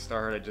early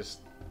start.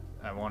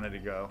 I wanted to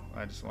go.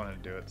 I just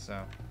wanted to do it,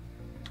 so.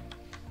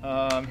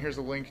 Here's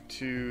a link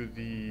to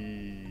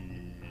the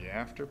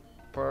after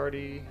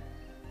party.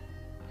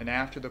 And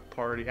after the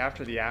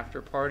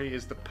after party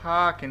is the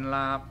parking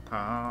lot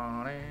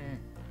party.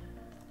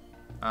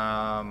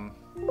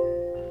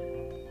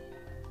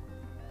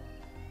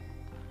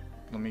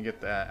 Let me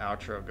get that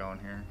outro going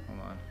here.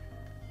 Hold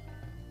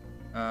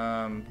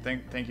on.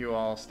 Thank you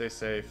all. Stay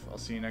safe. I'll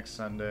see you next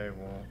Sunday.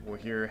 We'll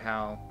hear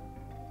how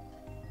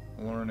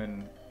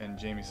Lauren and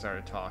Jamie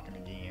started talking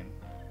again,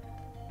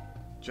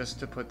 just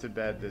to put to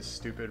bed this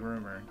stupid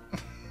rumor.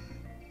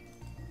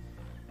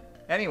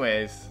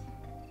 Anyways,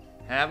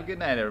 have a good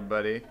night,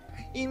 everybody.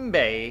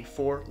 Imbe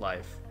for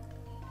life.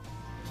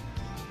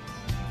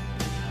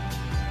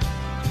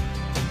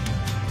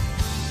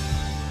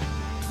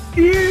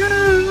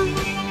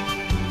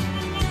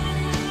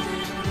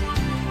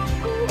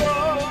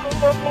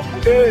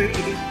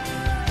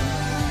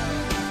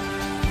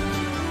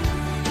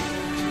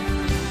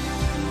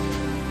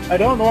 I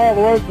don't know all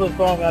the words of the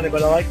song, honey,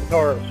 but I like the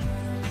chorus.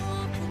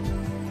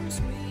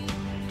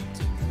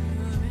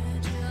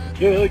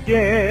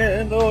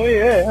 Again, oh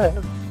yeah,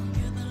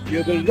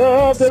 you're the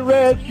love that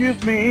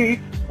rescues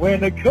me when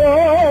the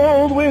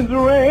cold winds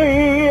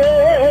rain.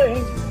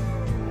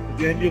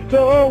 Then you're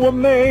so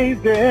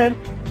amazing,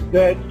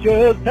 that's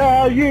just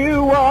how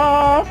you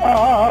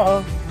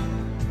are.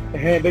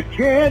 And I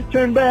can't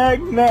turn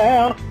back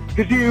now,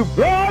 'cause you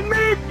brought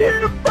me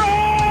too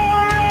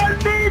far. I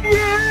need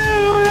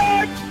you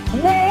like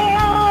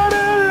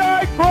water,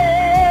 like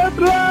breath,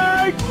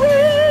 like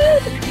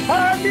wind. I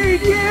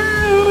need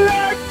you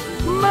like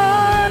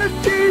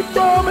mercy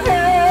from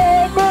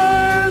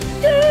heaven's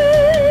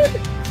gate.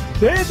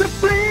 There's a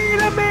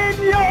freedom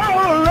in your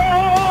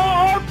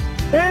arms,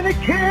 and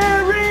it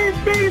carries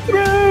me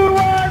through.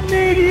 I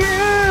need you.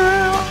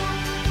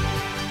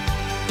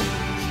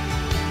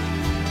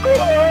 Oh,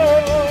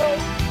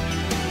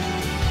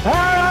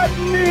 I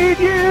need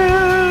you.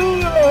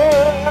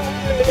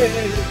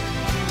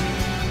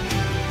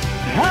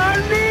 I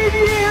need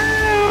you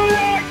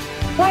like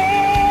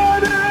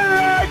water,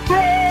 like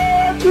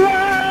breath,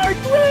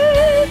 like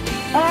wind.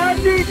 I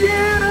need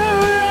you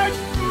like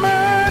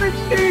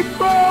mercy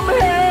from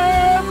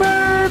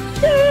heaven's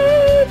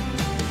gate.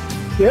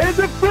 There's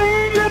a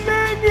freedom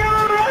in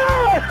your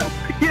eyes.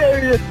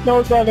 Yeah, it's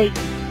no funny.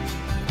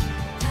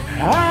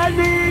 I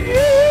need you.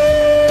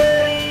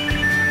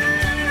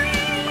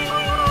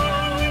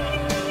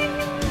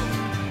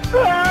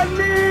 I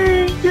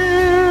need you.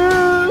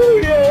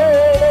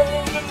 Yeah.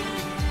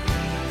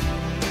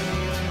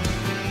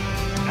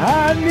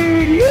 I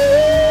need you.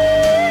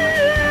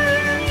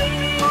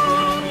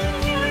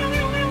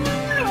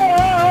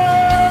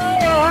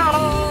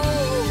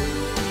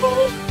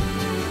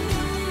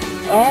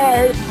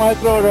 Alright, my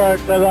throat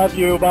hurts. I love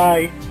you.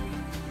 Bye.